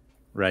share,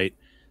 right?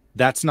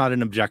 That's not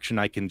an objection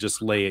I can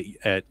just lay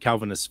at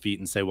Calvinist's feet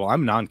and say, well,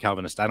 I'm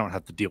non-Calvinist, I don't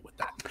have to deal with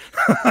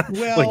that.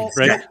 Well,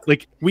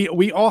 like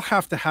we all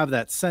have to have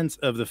that sense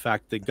of the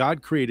fact that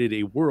God created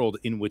a world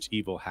in which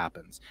evil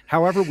happens.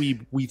 However we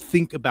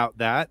think about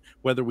that,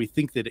 whether we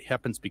think that it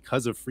happens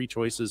because of free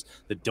choices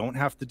that don't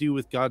have to do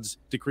with God's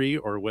decree,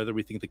 or whether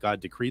we think that God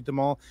decreed them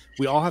all,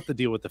 we all have to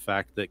deal with the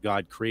fact that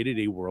God created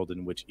a world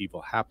in which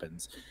evil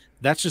happens.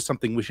 That's just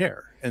something we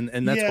share, and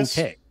that's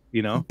okay,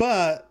 you know?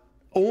 But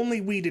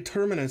only we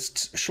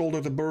determinists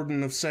shoulder the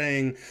burden of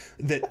saying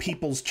that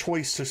people's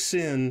choice to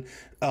sin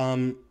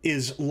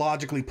is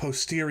logically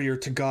posterior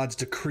to God's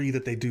decree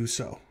that they do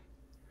so.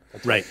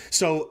 Right.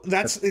 So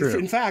that's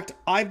in fact,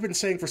 I've been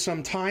saying for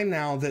some time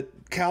now that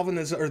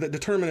Calvinism, or that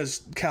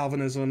determinist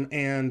Calvinism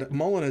and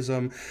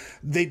Molinism,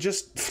 they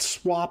just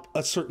swap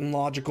a certain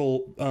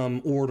logical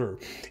order.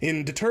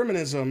 In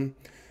determinism,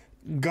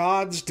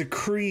 God's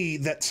decree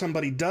that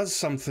somebody does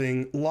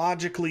something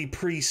logically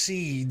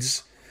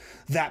precedes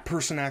that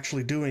person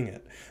actually doing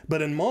it.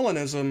 But in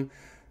Molinism,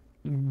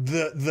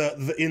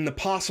 the in the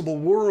possible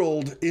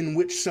world in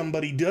which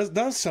somebody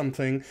does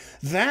something,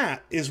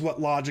 that is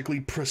what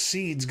logically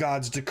precedes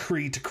God's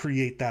decree to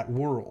create that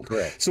world.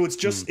 Correct. So it's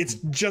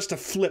just a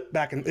flip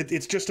back, and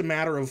it's just a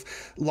matter of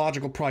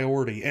logical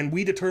priority. And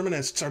we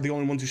determinists are the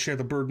only ones who share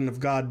the burden of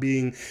God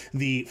being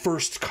the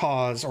first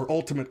cause or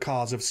ultimate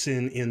cause of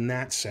sin in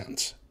that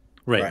sense.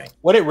 Right.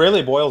 What it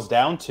really boils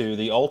down to,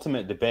 the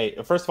ultimate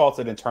debate, first of all, it's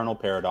an internal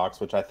paradox,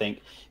 which I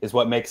think is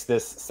what makes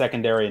this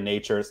secondary in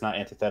nature. It's not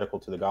antithetical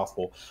to the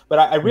gospel. But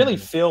I really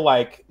feel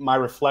like my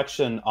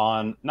reflection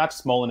on not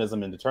just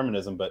Molinism and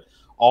determinism, but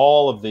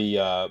all of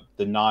the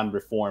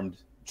non-reformed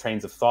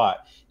trains of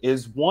thought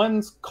is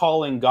one's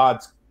calling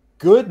God's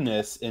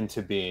goodness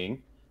into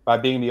being by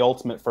being the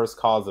ultimate first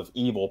cause of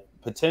evil,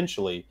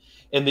 potentially.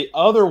 And the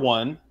other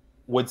one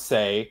would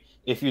say,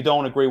 if you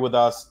don't agree with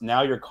us,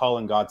 now you're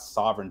calling God's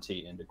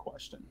sovereignty into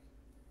question.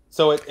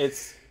 So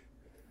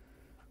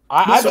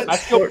I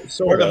feel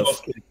sort of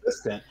most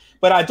consistent,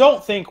 but I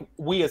don't think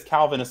we as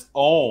Calvinists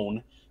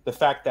own the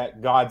fact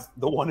that God's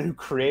the one who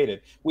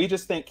created. We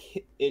just think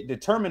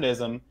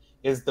determinism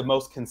is the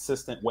most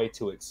consistent way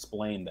to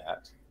explain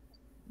that.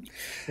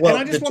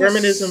 Well,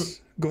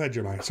 determinism. Go ahead,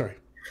 Jeremiah. Sorry.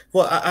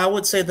 Well, I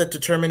would say that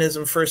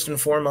determinism first and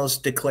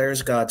foremost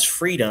declares God's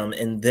freedom,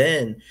 and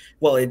then,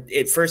 well,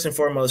 it first and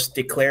foremost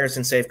declares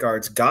and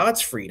safeguards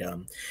God's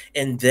freedom,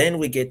 and then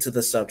we get to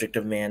the subject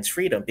of man's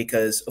freedom,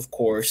 because, of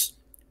course,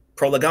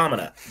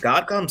 prolegomena,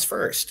 God comes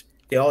first.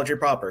 Theology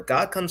proper,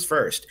 God comes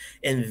first,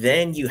 and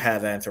then you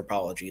have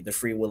anthropology, the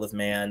free will of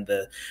man,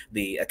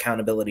 the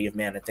accountability of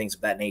man, and things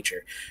of that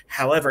nature.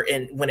 However,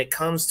 when it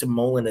comes to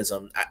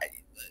Molinism,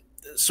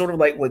 sort of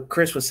like what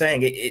Chris was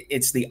saying,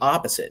 it's the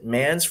opposite.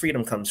 Man's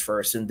freedom comes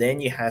first, and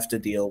then you have to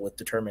deal with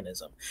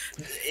determinism.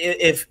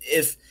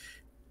 If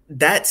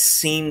that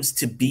seems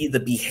to be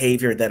the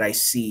behavior that I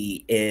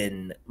see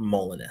in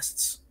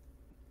Molinists,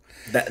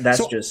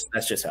 that's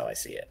just how I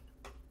see it.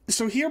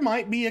 So here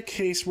might be a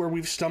case where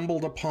we've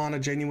stumbled upon a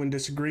genuine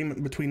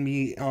disagreement between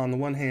me on the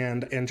one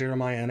hand and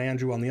Jeremiah and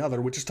Andrew on the other,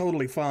 which is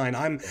totally fine.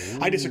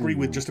 I disagree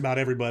with just about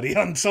everybody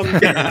on some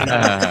things.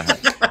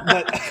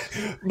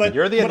 but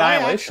you're the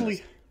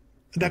annihilationist.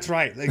 That's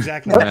right,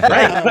 exactly. But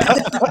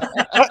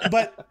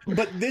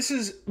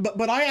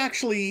I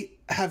actually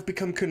have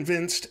become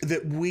convinced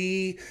that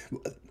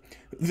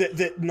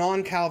that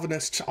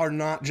non-Calvinists are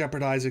not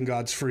jeopardizing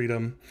God's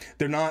freedom.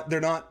 They're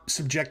not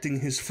subjecting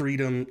his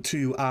freedom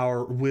to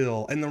our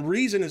will. And the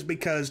reason is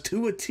because,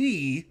 to a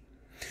T,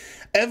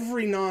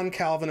 every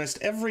non-Calvinist,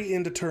 every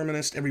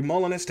indeterminist, every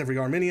Molinist, every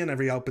Arminian,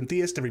 every open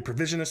theist, every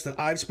provisionist that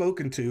I've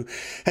spoken to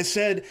has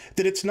said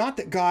that it's not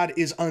that God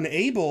is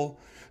unable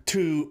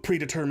to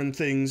predetermine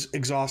things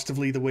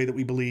exhaustively the way that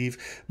we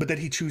believe, but that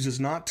he chooses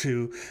not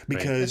to,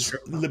 because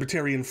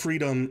libertarian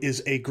freedom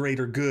is a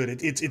greater good.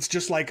 It's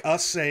just like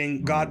us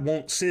saying God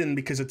won't sin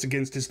because it's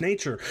against his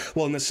nature.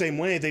 Well, in the same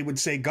way, they would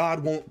say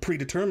God won't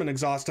predetermine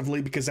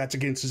exhaustively because that's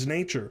against his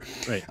nature.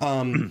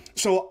 Right.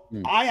 So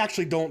I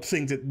actually don't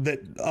think that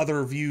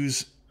other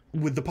views,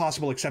 with the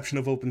possible exception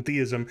of open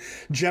theism,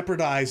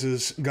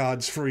 jeopardizes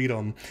God's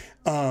freedom,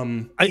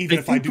 even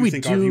if I do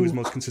think our view is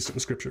most consistent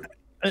with Scripture.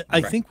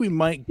 I think we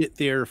might get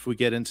there if we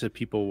get into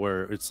people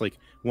where it's like,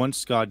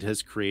 once God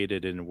has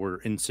created and we're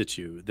in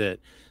situ,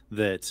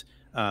 that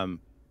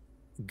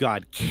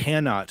God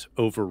cannot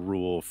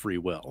overrule free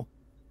will,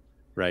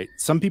 right?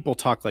 Some people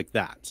talk like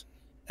that.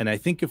 And I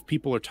think if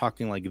people are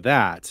talking like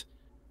that,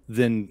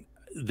 then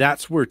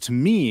that's where, to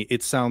me,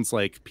 it sounds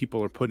like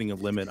people are putting a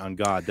limit on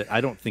God that I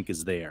don't think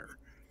is there.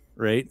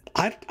 Right.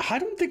 I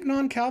don't think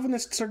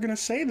non-Calvinists are going to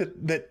say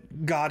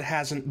that God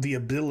hasn't the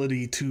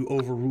ability to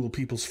overrule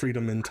people's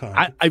freedom in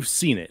time. I've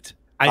seen it.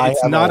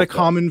 It's not a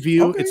common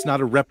view. Okay. It's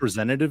not a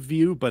representative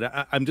view,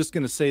 but I'm just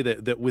going to say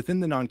that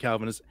within the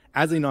non-Calvinists,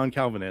 as a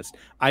non-Calvinist,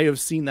 I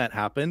have seen that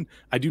happen.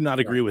 I do not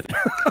agree with it.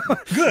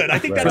 Good. I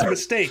think that's a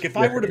mistake. If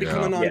I were to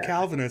become a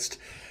non-Calvinist,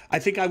 I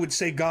think I would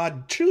say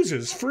God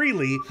chooses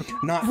freely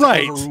not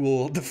to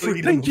overrule the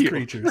freedom of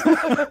creatures.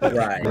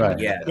 Right.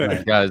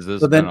 Yeah. Guys,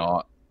 this has been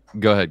all.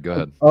 Go ahead.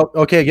 Oh,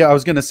 okay. Yeah, I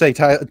was going to say,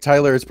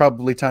 Tyler, it's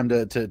probably time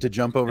to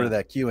jump over to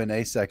that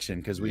Q&A section,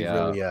 because we've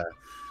really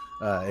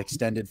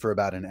extended for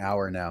about an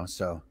hour now.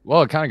 So,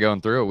 well, kind of going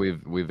through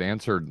it, we've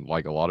answered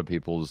like a lot of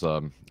people's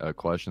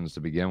questions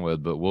to begin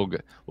with, but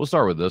we'll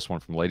start with this one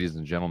from ladies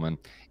and gentlemen.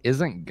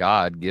 Isn't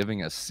God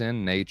giving a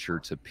sin nature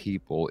to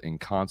people in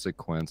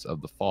consequence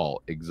of the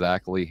fall?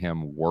 Exactly,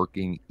 him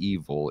working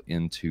evil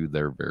into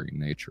their very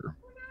nature.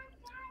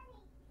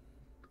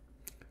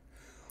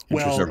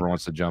 Well, whoever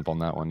wants to jump on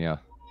that one, yeah.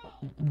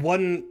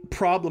 One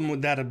problem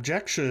with that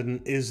objection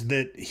is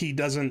that he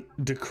doesn't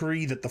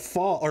decree that the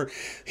fall, or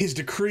his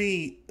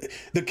decree,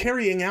 the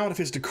carrying out of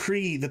his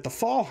decree that the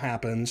fall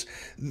happens,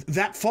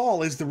 that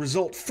fall is the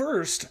result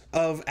first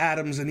of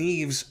Adam's and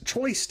Eve's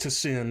choice to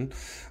sin,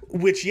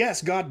 which,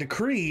 yes, God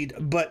decreed,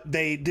 but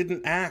they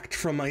didn't act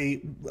from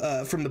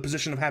the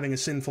position of having a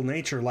sinful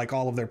nature like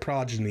all of their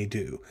progeny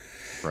do.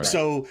 Right.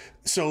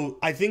 So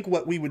I think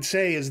what we would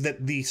say is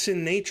that the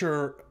sin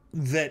nature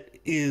that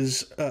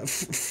is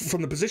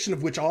from the position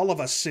of which all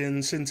of us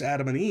sin since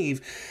Adam and Eve,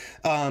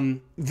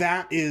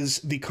 that is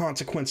the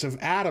consequence of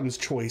Adam's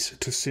choice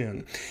to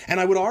sin. And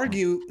I would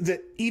argue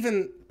that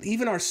even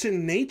our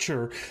sin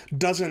nature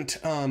doesn't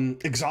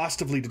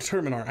exhaustively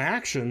determine our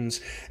actions.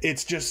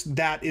 It's just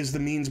that is the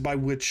means by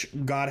which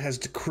God has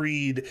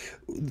decreed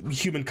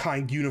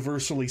humankind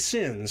universally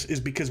sins, is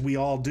because we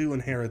all do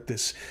inherit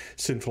this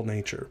sinful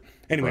nature.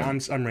 Anyway,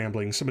 I'm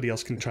rambling. Somebody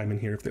else can chime in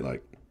here if they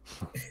like.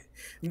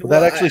 Well,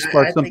 that actually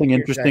sparked something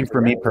interesting for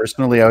me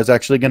personally. I was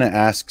actually going to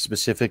ask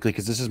specifically,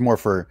 because this is more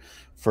for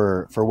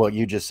what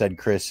you just said,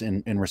 Chris.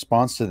 In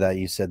response to that,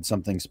 you said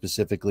something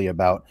specifically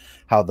about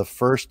how the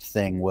first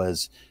thing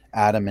was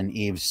Adam and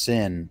Eve's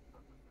sin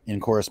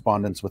in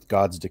correspondence with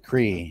God's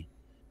decree,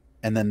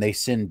 and then they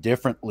sinned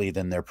differently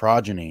than their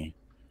progeny.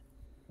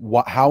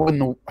 How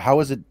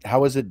is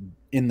it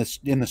in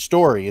the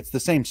story? It's the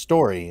same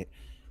story.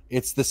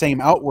 It's the same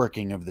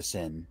outworking of the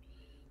sin.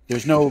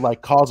 There's no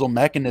like causal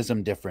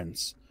mechanism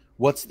difference.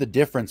 What's the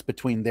difference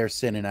between their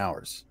sin and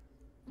ours?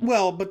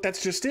 Well, but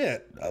that's just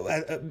it.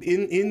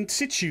 In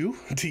situ,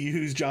 to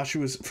use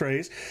Joshua's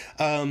phrase,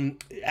 Adam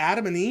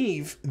and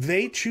Eve,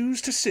 they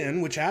choose to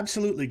sin, which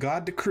absolutely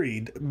God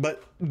decreed,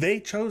 but they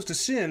chose to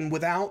sin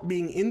without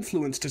being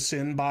influenced to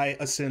sin by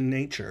a sin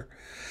nature.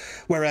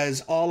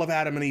 Whereas all of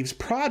Adam and Eve's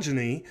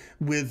progeny,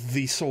 with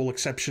the sole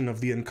exception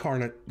of the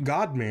incarnate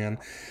God-man,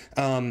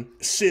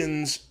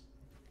 sins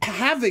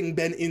having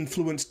been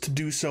influenced to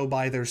do so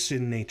by their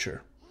sin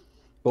nature.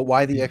 But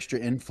why the extra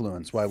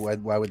influence? Why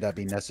would that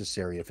be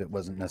necessary if it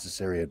wasn't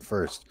necessary at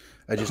first?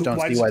 I just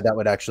don't see why that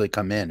would actually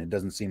come in. It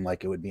doesn't seem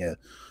like it would be a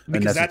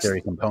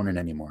necessary component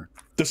anymore.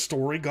 The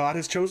story God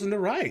has chosen to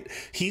write.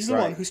 He's the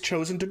one who's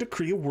chosen to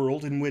decree a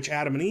world in which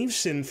Adam and Eve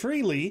sin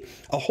freely,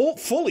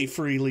 fully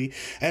freely,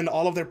 and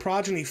all of their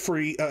progeny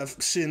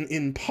sin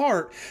in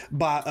part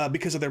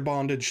because of their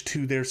bondage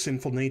to their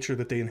sinful nature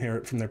that they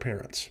inherit from their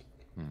parents.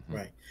 Mm-hmm.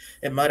 Right.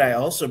 And might I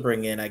also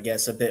bring in, I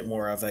guess, a bit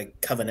more of a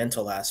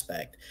covenantal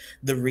aspect.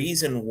 The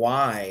reason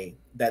why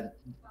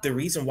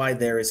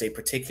there is a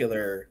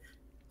particular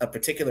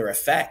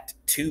effect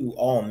to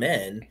all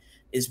men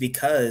is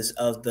because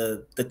of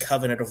the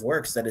covenant of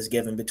works that is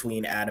given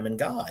between Adam and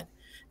God.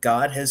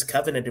 God has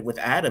covenanted with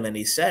Adam, and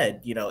he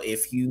said,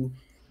 if you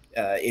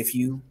If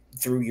you,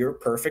 through your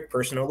perfect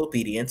personal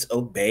obedience,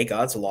 obey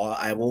God's law,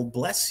 I will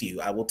bless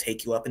you. I will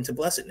take you up into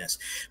blessedness.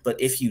 But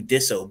if you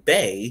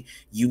disobey,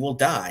 you will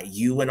die,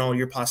 you and all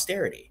your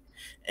posterity.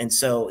 And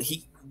so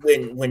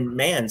when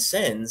man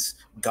sins,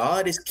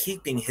 God is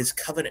keeping his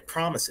covenant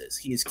promises.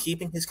 He is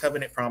keeping his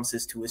covenant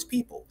promises to his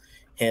people,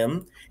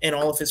 him and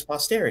all of his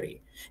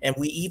posterity. And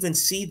we even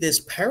see this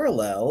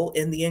parallel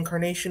in the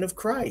incarnation of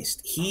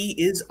Christ. He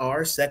is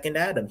our second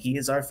Adam. He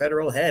is our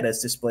federal head,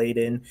 as displayed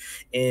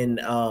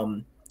in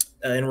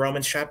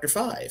Romans chapter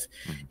 5.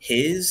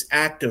 His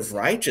act of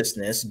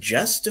righteousness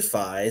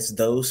justifies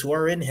those who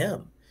are in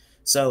him.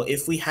 So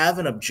if we have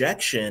an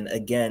objection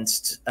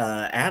against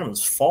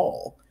Adam's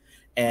fall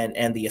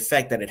and the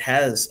effect that it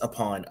has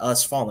upon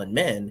us fallen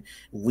men,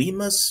 we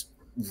must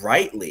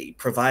rightly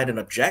provide an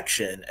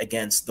objection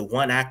against the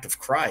one act of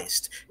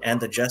Christ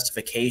and the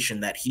justification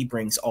that he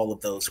brings all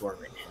of those who are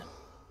in him.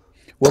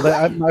 Well,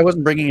 I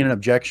wasn't bringing an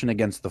objection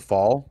against the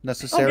fall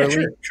necessarily. Oh,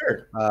 yeah,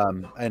 sure.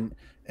 And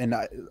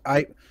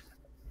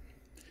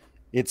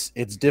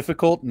it's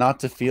difficult not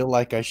to feel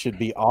like I should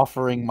be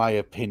offering my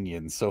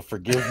opinion. So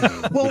forgive me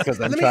because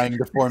I'm trying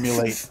to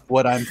formulate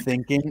what I'm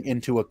thinking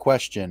into a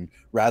question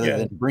rather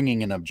than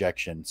bringing an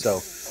objection. So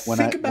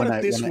think about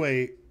it this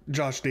way,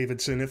 Josh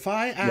Davidson. If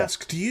I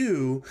asked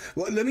you,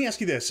 well, let me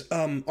ask you this: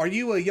 are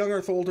you a young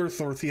Earth, old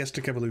Earth, or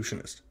theistic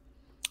evolutionist?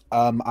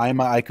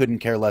 I couldn't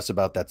care less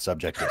about that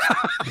subject.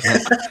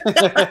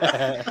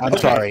 I'm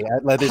sorry.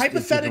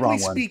 Hypothetically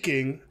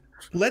speaking,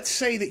 let's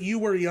say that you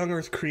were a young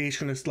Earth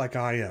creationist like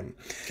I am.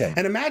 Okay.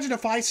 And imagine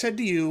if I said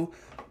to you,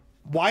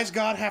 why does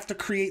God have to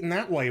create in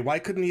that way? Why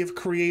couldn't he have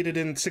created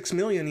in 6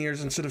 million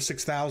years instead of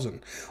 6,000?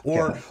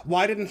 Or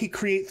why didn't he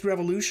create through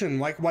evolution?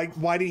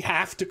 Why did he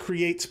have to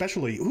create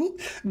specially?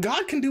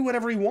 God can do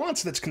whatever he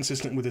wants that's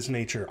consistent with his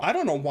nature. I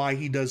don't know why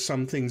he does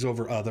some things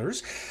over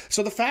others.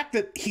 So the fact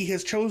that he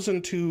has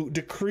chosen to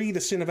decree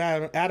the sin of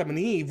Adam and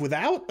Eve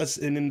without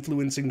an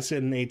influencing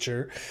sin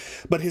nature,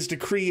 but his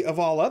decree of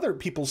all other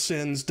people's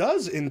sins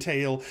does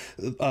entail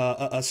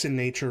a sin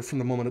nature from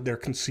the moment that they're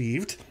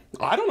conceived.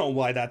 I don't know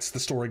why that's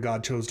the story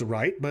God chose to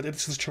write, but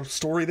it's the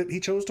story that he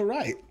chose to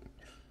write.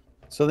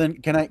 So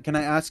then can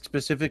I ask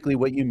specifically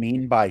what you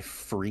mean by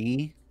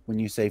free when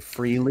you say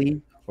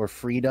freely or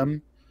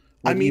freedom?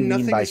 I mean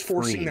nothing is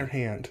forcing their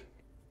hand.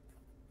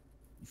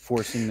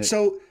 Forcing the...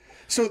 So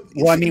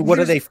well, I mean, what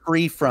are they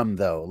free from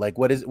though? Like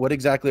what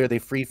exactly are they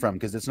free from?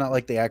 Because it's not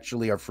like they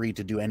actually are free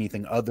to do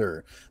anything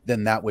other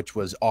than that which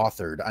was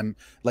authored. I'm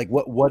like,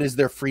 what is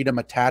their freedom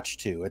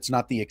attached to? It's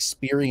not the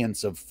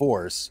experience of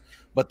force,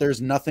 but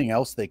there's nothing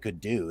else they could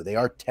do. They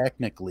are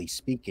technically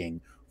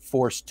speaking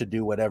forced to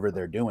do whatever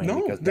they're doing.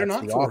 No, they're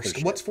not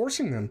forced. What's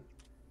forcing them?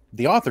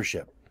 The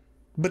authorship.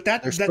 But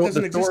that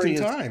doesn't exist in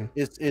time.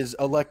 Is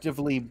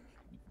electively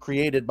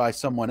created by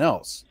someone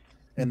else,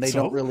 and they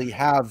don't really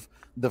have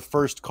the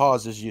first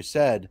cause, as you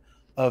said,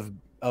 of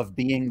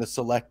being the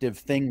selective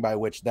thing by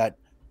which that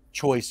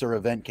choice or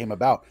event came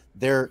about.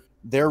 They're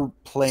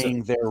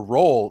playing their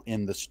role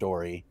in the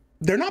story.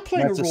 They're not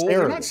playing a role.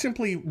 They're not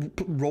simply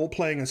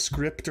role-playing a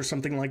script or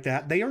something like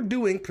that. They are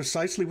doing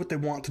precisely what they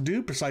want to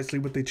do, precisely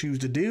what they choose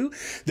to do.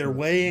 They're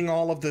weighing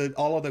all of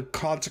the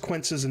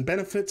consequences and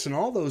benefits and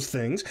all those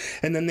things,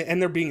 and then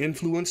they're being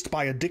influenced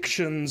by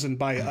addictions and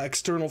by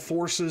external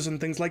forces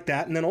and things like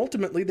that. And then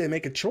ultimately they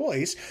make a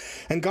choice,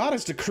 and God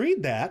has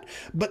decreed that,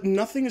 but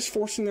nothing is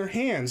forcing their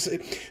hands.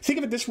 Think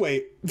of it this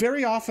way: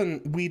 very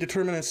often we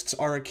determinists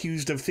are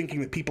accused of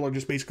thinking that people are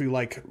just basically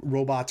like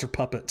robots or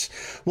puppets.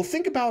 Well,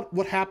 think about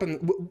what happened.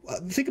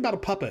 Think about a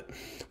puppet.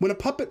 When a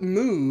puppet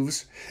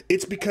moves,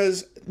 it's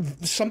because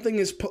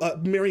a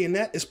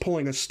marionette is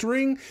pulling a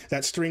string.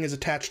 That string is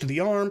attached to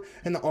the arm,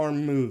 and the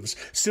arm moves.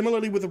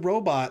 Similarly with a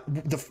robot,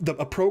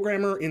 a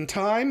programmer in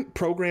time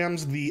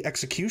programs the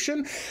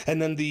execution,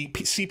 and then the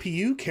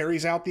CPU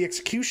carries out the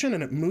execution,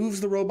 and it moves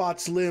the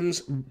robot's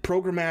limbs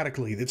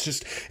programmatically.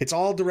 It's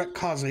all direct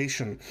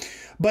causation.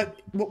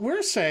 But what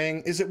we're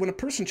saying is that when a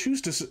person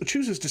chooses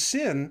to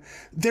sin,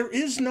 there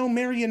is no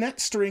marionette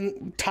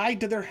string tied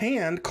to their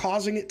hand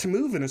causing it to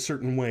move in a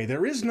certain way.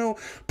 There is no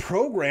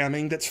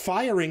programming that's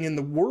firing in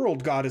the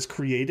world God has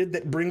created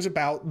that brings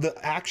about the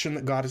action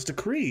that God has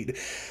decreed.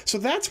 So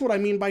that's what I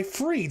mean by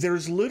free.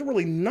 There's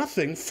literally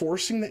nothing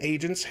forcing the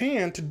agent's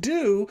hand to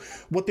do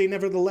what they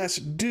nevertheless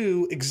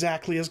do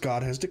exactly as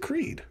God has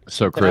decreed.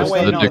 So Chris,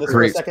 the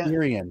decree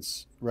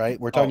experience, right?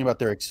 We're talking about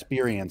their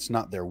experience,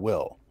 not their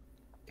will.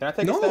 Can I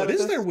take no, it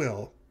is their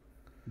will.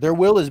 Their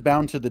will is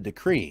bound to the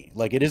decree.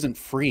 Like it isn't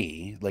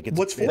free. Like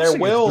it's their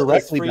will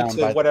is free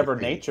to whatever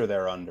nature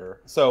they're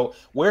under. So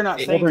we're not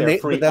saying they're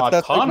free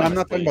autonomously. I'm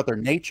not talking about their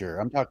nature.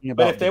 I'm talking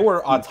about. But if they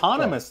were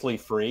autonomously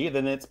free,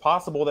 then it's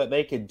possible that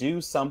they could do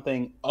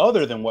something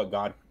other than what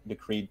God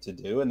decreed to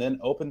do, and then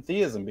open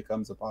theism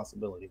becomes a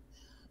possibility.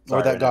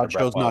 Or that God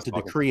chose not to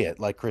decree it,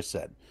 like Chris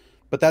said.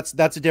 But that's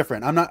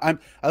different. I'm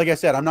like I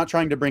said, I'm not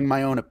trying to bring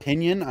my own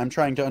opinion. I'm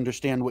trying to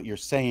understand what you're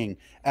saying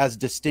as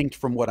distinct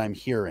from what I'm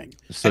hearing.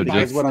 So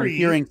because what I'm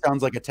hearing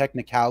sounds like a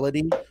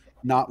technicality,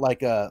 not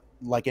like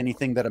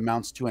anything that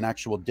amounts to an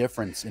actual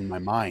difference in my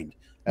mind.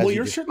 as well, you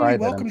you're certainly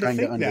describe it. I'm welcome to trying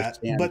think that,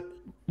 understand. but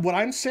what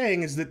I'm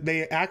saying is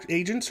that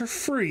agents are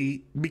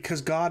free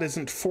because God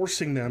isn't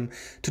forcing them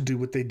to do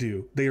what they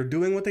do. They are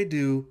doing what they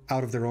do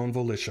out of their own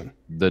volition.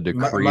 The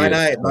decree. Might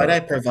I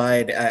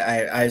provide?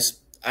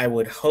 I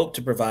would hope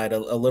to provide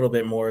a little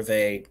bit more of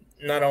a,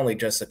 not only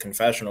just a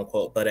confessional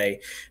quote, but a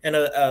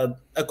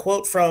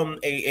quote from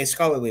a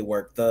scholarly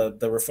work,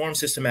 the Reformed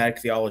Systematic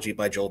Theology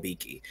by Joel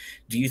Beeke.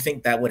 Do you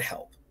think that would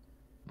help?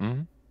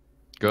 Mm-hmm.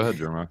 Go ahead,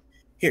 Jeremiah.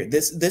 Here,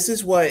 this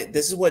is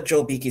what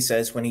Joel Beeke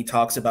says when he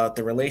talks about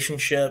the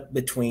relationship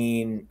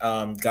between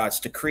God's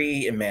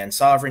decree and man's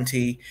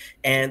sovereignty,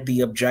 and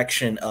the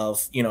objection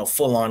of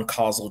full-on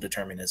causal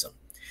determinism.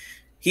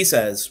 He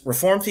says,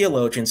 Reformed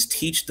theologians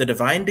teach the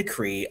divine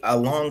decree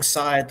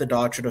alongside the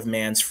doctrine of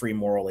man's free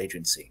moral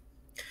agency.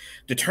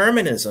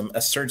 Determinism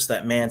asserts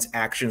that man's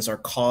actions are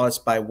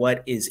caused by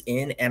what is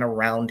in and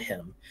around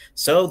him,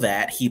 so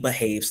that he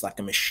behaves like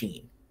a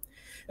machine.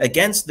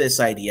 Against this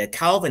idea,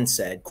 Calvin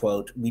said,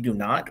 quote, "We do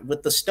not,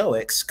 with the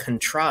Stoics,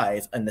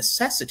 contrive a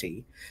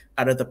necessity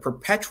out of the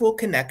perpetual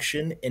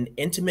connection and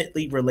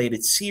intimately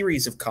related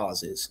series of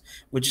causes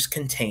which is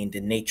contained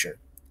in nature,"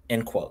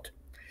 end quote.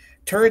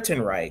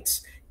 Turretin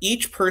writes,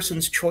 "Each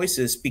person's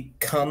choices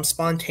become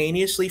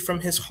spontaneously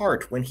from his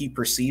heart when he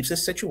perceives a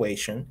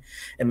situation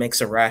and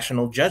makes a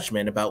rational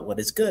judgment about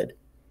what is good."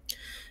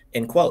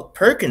 End quote.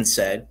 Perkins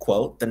said,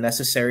 quote, "The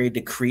necessary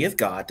decree of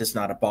God does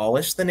not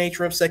abolish the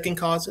nature of second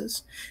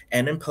causes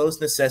and impose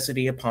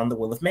necessity upon the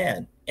will of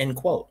man," end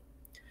quote.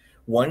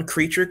 One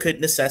creature could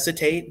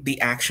necessitate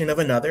the action of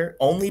another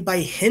only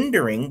by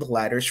hindering the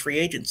latter's free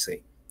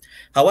agency.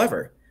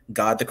 However,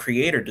 God the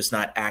Creator does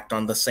not act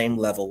on the same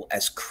level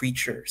as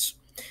creatures.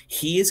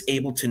 He is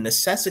able to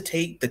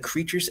necessitate the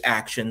creature's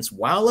actions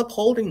while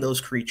upholding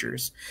those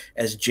creatures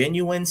as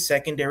genuine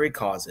secondary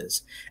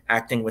causes,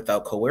 acting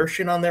without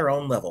coercion on their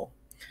own level.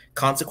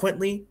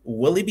 Consequently,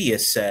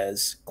 Willibius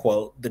says,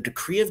 quote, "The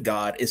decree of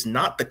God is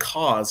not the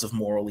cause of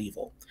moral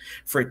evil,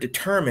 for it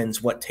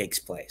determines what takes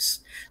place,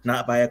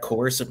 not by a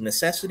coercive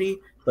necessity,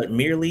 but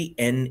merely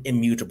an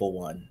immutable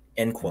one,"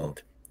 end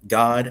quote.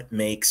 God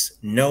makes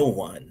no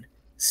one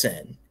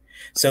sin.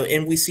 So,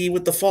 and we see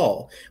with the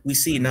fall, we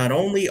see not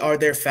only are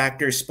there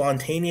factors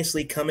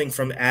spontaneously coming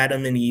from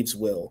Adam and Eve's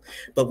will,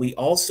 but we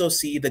also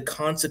see the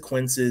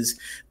consequences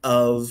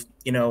of,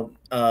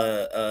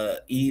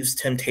 Eve's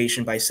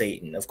temptation by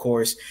Satan. Of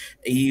course,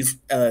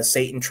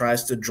 Satan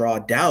tries to draw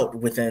doubt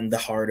within the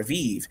heart of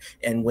Eve.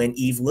 And when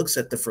Eve looks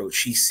at the fruit,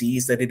 she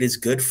sees that it is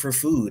good for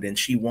food and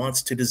she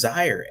wants to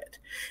desire it.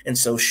 And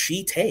so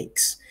she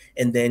takes.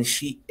 And then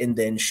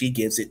she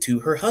gives it to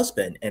her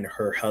husband, and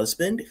her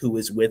husband, who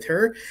is with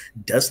her,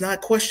 does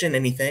not question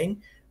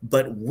anything,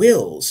 but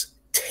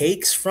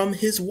takes from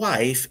his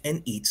wife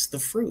and eats the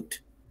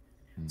fruit.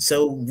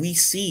 So we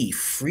see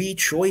free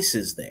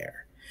choices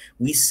there.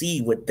 We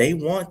see what they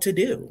want to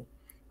do,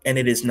 and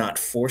it is not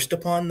forced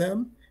upon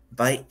them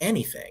by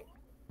anything.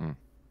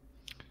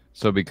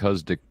 So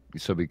because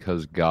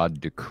God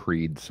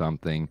decreed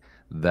something,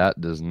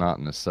 that does not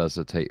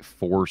necessitate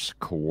force,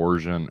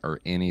 coercion, or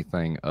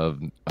anything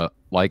of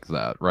like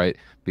that, right?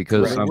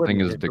 Because something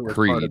is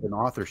decreed. Part of an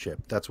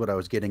authorship. That's what I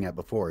was getting at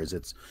before.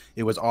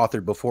 It was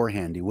authored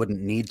beforehand. He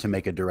wouldn't need to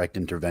make a direct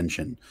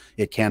intervention.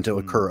 It can't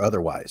occur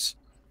otherwise.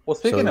 Well,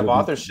 speaking of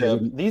authorship,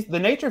 the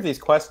nature of these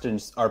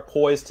questions are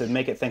poised to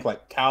make it think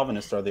like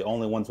Calvinists are the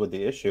only ones with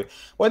the issue.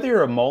 Whether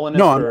you're a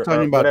Molinist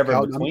or whatever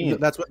in between.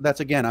 That's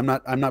again.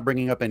 I'm not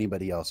bringing up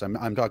anybody else.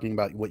 I'm talking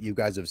about what you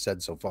guys have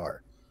said so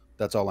far.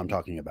 That's all I'm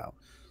talking about.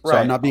 So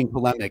I'm not being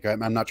polemic.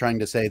 I'm not trying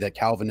to say that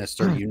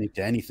Calvinists are unique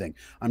to anything.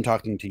 I'm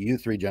talking to you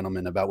three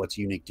gentlemen about what's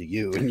unique to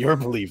you and your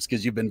beliefs,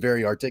 because you've been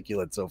very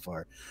articulate so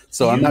far.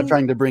 So I'm not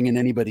trying to bring in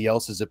anybody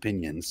else's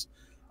opinions.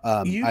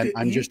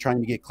 I'm just trying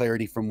to get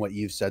clarity from what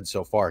you've said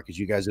so far, because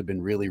you guys have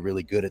been really,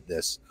 really good at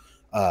this,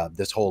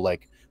 this whole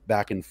like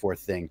back and forth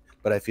thing.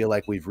 But I feel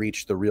like we've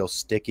reached the real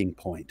sticking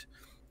point,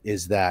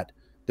 is that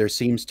there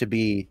seems to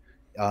be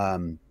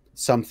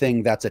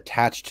something that's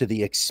attached to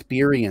the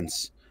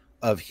experience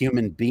of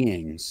human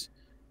beings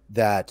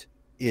that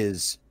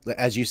is,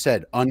 as you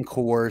said,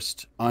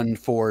 uncoerced,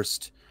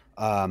 unforced,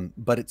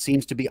 but it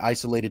seems to be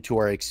isolated to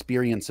our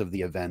experience of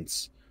the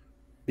events,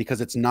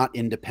 because it's not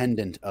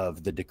independent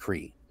of the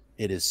decree.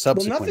 It is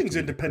subsequent. Well, nothing's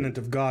independent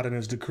of God and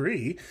his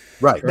decree.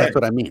 Right. That's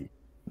what I mean.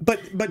 But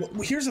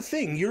here's the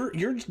thing: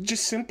 you're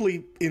just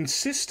simply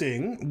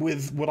insisting,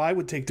 with what I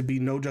would take to be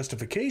no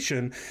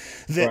justification,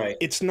 that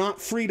it's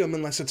not freedom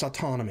unless it's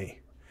autonomy.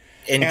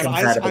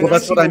 Well,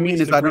 that's what I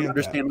mean. Is I don't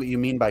understand what you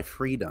mean by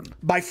freedom.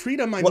 By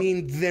freedom, I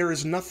mean there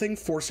is nothing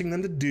forcing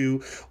them to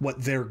do what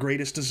their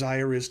greatest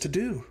desire is to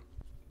do.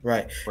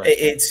 Right.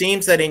 It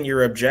seems that in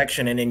your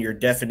objection and in your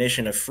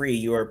definition of free,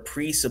 you are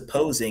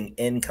presupposing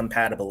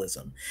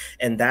incompatibilism.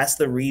 And that's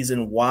the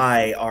reason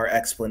why our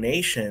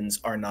explanations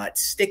are not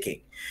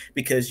sticking,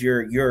 because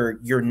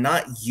you're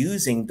not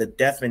using the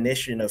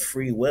definition of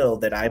free will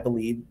that I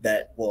believe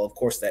that, well, of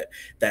course, that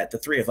the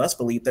three of us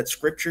believe that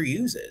Scripture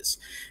uses,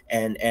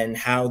 and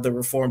how the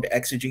Reformed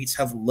exegetes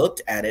have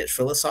looked at it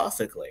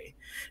philosophically.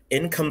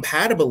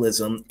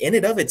 Incompatibilism in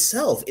and of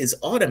itself is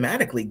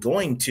automatically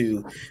going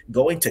to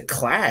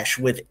clash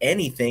with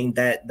anything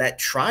that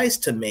tries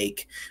to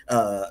make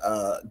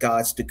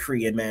God's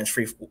decree and man's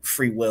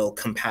free will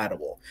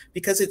compatible,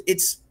 because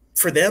it's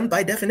for them,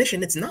 by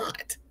definition, it's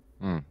not.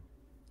 Mm.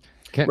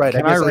 Right.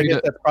 Can I read guess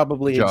it, that's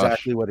probably Josh?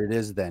 exactly what it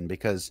is then,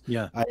 because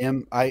Yeah.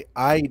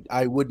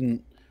 I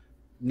wouldn't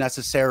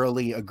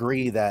necessarily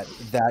agree that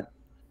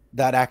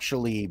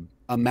actually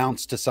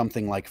amounts to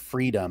something like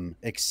freedom,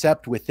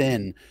 except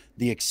within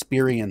the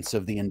experience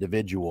of the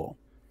individual.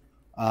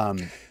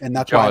 And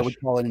that's why I would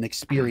call it an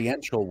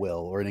experiential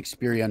will or an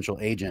experiential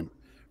agent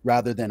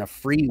rather than a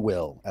free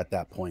will at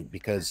that point,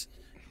 because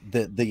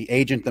the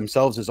agent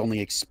themselves is only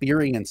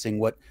experiencing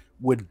what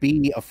would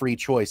be a free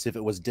choice if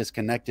it was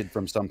disconnected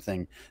from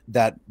something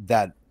that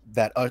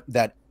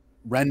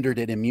rendered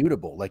it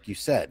immutable. Like you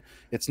said,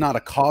 it's not a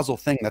causal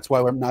thing. That's why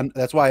we're not.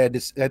 That's why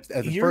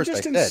You're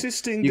just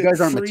insisting you guys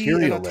that aren't free and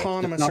materialists.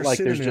 autonomous It's not are like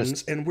there's synonyms,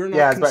 just and we're not.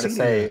 Yeah, I was about to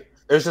conceding say that.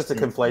 there's just a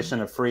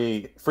conflation of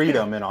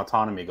freedom and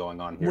autonomy going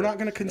on here. We're not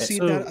going to concede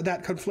So-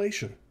 that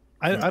conflation.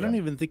 I don't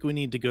even think we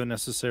need to go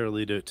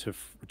necessarily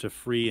to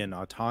free and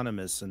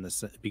autonomous in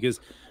this, because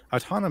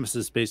autonomous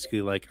is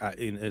basically like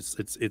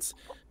it's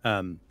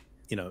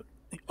you know,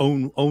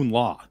 own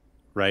law,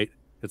 right?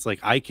 It's like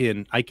I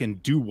can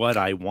do what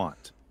I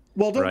want.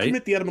 Well, don't right?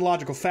 commit the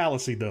etymological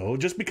fallacy, though.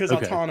 Just because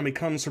Okay. autonomy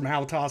comes from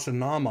autos and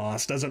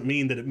nomos doesn't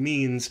mean that it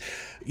means,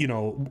 you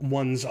know,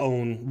 one's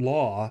own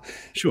law.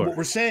 Sure. What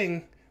we're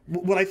saying,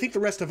 what I think the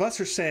rest of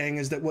us are saying,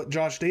 is that what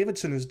Josh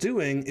Davidson is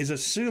doing is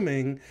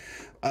assuming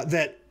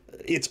that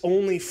it's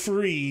only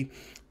free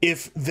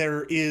if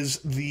there is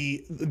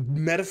the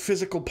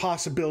metaphysical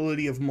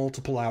possibility of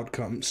multiple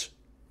outcomes.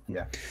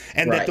 Yeah.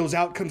 And Right. that those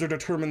outcomes are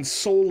determined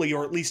solely,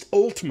 or at least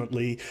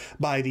ultimately,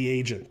 by the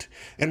agent.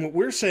 And what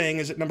we're saying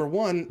is that, number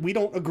one, we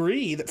don't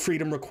agree that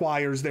freedom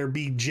requires there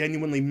be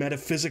genuinely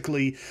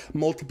metaphysically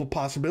multiple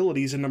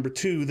possibilities. And number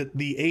two, that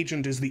the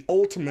agent is the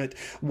ultimate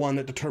one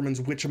that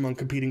determines which among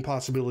competing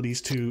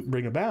possibilities to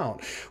bring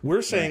about.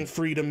 We're saying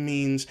freedom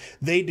means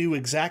they do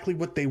exactly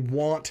what they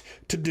want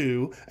to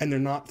do, and they're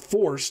not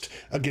forced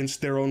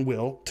against their own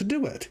will to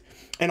do it.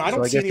 And I So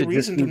don't I see guess any it just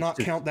reason to needs not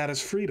to- count that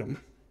as freedom.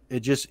 It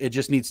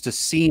just needs to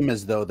seem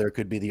as though there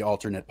could be the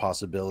alternate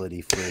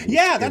possibility for it.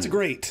 Yeah, that's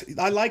great.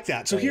 I like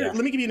that. So here, yeah.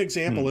 let me give you an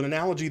example, an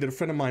analogy that a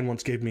friend of mine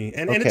once gave me,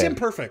 and it's Okay.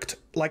 imperfect,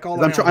 like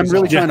all I'm analogies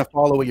really are. trying to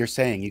follow what you're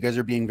saying. You guys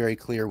are being very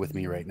clear with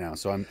me right now,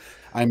 so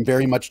I'm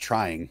very much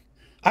trying.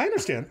 I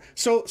understand.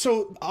 So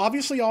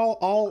obviously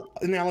all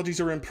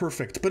analogies are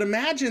imperfect, but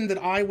imagine that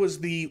I was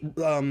the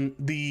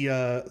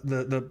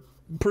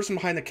person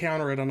behind the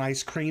counter at an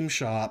ice cream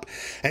shop,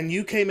 and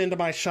you came into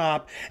my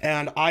shop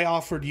and I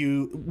offered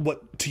you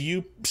what to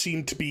you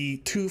seemed to be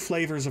two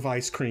flavors of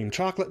ice cream,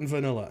 chocolate and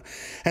vanilla.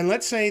 And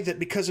let's say that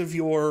because of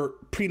your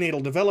prenatal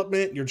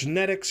development, your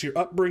genetics, your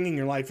upbringing,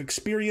 your life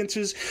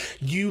experiences,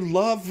 you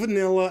love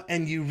vanilla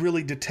and you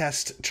really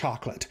detest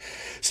chocolate.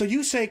 So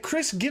you say,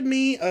 Chris, give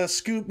me a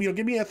scoop,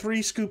 give me a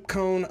 3-scoop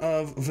cone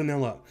of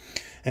vanilla.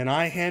 And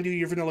I hand you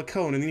your vanilla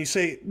cone, and then you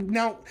say,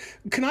 now,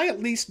 can I at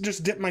least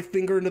just dip my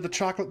finger into the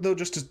chocolate, though,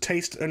 just to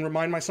taste and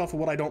remind myself of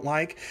what I don't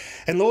like?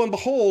 And lo and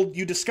behold,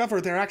 you discover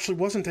there actually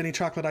wasn't any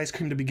chocolate ice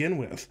cream to begin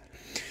with.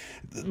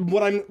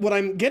 What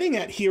I'm getting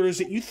at here is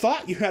that you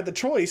thought you had the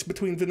choice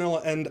between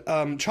vanilla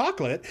and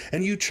chocolate,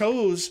 and you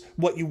chose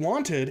what you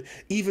wanted,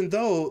 even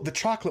though the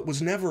chocolate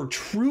was never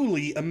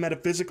truly a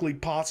metaphysically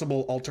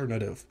possible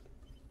alternative.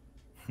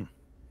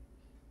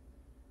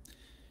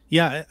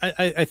 Yeah,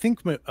 I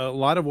think a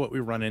lot of what we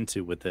run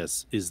into with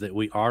this is that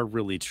we are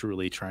really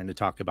truly trying to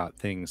talk about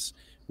things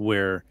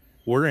where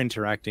we're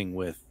interacting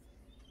with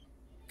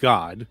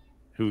God,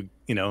 who,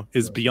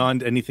 is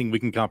beyond anything we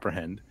can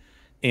comprehend,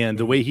 and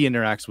the way he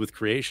interacts with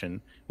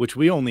creation, which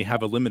we only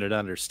have a limited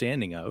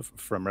understanding of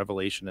from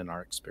revelation and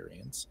our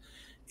experience.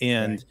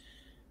 And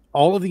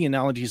all of the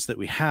analogies that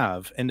we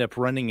have end up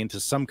running into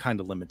some kind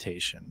of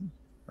limitation.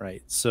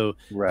 Right. So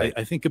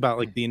I think about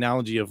like the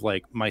analogy of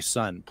like my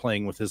son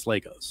playing with his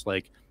Legos.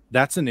 Like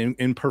that's an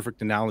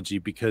imperfect analogy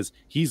because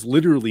he's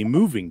literally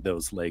moving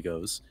those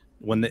Legos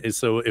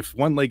so if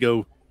one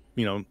Lego,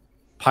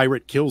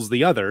 pirate kills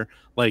the other,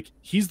 like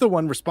he's the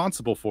one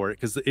responsible for it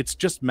because it's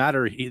just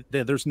matter.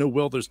 There's no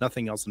will. There's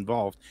nothing else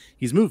involved.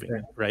 He's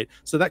moving. Right.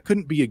 So that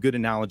couldn't be a good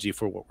analogy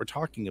for what we're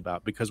talking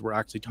about because we're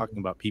actually talking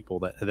about people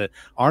that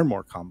are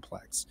more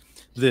complex.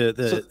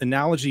 The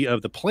analogy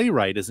of the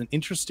playwright is an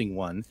interesting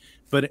one,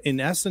 but in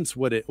essence,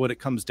 what it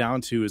comes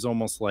down to is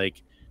almost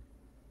like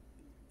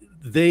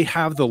they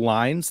have the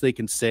lines they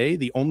can say.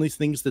 The only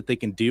things that they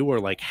can do are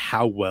like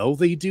how well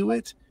they do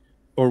it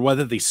or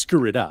whether they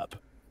screw it up.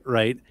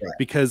 Right?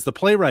 Because the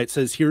playwright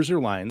says, here's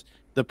your lines.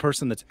 The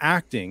person that's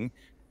acting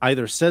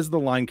either says the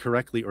line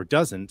correctly or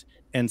doesn't,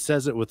 and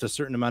says it with a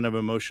certain amount of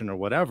emotion or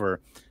whatever.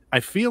 I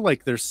feel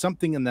like there's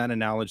something in that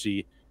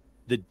analogy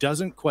that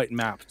doesn't quite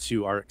map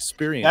to our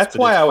experience. That's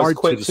but why it's I was hard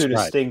quick to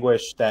describe.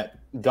 distinguish that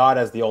God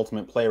as the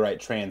ultimate playwright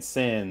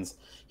transcends.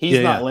 He's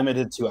not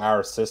limited to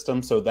our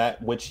system, so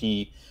that which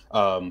he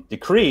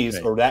decrees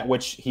or that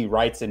which he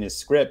writes in his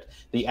script,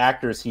 the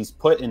actors he's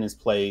put in his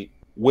play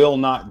will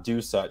not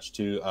do such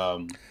to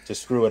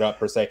screw it up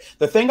per se.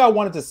 The thing I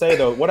wanted to say,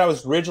 though, what I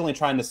was originally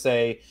trying to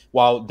say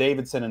while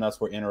Davidson and us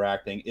were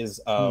interacting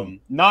is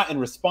not in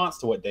response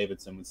to what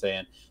Davidson was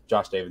saying,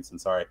 Josh Davidson,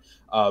 sorry,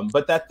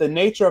 but that the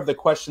nature of the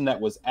question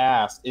that was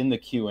asked in the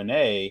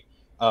Q&A,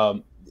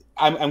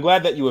 I'm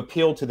glad that you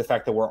appealed to the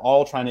fact that we're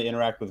all trying to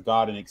interact with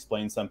God and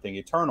explain something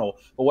eternal.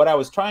 But what I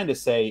was trying to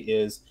say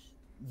is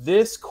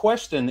this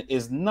question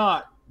is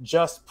not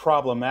just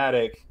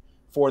problematic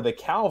for the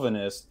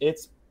Calvinists.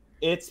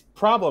 It's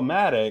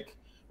problematic,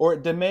 or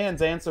it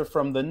demands answer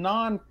from the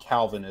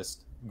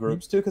non-Calvinist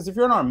groups too. Because if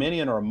you're an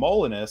Arminian or a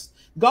Molinist,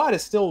 God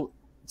is still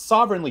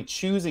sovereignly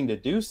choosing to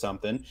do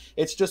something.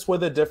 It's just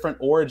with a different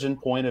origin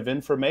point of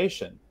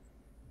information.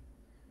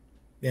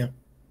 Yeah.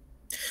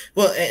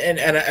 Well, and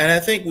I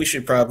think we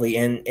should probably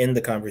end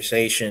the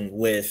conversation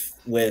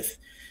with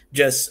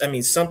just, I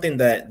mean, something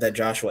that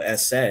Joshua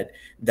S. said,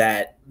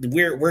 that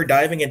we're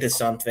diving into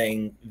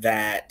something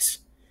that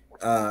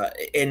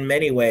in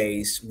many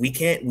ways we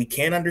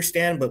can't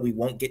understand, but we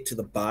won't get to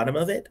the bottom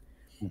of it,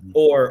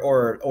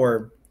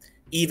 or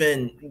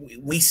even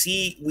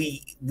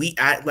we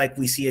act like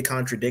we see a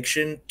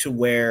contradiction to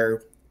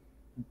where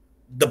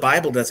the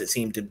Bible doesn't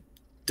seem to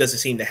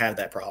have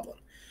that problem.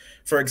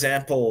 For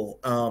example,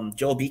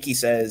 Joel Beakey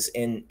says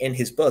in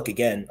his book,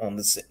 again on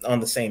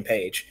the same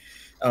page,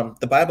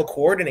 the Bible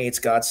coordinates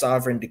God's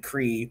sovereign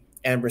decree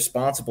and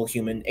responsible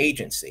human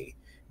agency.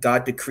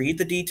 God decreed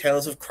the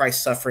details of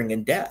Christ's suffering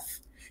and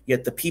death,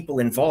 yet the people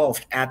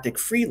involved acted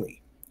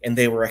freely, and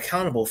they were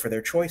accountable for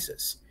their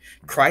choices.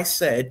 Christ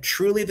said,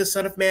 "Truly the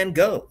Son of Man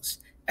goes,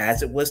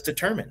 as it was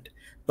determined,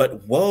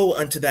 but woe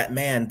unto that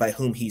man by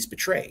whom he's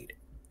betrayed."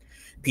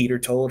 Peter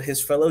told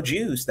his fellow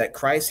Jews that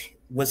Christ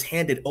was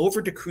handed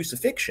over to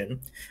crucifixion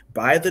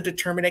by the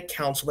determinate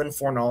counsel and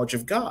foreknowledge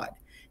of God,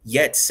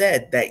 yet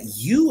said that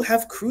you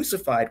have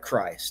crucified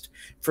Christ,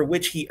 for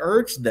which he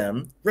urged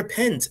them,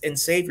 repent and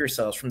save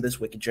yourselves from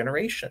this wicked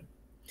generation.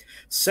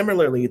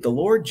 Similarly, the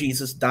Lord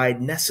Jesus died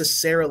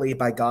necessarily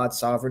by God's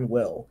sovereign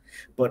will,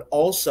 but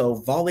also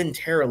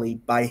voluntarily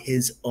by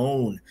his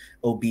own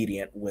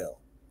obedient will.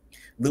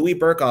 Louis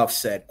Berkhoff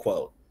said,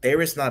 quote,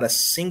 "There is not a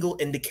single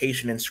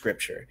indication in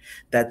Scripture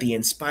that the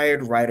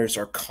inspired writers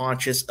are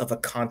conscious of a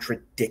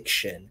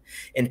contradiction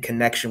in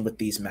connection with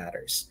these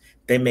matters.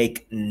 They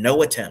make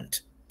no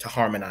attempt to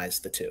harmonize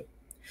the two.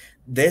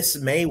 This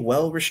may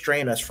well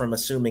restrain us from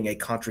assuming a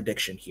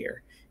contradiction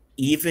here,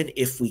 even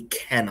if we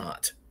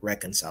cannot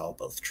reconcile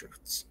both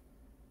truths."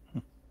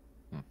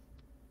 You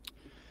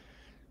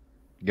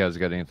guys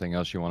got anything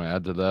else you want to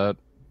add to that?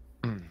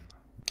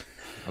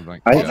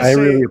 I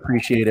really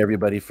appreciate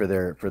everybody for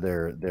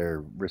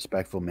their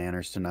respectful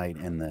manners tonight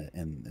and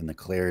the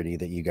clarity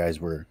that you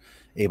guys were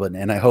able to,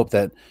 and I hope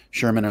that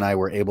Sherman and I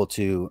were able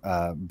to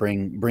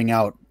bring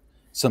out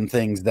some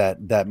things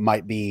that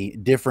might be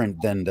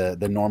different than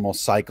the normal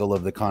cycle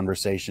of the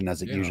conversation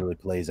as it usually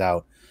plays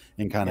out,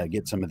 and kind of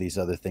get some of these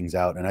other things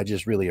out. And I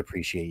just really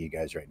appreciate you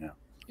guys right now.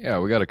 Yeah,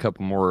 we got a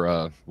couple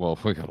more. Well,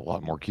 we got a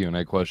lot more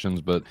Q&A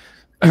questions, but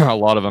a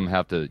lot of them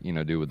have to,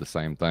 do with the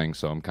same thing.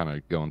 So I'm kind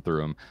of going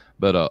through them.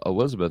 But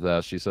Elizabeth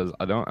asked, she says,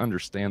 "I don't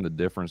understand the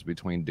difference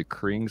between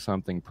decreeing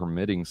something,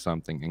 permitting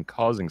something, and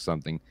causing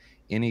something.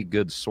 Any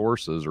good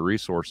sources or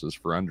resources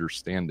for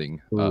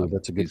understanding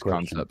that's a good these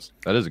question. concepts?"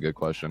 That is a good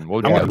question.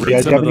 What I would want you to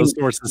read some of those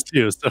sources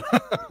too. So.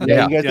 You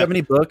guys have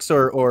any books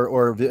or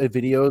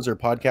videos or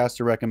podcasts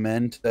to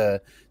recommend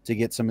to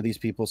get some of these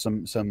people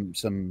some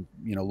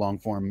long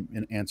form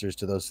answers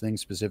to those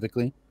things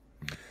specifically?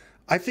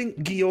 I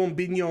think Guillaume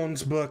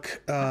Bignon's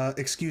book,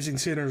 Excusing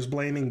Sinners,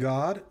 Blaming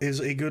God, is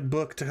a good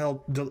book to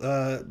help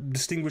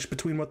distinguish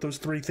between what those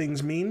three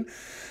things mean.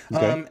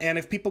 Okay. And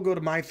if people go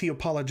to my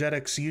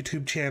Theopologetics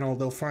YouTube channel,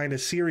 they'll find a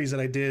series that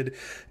I did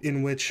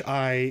in which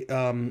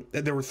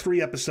there were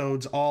 3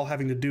 episodes all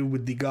having to do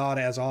with the God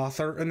as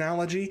author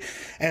analogy.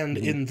 And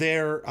in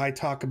there, I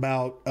talk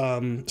about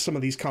some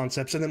of these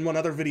concepts. And then one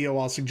other video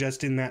I'll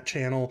suggest in that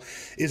channel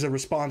is a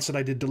response that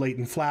I did to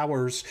Leighton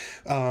Flowers.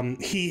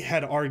 He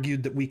had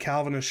argued that we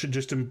Calvinists should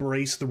just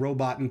embrace the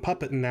robot and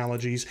puppet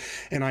analogies,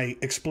 and I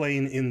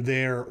explain in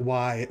there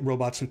why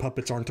robots and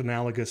puppets aren't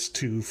analogous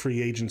to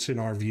free agents in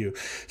our view.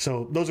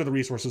 So those are the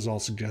resources I'll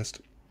suggest.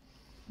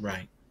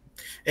 Right.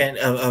 And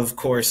of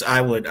course,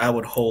 I would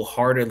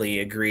wholeheartedly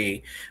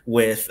agree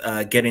with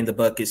getting the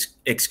book is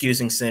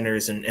Excusing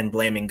Sinners and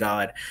Blaming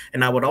God.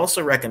 And I would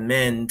also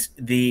recommend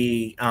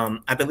the,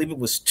 I believe it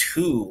was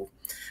 2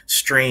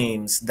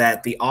 streams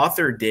that the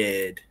author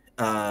did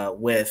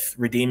with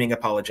Redeeming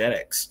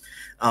Apologetics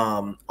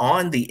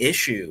on the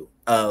issue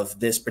of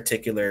this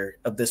particular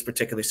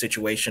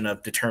situation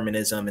of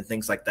determinism and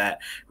things like that,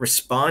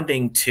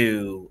 responding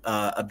to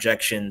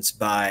objections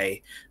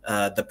by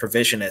the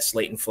provisionists,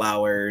 Leighton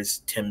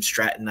Flowers, Tim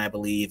Stratton, I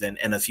believe, and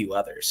a few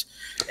others.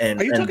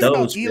 And are you talking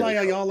about Eli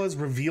Ayala's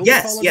Revealed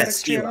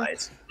Apologetics channel?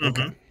 Eli's.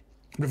 Okay.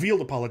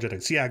 Revealed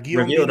Apologetics, yeah.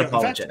 Revealed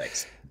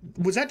Apologetics.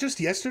 Was that just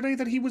yesterday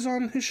that he was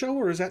on his show,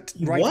 or is that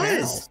right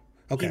now?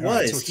 Okay, he was.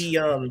 Right,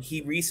 so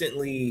he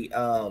recently,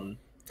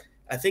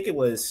 I think it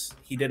was,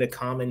 he did a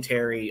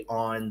commentary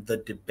on the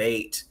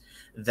debate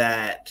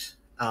that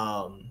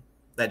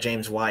that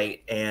James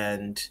White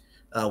and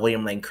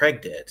William Lane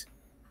Craig did.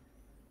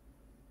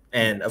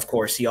 And of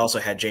course, he also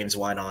had James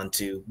White on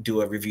to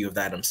do a review of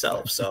that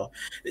himself. So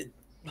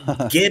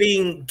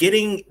getting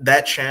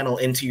that channel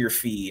into your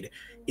feed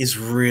is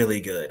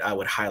really good. I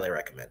would highly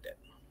recommend it.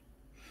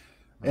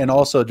 And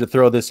also, to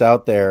throw this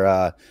out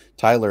there,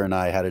 Tyler and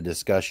I had a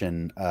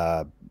discussion,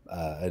 a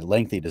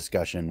lengthy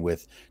discussion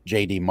with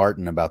J.D.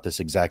 Martin about this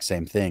exact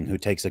same thing, who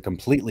takes a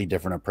completely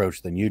different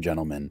approach than you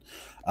gentlemen,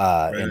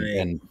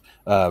 and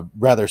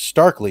rather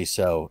starkly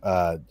so,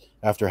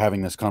 after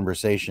having this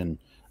conversation.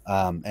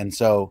 And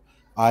so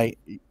I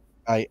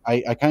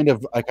kind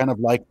of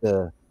like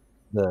the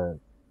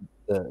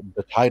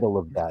title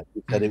of that.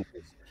 He said it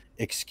was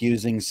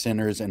excusing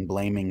sinners and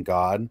blaming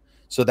God.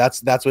 So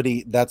that's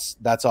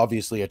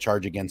obviously a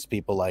charge against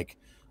people like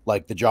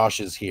the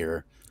Joshes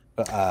here,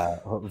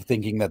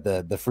 thinking that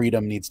the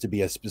freedom needs to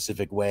be a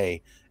specific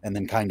way, and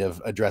then kind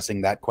of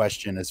addressing that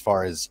question as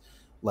far as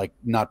like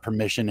not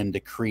permission and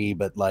decree,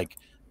 but like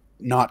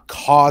not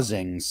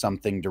causing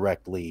something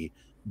directly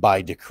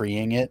by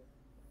decreeing it.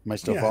 Am I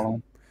still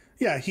following?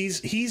 Yeah,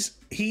 he's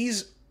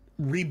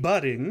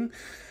rebutting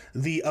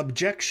the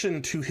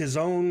objection to his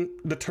own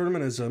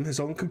determinism, his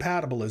own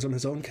compatibilism,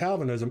 his own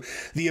Calvinism,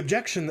 the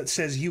objection that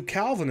says you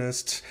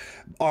Calvinists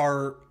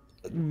are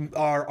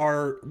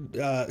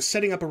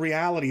setting up a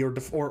reality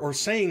or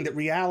saying that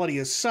reality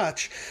is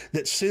such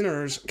that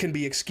sinners can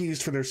be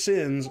excused for their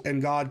sins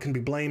and God can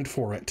be blamed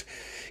for it.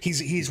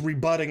 He's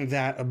rebutting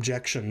that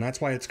objection. That's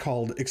why it's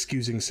called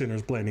excusing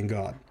sinners, blaming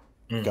God.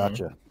 Mm-hmm.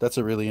 Gotcha. That's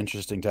a really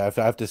interesting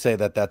title. I have to say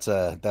that's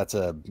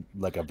a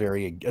like a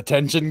very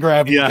attention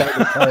grabbing kind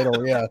of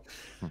title. Yeah.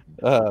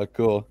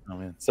 Cool. Oh,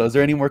 man. So is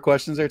there any more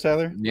questions there,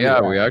 Tyler?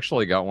 Yeah, we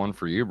actually got one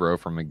for you, bro,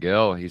 from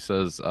Miguel. He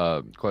says,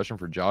 question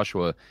for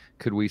Joshua.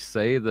 Could we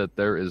say that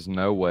there is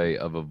no way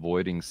of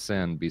avoiding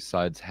sin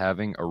besides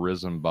having a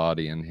risen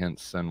body, and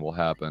hence sin will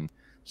happen?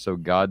 So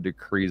God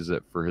decrees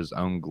it for his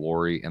own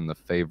glory in the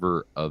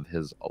favor of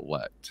his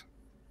elect.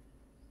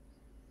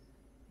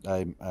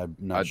 I'm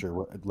not sure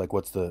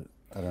what's the,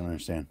 I don't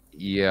understand.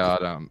 Yeah, I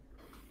don't.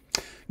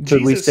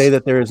 Could we say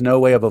that there is no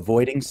way of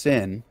avoiding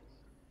sin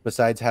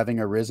besides having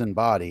a risen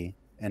body,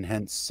 and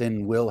hence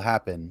sin will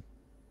happen?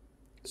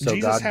 So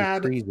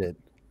God decrees it.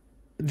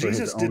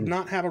 Jesus did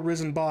not have a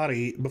risen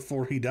body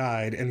before he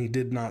died, and he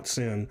did not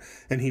sin,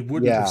 and he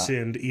wouldn't have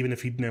sinned even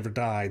if he'd never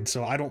died.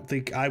 So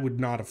I would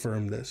not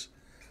affirm this.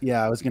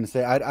 Yeah, I was going to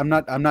say I'm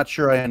not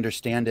sure I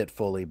understand it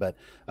fully, but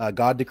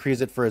God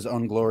decrees it for his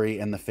own glory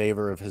and the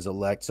favor of his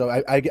elect. So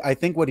I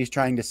think what he's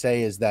trying to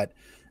say is that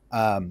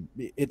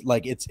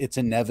it's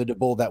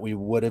inevitable that we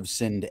would have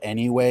sinned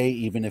anyway,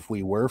 even if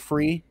we were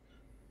free,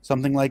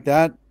 something like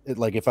that.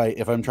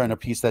 If I'm trying to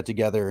piece that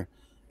together,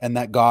 and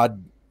that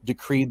God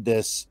decreed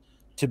this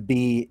to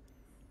be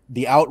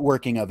the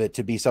outworking of it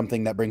to be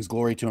something that brings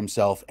glory to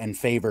himself and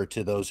favor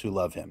to those who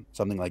love him,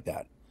 something like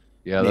that.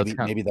 Yeah,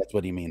 maybe that's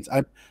what he means.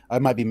 I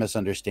might be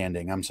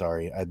misunderstanding. I'm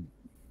sorry. I'm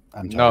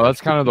tired. No, that's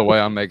kind of the way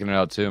I'm making it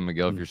out too,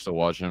 Miguel. If you're still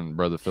watching,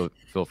 brother,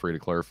 feel free to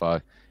clarify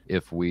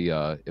if we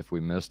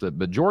missed it.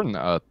 But Jordan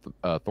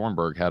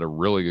Thornburg had a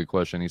really good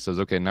question. He says,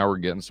 "Okay, now we're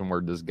getting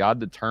somewhere. Does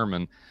God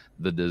determine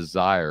the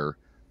desire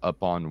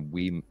upon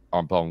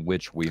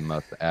which we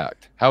must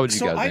act?" How would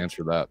you guys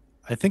answer that?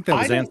 I think that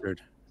was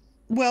answered.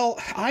 Well,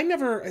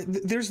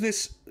 there's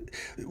this,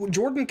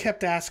 Jordan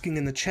kept asking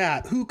in the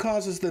chat, who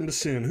causes them to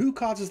sin? Who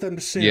causes them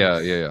to sin?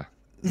 Yeah.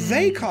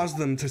 They cause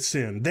them to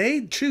sin.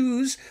 They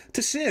choose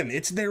to sin.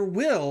 It's their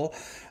will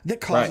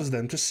that causes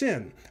them to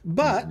sin.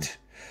 But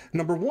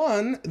number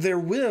one, their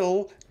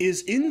will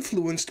is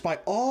influenced by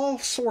all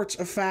sorts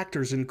of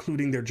factors,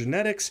 including their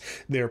genetics,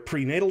 their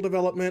prenatal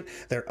development,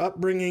 their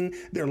upbringing,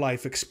 their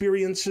life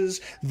experiences,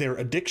 their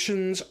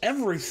addictions,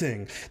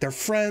 everything. Their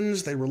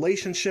friends, their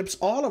relationships,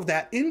 all of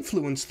that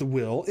influence the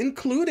will,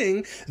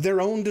 including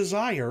their own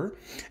desire.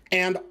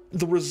 And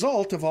the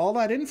result of all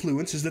that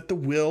influence is that the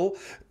will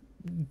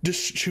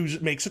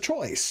makes a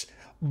choice.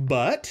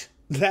 But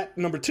that,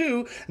 number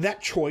two,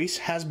 that choice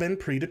has been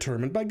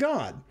predetermined by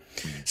God.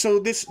 So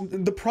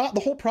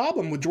the whole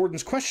problem with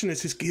Jordan's question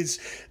is he keeps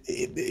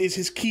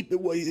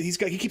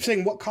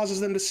saying what causes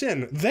them to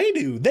sin. They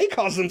do. They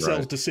cause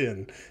themselves to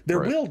sin. Their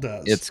will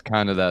does. It's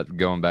kind of that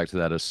going back to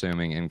that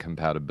assuming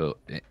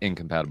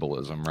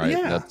incompatibilism, right?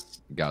 Yeah.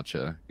 That's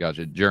gotcha.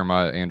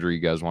 Jeremiah, Andrew, you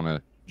guys want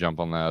to jump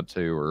on that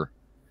too, or?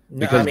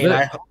 Because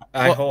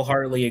I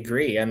wholeheartedly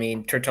agree. I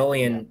mean,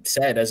 Tertullian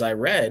said, as I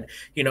read,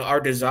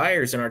 our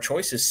desires and our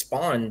choices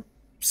spawn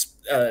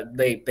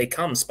they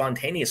come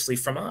spontaneously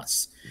from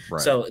us.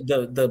 Right. So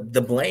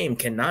the blame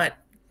cannot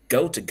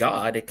go to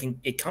God.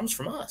 It comes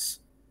from us.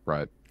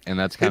 Right. And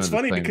that's kind it's of the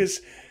funny thing.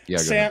 Because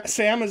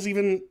Sam is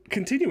even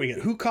continuing it.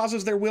 Who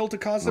causes their will to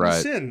cause them to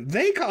sin?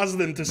 They cause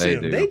them to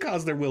sin. They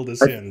cause their will to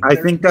sin. I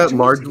think that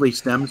largely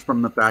stems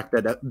from the fact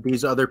that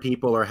these other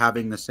people are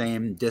having the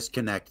same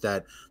disconnect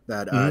that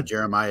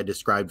Jeremiah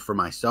described for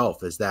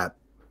myself. Is that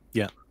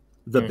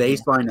the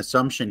baseline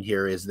assumption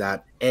here is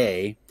that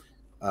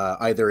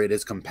either it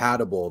is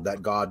compatible,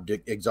 that God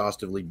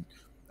exhaustively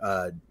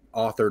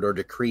authored or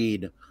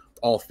decreed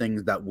all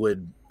things that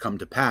would come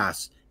to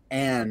pass,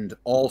 and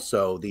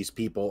also these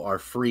people are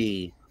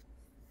free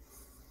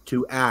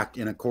to act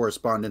in a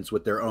correspondence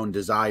with their own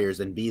desires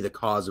and be the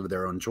cause of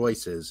their own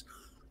choices,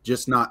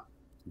 just not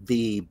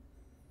the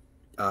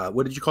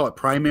what did you call it?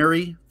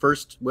 Primary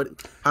first?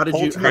 How did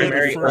you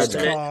primary first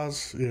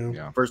cause?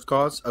 Yeah. First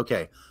cause?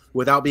 Okay.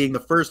 Without being the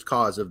first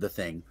cause of the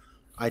thing.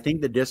 I think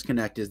the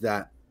disconnect is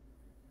that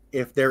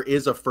if there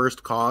is a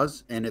first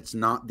cause and it's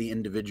not the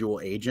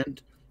individual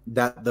agent,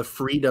 that the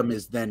freedom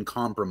is then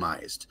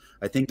compromised.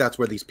 I think that's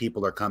where these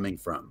people are coming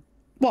from.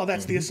 Well,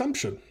 that's the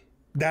assumption.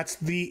 That's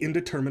the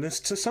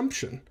indeterminist's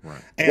assumption.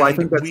 Right. Well, I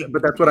think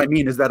that's what I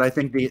mean is that I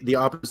think the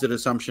opposite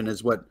assumption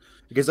is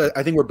because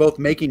I think we're both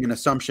making an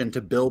assumption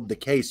to build the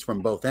case from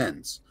both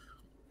ends.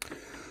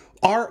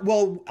 I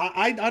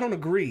don't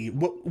agree.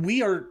 What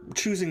we are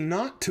choosing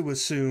not to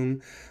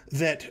assume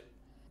that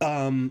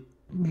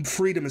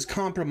freedom is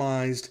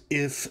compromised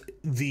if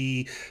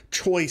the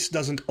choice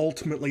doesn't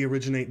ultimately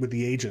originate with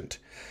the agent,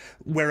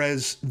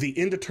 whereas the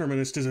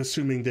indeterminist is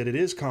assuming that it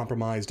is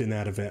compromised in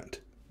that event.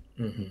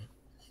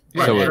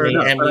 Right. So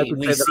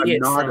I'm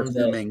not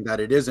assuming that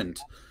it isn't.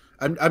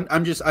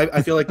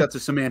 I feel like that's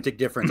a semantic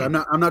difference. I'm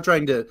not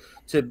trying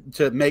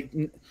to make.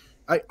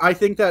 I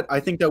think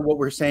that what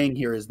we're saying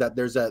here is that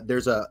there's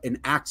an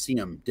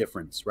axiom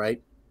difference,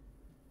 right?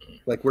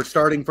 Like we're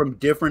starting from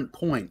different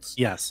points,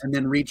 yes, and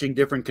then reaching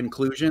different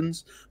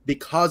conclusions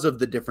because of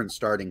the different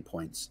starting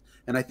points.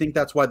 And I think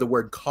that's why the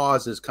word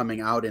cause is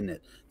coming out in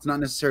it. It's not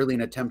necessarily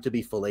an attempt to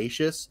be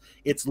fallacious.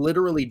 It's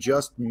literally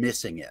just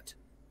missing it.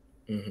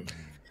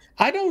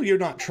 I know you're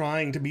not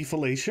trying to be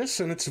fallacious,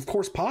 and it's of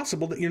course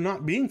possible that you're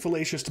not being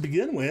fallacious to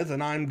begin with,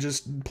 and I'm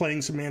just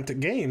playing semantic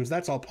games.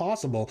 That's all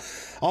possible.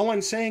 All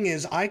I'm saying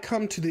is I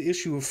come to the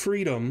issue of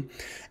freedom,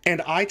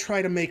 and I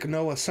try to make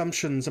no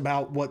assumptions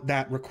about what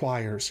that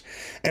requires.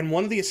 And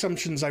one of the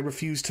assumptions I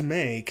refuse to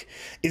make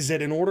is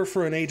that in order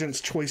for an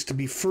agent's choice to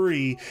be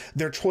free,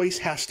 their choice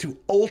has to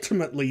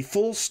ultimately,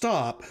 full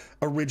stop,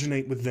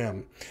 originate with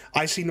them.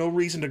 I see no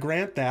reason to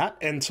grant that,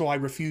 and so I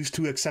refuse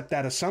to accept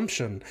that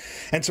assumption.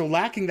 And so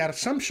lacking that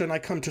assumption, I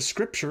come to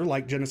scripture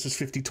like Genesis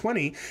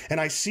 50:20,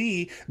 and I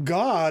see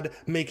God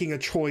making a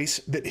choice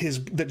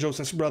that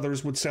Joseph's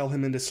brothers would sell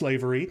him into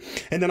slavery.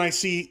 And then I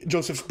see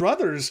Joseph's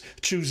brothers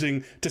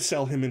choosing to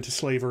sell him into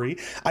slavery.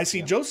 I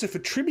see Joseph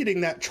attributing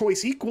that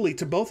choice equally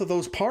to both of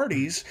those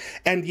parties,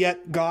 and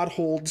yet God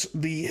holds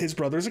his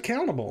brothers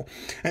accountable.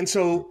 And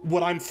so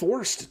what I'm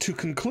forced to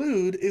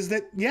conclude is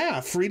that,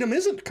 freedom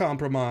isn't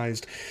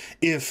compromised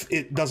if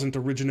it doesn't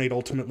originate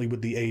ultimately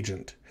with the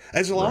agent,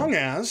 as long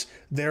as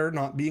they're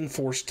not being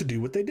forced to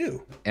do what they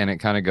do. And it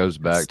kind of goes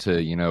back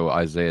to,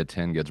 Isaiah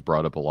 10 gets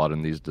brought up a lot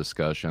in these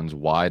discussions.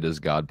 Why does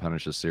God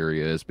punish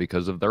Assyria? It's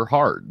because of their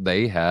heart.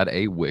 They had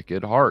a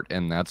wicked heart,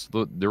 and that's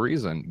the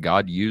reason.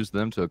 God used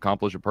them to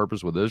accomplish a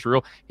purpose with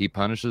Israel. He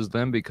punishes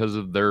them because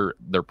of their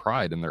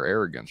pride and their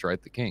arrogance,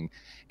 right? The king.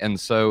 And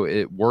so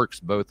it works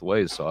both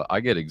ways. So I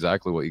get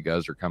exactly what you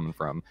guys are coming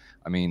from.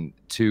 I mean,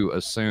 to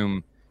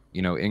assume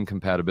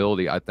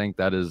incompatibility, I think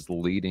that is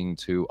leading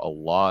to a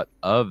lot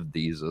of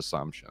these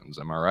assumptions.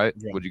 Am I right?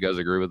 Yeah. Would you guys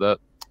agree with that?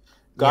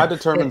 God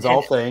determines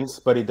all things,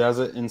 but he does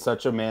it in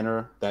such a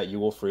manner that you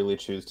will freely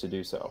choose to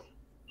do so.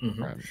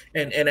 Right.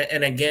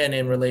 And again,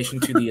 in relation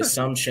to the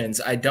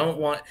assumptions, I don't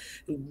want,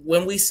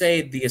 when we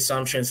say the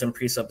assumptions and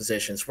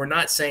presuppositions, we're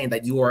not saying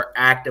that you are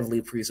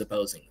actively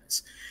presupposing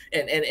this.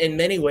 And in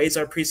many ways,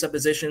 our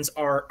presuppositions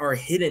are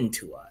hidden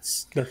to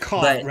us. They're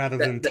caught rather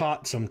than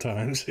taught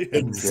sometimes.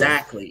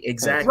 Exactly.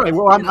 Right.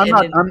 Well,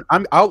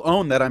 I'll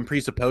own that I'm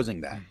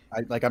presupposing that.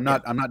 I'm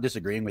not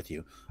disagreeing with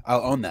you.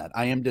 I'll own that.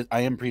 I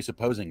am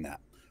presupposing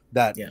that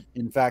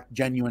in fact,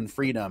 genuine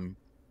freedom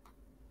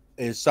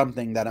is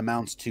something that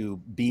amounts to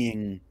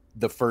being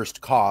the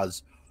first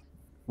cause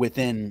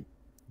within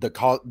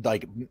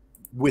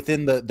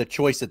within the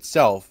choice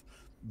itself.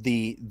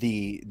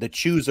 The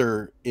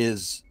chooser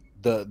is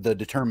the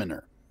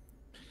determiner,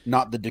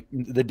 not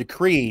the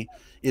decree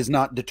is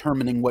not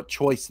determining what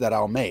choice that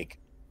I'll make.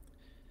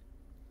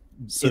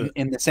 So,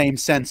 in the same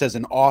sense as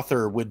an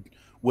author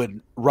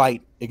would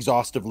write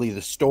exhaustively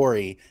the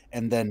story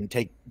and then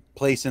take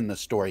place in the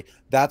story.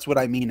 That's what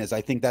I mean. Is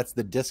I think that's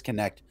the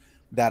disconnect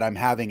that I'm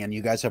having, and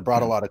you guys have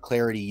brought a lot of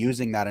clarity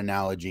using that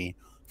analogy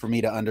for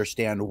me to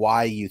understand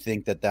why you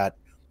think that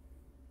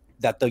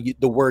the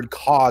word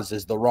cause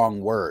is the wrong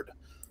word.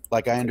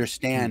 Like I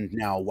understand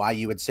now why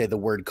you would say the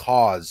word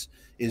cause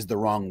is the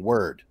wrong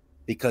word,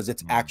 because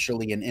it's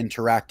actually an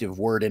interactive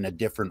word in a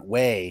different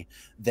way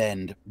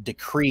than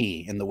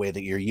decree in the way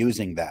that you're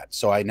using that.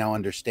 So I now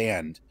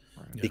understand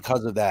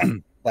because of that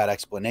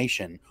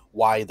explanation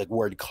why the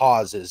word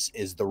cause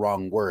is the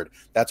wrong word.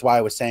 That's why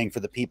I was saying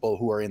for the people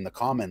who are in the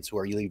comments who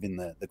are leaving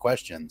the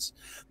questions,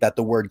 that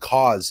the word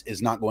cause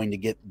is not going to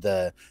get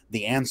the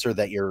answer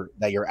that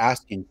you're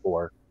asking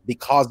for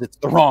because it's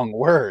the wrong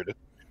word.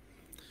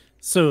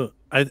 So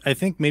I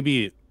think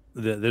maybe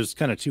there's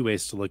kind of two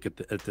ways to look at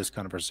this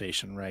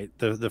conversation, right?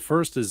 The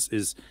first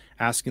is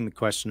asking the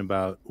question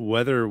about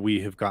whether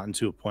we have gotten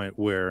to a point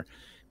where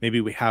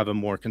maybe we have a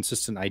more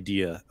consistent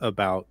idea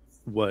about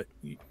what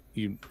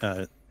you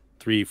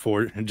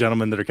 3-4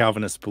 gentlemen that are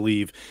Calvinists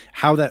believe,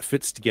 how that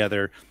fits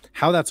together,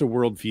 how that's a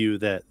worldview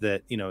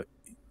that you know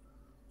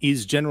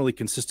is generally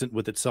consistent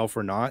with itself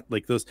or not.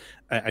 Like those,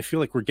 I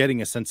feel like we're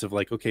getting a sense of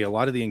like, okay, a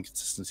lot of the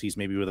inconsistencies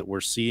maybe that we're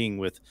seeing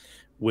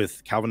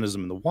with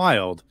Calvinism in the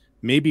wild,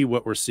 maybe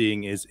what we're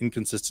seeing is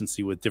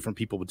inconsistency with different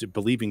people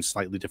believing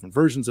slightly different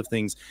versions of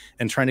things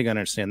and trying to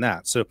understand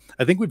that. So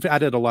I think we've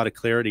added a lot of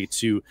clarity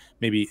to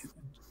maybe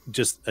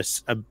just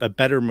a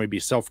better, maybe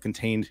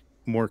self-contained,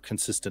 more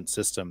consistent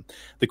system.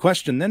 The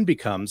question then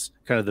becomes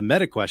kind of the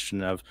meta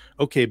question of,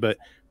 okay, but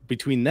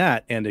between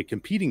that and a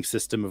competing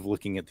system of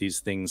looking at these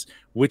things,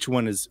 which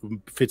one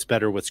fits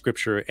better with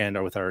scripture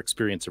and with our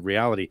experience of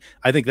reality?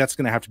 I think that's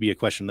going to have to be a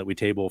question that we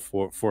table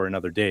for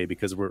another day,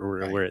 because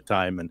we're at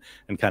time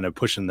and kind of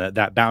pushing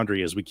that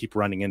boundary as we keep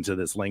running into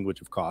this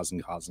language of cause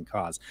and cause and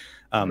cause.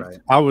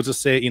 I will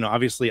just say, you know,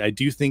 obviously I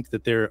do think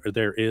that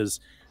there is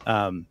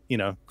you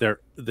know,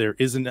 there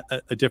isn't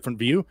a different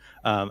view,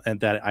 and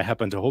that I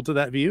happen to hold to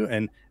that view,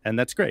 and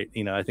that's great.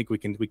 You know, I think we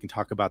can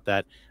talk about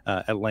that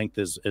at length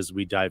as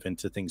we dive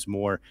into things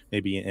more,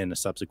 maybe in a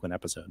subsequent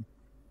episode.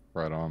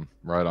 Right on.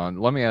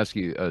 Let me ask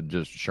you,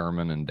 just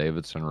Sherman and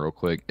Davidson, real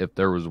quick, if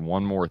there was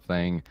one more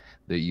thing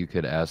that you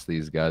could ask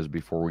these guys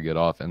before we get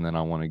off, and then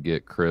I want to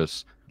get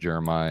Chris,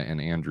 Jeremiah,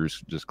 and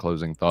Andrew's just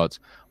closing thoughts.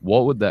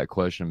 What would that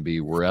question be?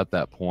 We're at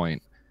that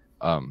point.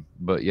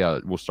 But yeah,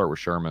 we'll start with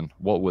Sherman.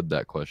 What would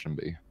that question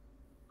be?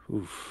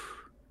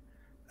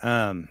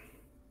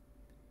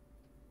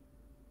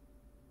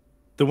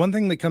 The one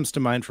thing that comes to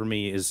mind for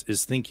me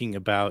is thinking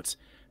about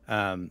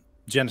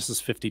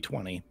Genesis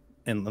 50:20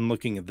 and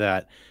looking at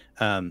that.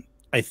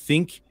 I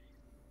think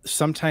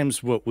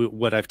sometimes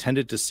what I've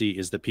tended to see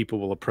is that people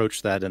will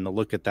approach that and they'll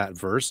look at that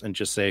verse and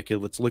just say, okay,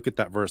 let's look at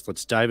that verse.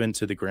 Let's dive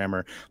into the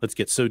grammar. Let's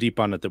get so deep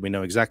on it that we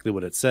know exactly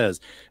what it says.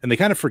 And they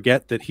kind of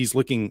forget that he's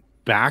looking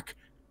back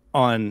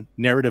on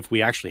narrative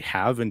we actually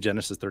have in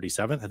Genesis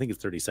 37, I think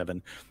it's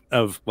 37,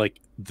 of like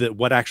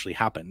what actually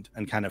happened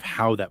and kind of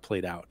how that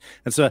played out.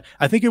 And so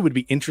I think it would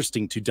be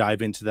interesting to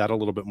dive into that a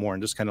little bit more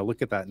and just kind of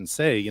look at that and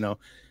say, you know,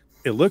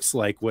 it looks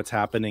like what's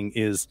happening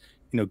is,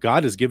 you know,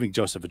 God is giving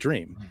Joseph a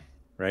dream,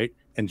 right?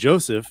 And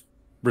Joseph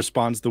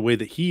responds the way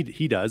that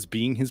he does,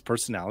 being his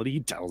personality. He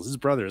tells his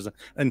brothers,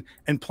 and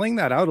playing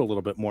that out a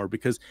little bit more,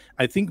 because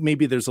I think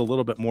maybe there's a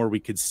little bit more we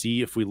could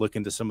see if we look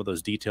into some of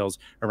those details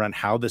around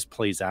how this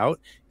plays out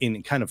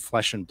in kind of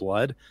flesh and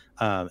blood,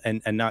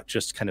 and not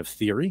just kind of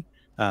theory.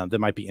 That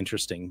might be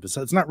interesting. But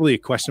so it's not really a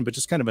question, but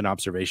just kind of an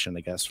observation,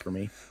 I guess, for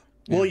me.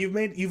 Well,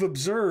 you've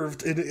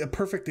observed a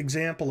perfect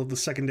example of the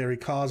secondary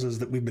causes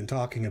that we've been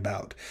talking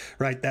about,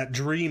 right? That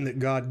dream that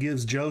God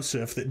gives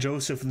Joseph, that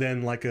Joseph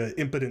then, like a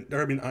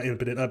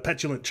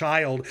petulant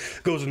child,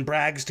 goes and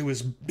brags to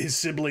his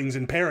siblings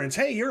and parents,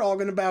 hey, you're all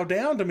going to bow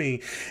down to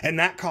me. And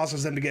that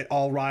causes them to get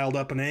all riled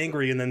up and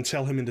angry and then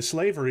sell him into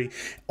slavery.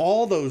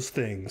 All those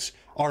things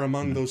are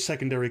among those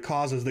secondary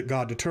causes that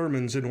God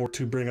determines in order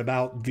to bring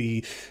about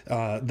the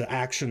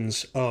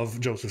actions of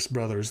Joseph's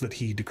brothers that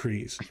he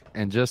decrees.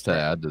 And just to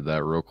add to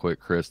that real quick,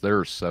 Chris, there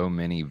are so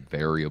many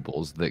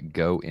variables that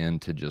go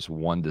into just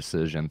one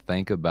decision.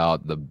 Think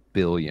about the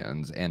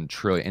billions and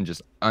trillions and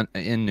just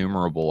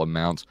innumerable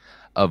amounts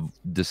of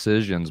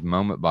decisions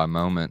moment by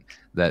moment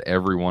that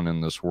everyone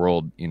in this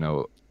world, you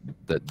know,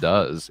 that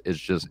does. It's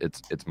just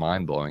it's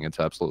mind-blowing.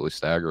 It's absolutely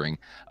staggering.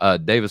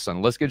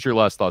 Davison, let's get your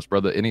last thoughts,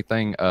 brother.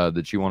 Anything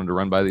that you wanted to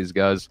run by these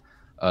guys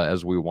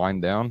as we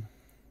wind down?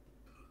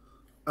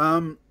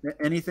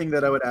 Anything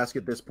that I would ask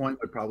at this point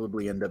would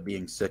probably end up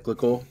being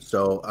cyclical.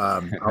 So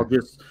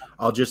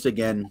I'll just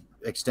again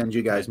extend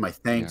you guys my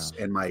thanks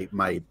and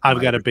my I've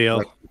got to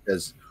bail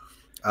because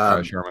all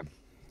right, Sherman.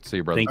 See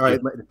you, brother. All right,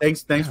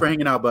 thanks for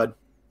hanging out, bud.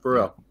 For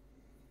real.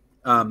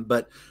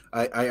 But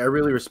I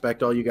really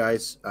respect all you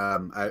guys.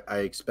 I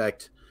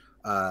expect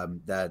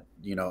that,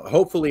 you know,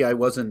 hopefully I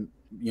wasn't,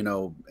 you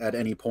know, at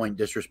any point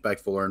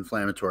disrespectful or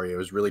inflammatory. I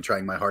was really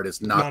trying my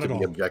hardest not to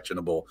be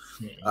objectionable,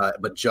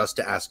 but just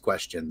to ask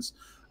questions.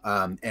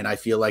 And I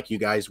feel like you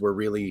guys were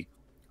really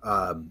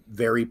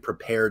very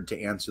prepared to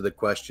answer the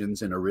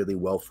questions in a really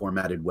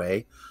well-formatted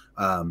way.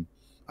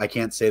 I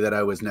can't say that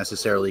I was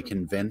necessarily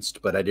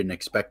convinced, but I didn't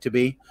expect to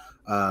be.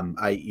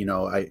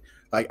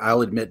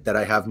 I'll admit that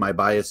I have my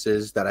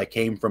biases, that I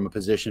came from a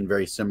position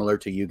very similar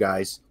to you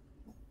guys.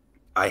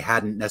 I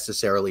hadn't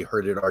necessarily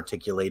heard it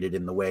articulated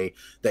in the way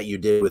that you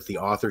did with the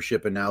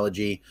authorship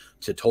analogy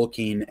to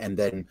Tolkien, and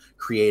then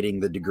creating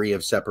the degree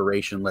of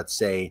separation, let's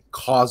say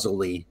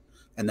causally,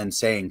 and then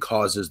saying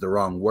cause is the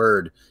wrong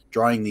word,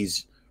 drawing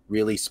these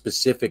really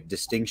specific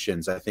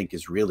distinctions, I think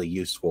is really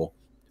useful.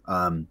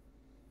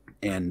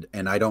 And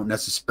I don't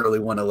necessarily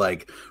want to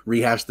like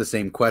rehash the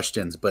same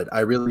questions, but I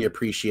really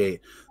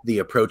appreciate the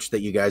approach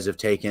that you guys have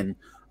taken.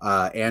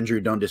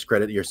 Andrew, don't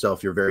discredit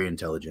yourself. You're very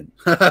intelligent.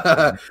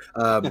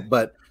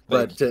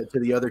 But to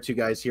the other two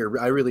guys here,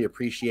 I really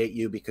appreciate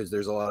you, because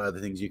there's a lot of other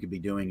things you could be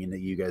doing, and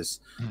that you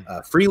guys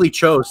freely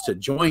chose to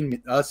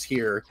join us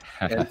here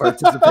and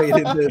participate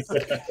in this.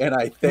 And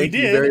I thank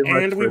you very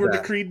much. And we were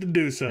decreed to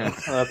do so.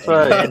 That's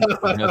right.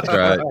 That's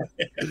right.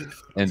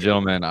 And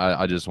gentlemen,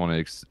 I just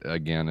want to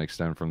again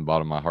extend from the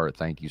bottom of my heart,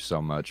 thank you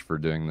so much for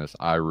doing this.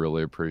 I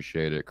really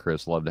appreciate it.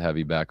 Chris, love to have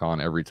you back on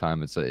every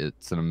time. It's an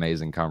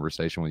amazing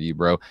conversation with you,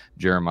 bro.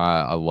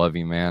 Jeremiah, I love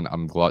you, man.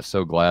 I'm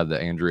so glad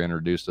that Andrew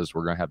introduced us.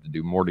 We're gonna have to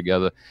do more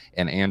together.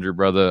 And Andrew,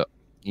 brother,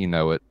 you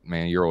know it,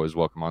 man. You're always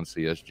welcome on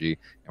CSG,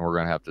 and we're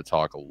gonna have to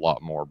talk a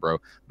lot more, bro.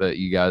 But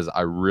you guys,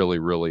 I really,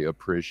 really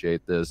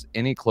appreciate this.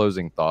 Any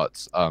closing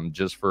thoughts?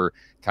 Just for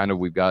kind of,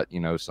 we've got, you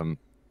know, some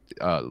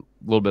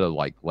little bit of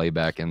like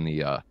layback in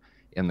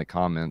the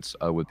comments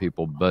with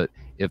people, but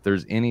if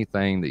there's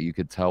anything that you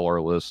could tell our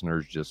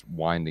listeners, just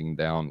winding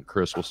down,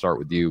 Chris, we'll start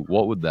with you.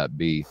 What would that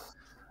be?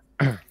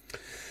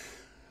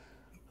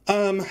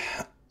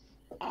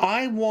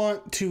 I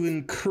want to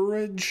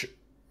encourage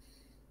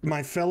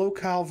my fellow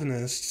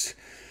Calvinists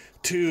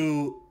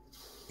to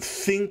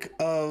think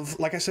of,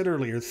 like I said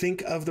earlier,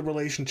 think of the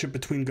relationship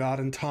between God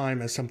and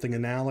time as something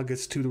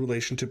analogous to the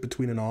relationship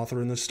between an author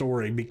and the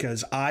story,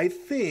 because I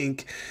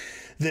think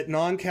that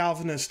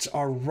non-Calvinists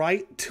are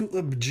right to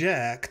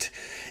object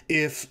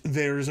if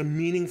there's a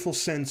meaningful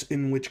sense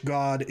in which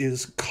God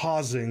is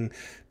causing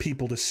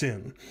people to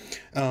sin.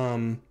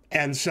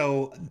 And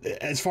so,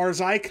 as far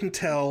as I can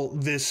tell,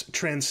 this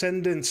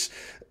transcendence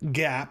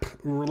gap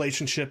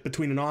relationship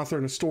between an author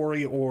and a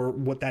story, or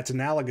what that's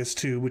analogous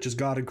to, which is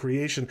God and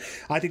creation,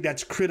 I think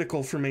that's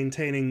critical for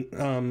maintaining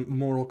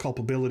moral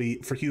culpability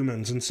for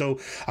humans. And so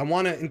I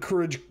want to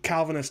encourage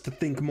Calvinists to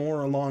think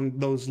more along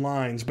those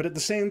lines. But at the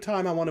same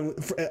time, I want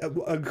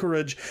to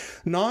encourage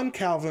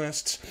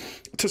non-Calvinists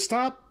to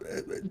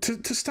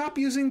stop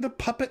using the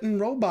puppet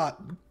and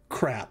robot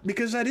crap,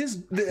 because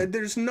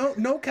there's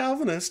no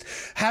Calvinist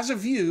has a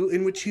view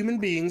in which human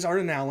beings are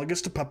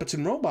analogous to puppets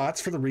and robots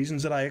for the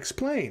reasons that I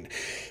explained.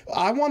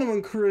 I want to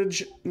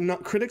encourage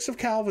critics of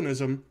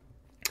Calvinism.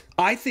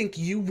 I think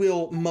you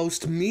will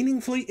most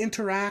meaningfully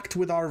interact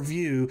with our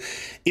view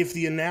if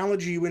the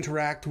analogy you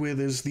interact with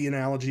is the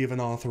analogy of an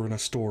author in a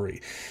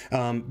story,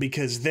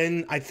 because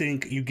then I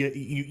think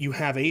you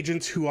have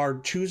agents who are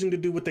choosing to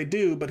do what they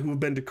do, but who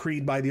have been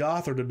decreed by the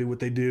author to do what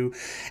they do.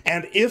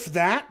 And if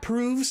that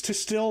proves to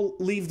still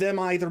leave them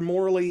either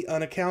morally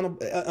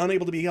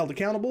unable to be held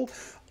accountable,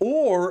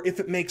 or if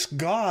it makes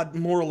God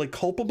morally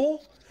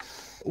culpable,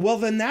 well,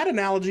 then that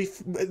analogy,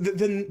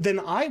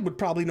 then I would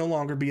probably no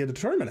longer be a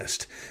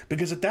determinist,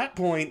 because at that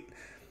point,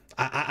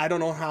 I don't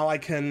know how I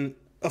can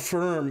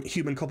affirm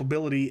human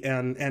culpability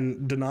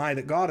and deny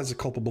that God is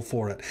culpable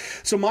for it.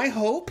 So my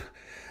hope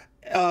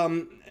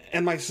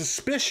and my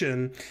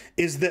suspicion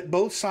is that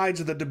both sides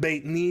of the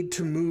debate need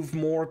to move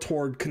more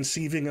toward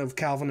conceiving of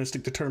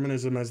Calvinistic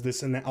determinism as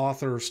this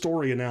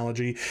author-story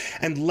analogy,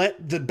 and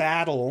let the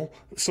battle,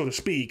 so to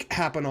speak,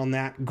 happen on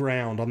that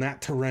ground, on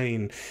that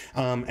terrain.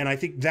 And I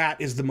think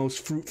that is the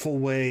most fruitful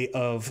way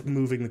of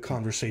moving the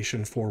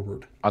conversation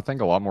forward. I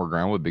think a lot more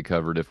ground would be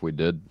covered if we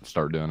did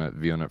start doing it,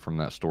 viewing it from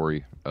that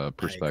story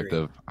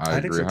perspective. I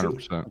agree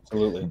 100%.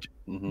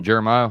 Absolutely.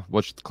 Jeremiah,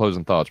 what's the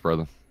closing thoughts,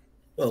 brother?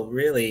 Well,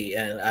 really,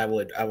 and I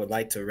would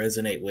like to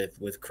resonate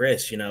with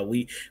Chris. You know,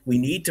 we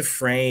need to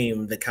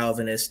frame the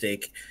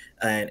Calvinistic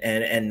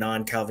and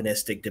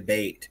non-Calvinistic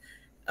debate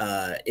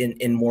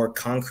in more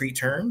concrete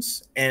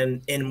terms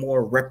and in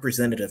more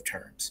representative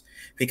terms,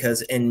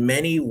 because in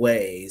many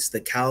ways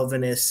the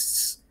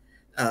Calvinists,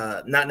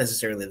 not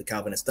necessarily the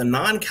Calvinists, the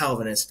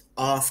non-Calvinists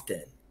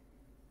often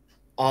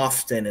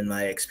in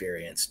my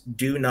experience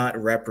do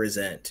not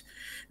represent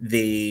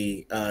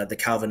the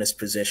Calvinist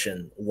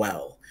position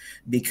well,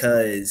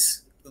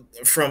 because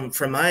from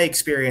my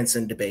experience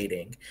in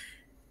debating,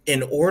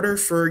 in order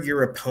for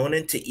your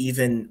opponent to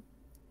even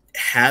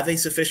have a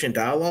sufficient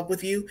dialogue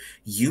with you,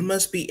 you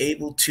must be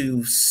able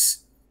to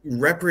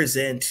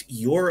represent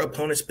your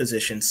opponent's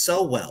position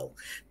so well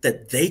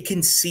that they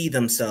can see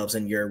themselves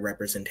in your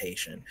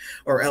representation,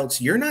 or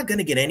else you're not going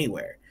to get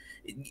anywhere.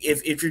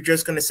 If you're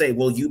just going to say,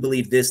 well, you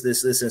believe this,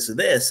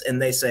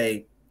 and they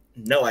say,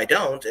 no, I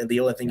don't, and the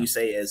only thing you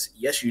say is,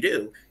 yes, you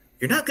do,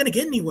 you're not going to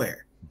get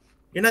anywhere.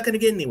 You're not going to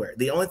get anywhere.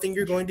 The only thing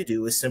you're going to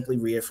do is simply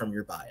reaffirm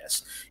your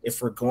bias.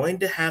 If we're going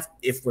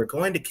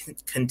to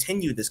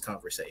continue this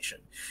conversation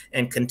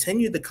and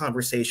continue the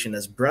conversation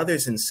as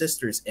brothers and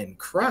sisters in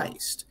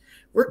Christ,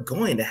 we're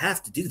going to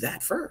have to do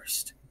that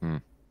first.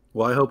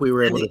 Well, I hope we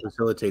were able to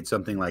facilitate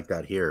something like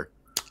that here.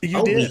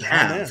 You did. We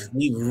have.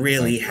 We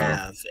really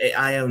have.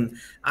 I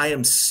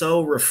am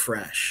so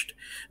refreshed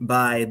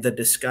by the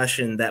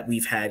discussion that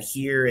we've had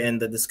here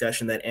and the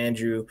discussion that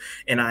Andrew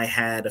and I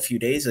had a few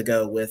days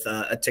ago with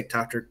a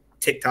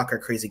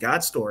TikToker Crazy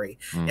God Story.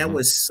 That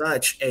was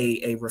such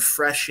a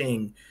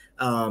refreshing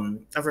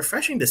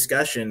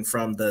discussion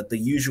from the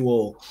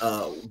usual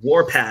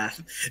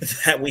warpath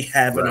that we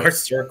have in our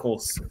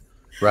circles.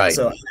 Right.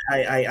 So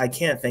I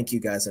can't thank you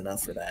guys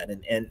enough for that.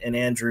 And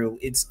Andrew,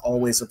 it's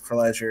always a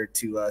pleasure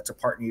to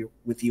partner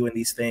with you in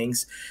these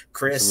things.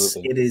 Chris,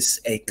 It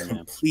is a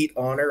complete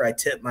honor. I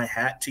tip my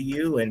hat to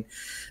you. And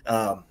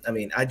I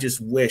mean, I just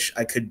wish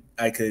I could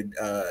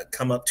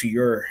come up to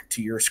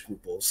your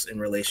scruples in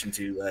relation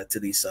to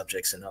these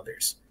subjects and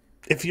others.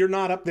 If you're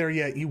not up there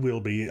yet, you will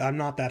be. I'm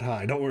not that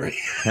high. Don't worry.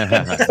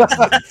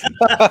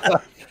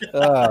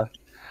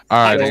 All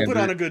right, I just put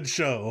on a good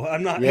show.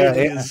 I'm not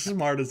nearly as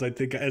smart as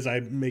I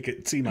make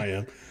it seem I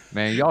am.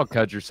 Man, y'all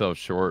cut yourself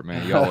short,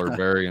 man. Y'all are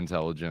very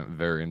intelligent, and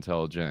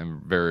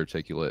very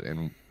articulate,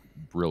 and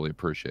really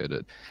appreciate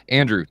it.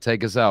 Andrew,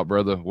 take us out,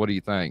 brother. What do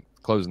you think?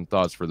 Closing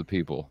thoughts for the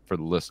people, for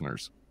the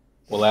listeners.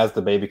 Well, as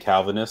the baby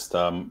Calvinist,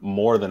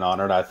 more than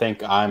honored. I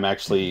think I'm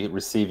actually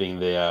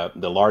receiving the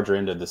larger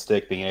end of the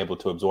stick, being able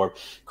to absorb.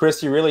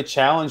 Chris, you really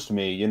challenged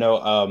me. You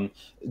know,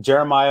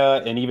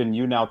 Jeremiah and even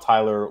you now,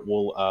 Tyler,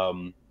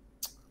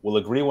 will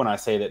agree when I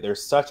say that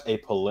there's such a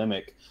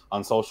polemic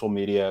on social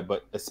media,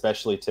 but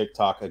especially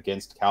TikTok,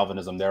 against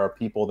Calvinism. There are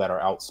people that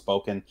are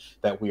outspoken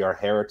that we are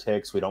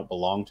heretics, we don't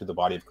belong to the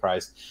body of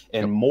Christ.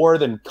 And more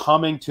than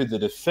coming to the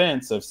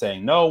defense of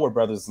saying, no, we're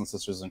brothers and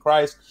sisters in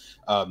Christ,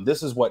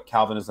 this is what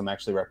Calvinism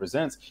actually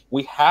represents.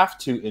 We have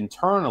to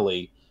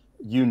internally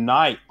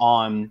unite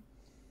on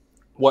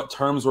what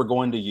terms we're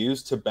going to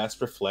use to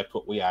best reflect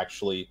what we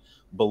actually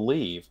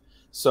believe.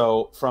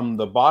 So from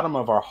the bottom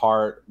of our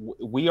heart,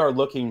 we are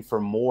looking for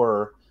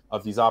more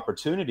of these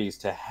opportunities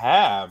to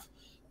have,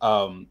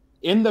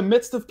 in the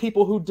midst of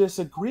people who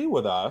disagree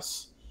with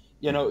us,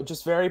 you know,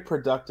 just very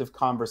productive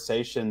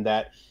conversation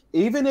that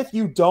even if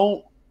you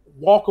don't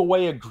walk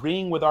away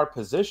agreeing with our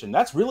position,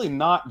 that's really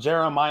not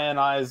Jeremiah and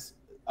I's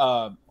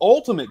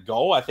ultimate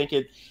goal. I think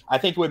it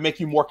would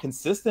make you more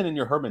consistent in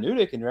your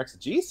hermeneutic and your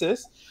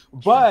exegesis.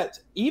 But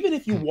even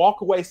if you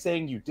walk away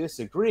saying you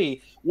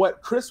disagree,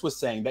 what Chris was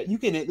saying, that you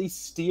can at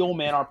least steel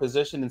man our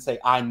position and say,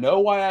 I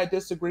know why I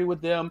disagree with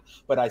them,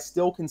 but I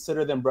still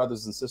consider them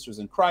brothers and sisters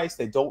in Christ.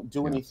 They don't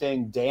do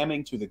anything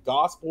damning to the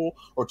gospel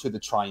or to the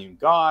triune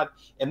God.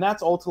 And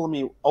that's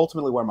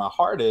ultimately where my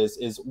heart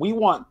is we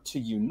want to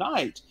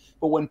unite.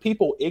 But when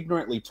people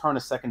ignorantly turn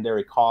a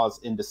secondary cause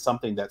into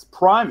something that's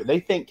primary, they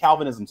think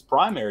Calvinism's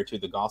primary to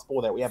the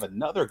gospel, that we have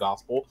another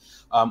gospel.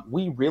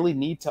 We really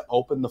need to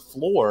open the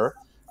floor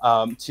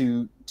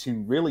to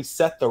really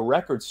set the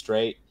record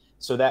straight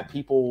so that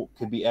people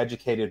could be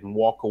educated and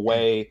walk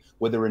away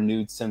with a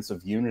renewed sense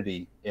of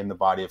unity in the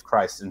body of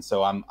Christ. And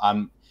so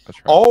I'm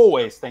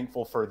always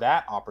thankful for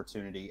that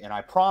opportunity. And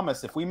I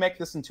promise, if we make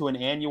this into an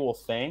annual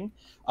thing,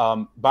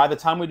 by the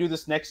time we do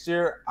this next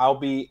year, I'll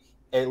be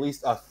at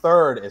least a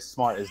third as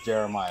smart as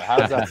Jeremiah. How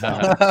does that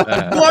sound?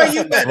 Boy,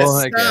 you better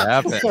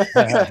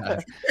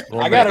stop.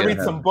 I got to read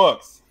some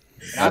books.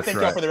 I thank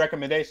y'all for the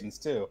recommendations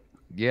too.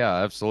 Yeah,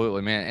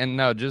 absolutely, man. And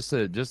no, just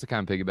to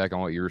kind of piggyback on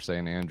what you were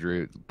saying,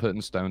 Andrew,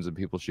 putting stones in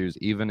people's shoes,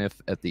 even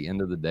if at the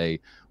end of the day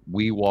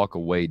we walk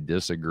away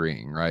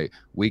disagreeing, right?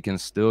 We can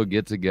still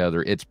get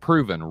together. It's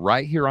proven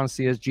right here on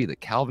CSG that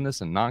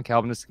Calvinists and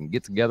non-Calvinists can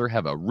get together,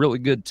 have a really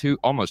good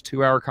almost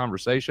 2-hour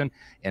conversation,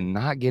 and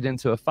not get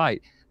into a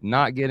fight,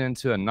 not get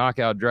into a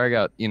knockout, drag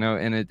out, you know,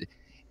 and it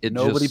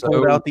nobody just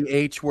pulled out the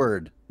H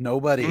word.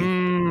 Nobody.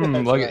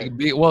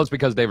 Well, it's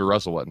because David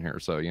Russell wasn't here,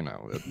 so you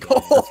know that's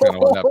kind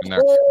of what happened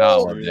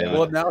there.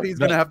 Well, now he's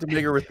gonna have to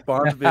make a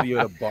response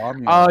video to bomb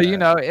you. Oh, you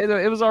know,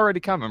 it was already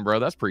coming, bro.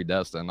 That's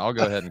predestined. I'll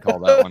go ahead and call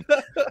that one.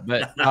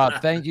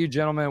 But thank you,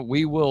 gentlemen.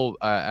 We will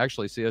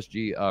actually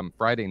CSG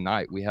Friday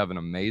night. We have an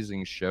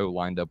amazing show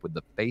lined up with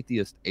the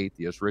faithiest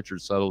atheist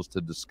Richard Suttles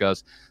to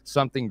discuss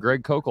something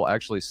Greg Kokel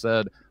actually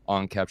said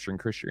on Capturing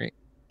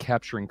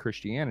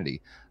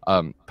Christianity,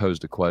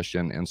 posed a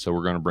question, and so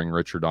we're going to bring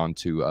Richard on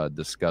to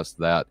discuss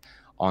that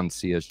on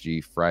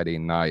CSG Friday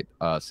night,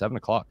 7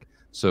 o'clock.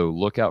 So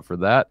look out for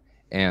that.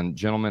 And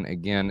gentlemen,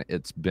 again,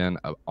 it's been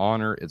an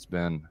honor. It's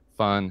been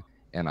fun,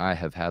 and I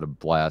have had a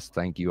blast.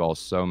 Thank you all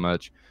so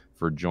much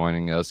for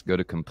joining us. Go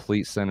to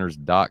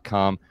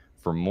CompleteSinners.com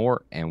for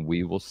more, and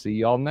we will see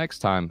y'all next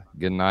time.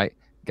 Good night.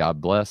 God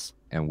bless,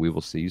 and we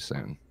will see you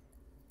soon.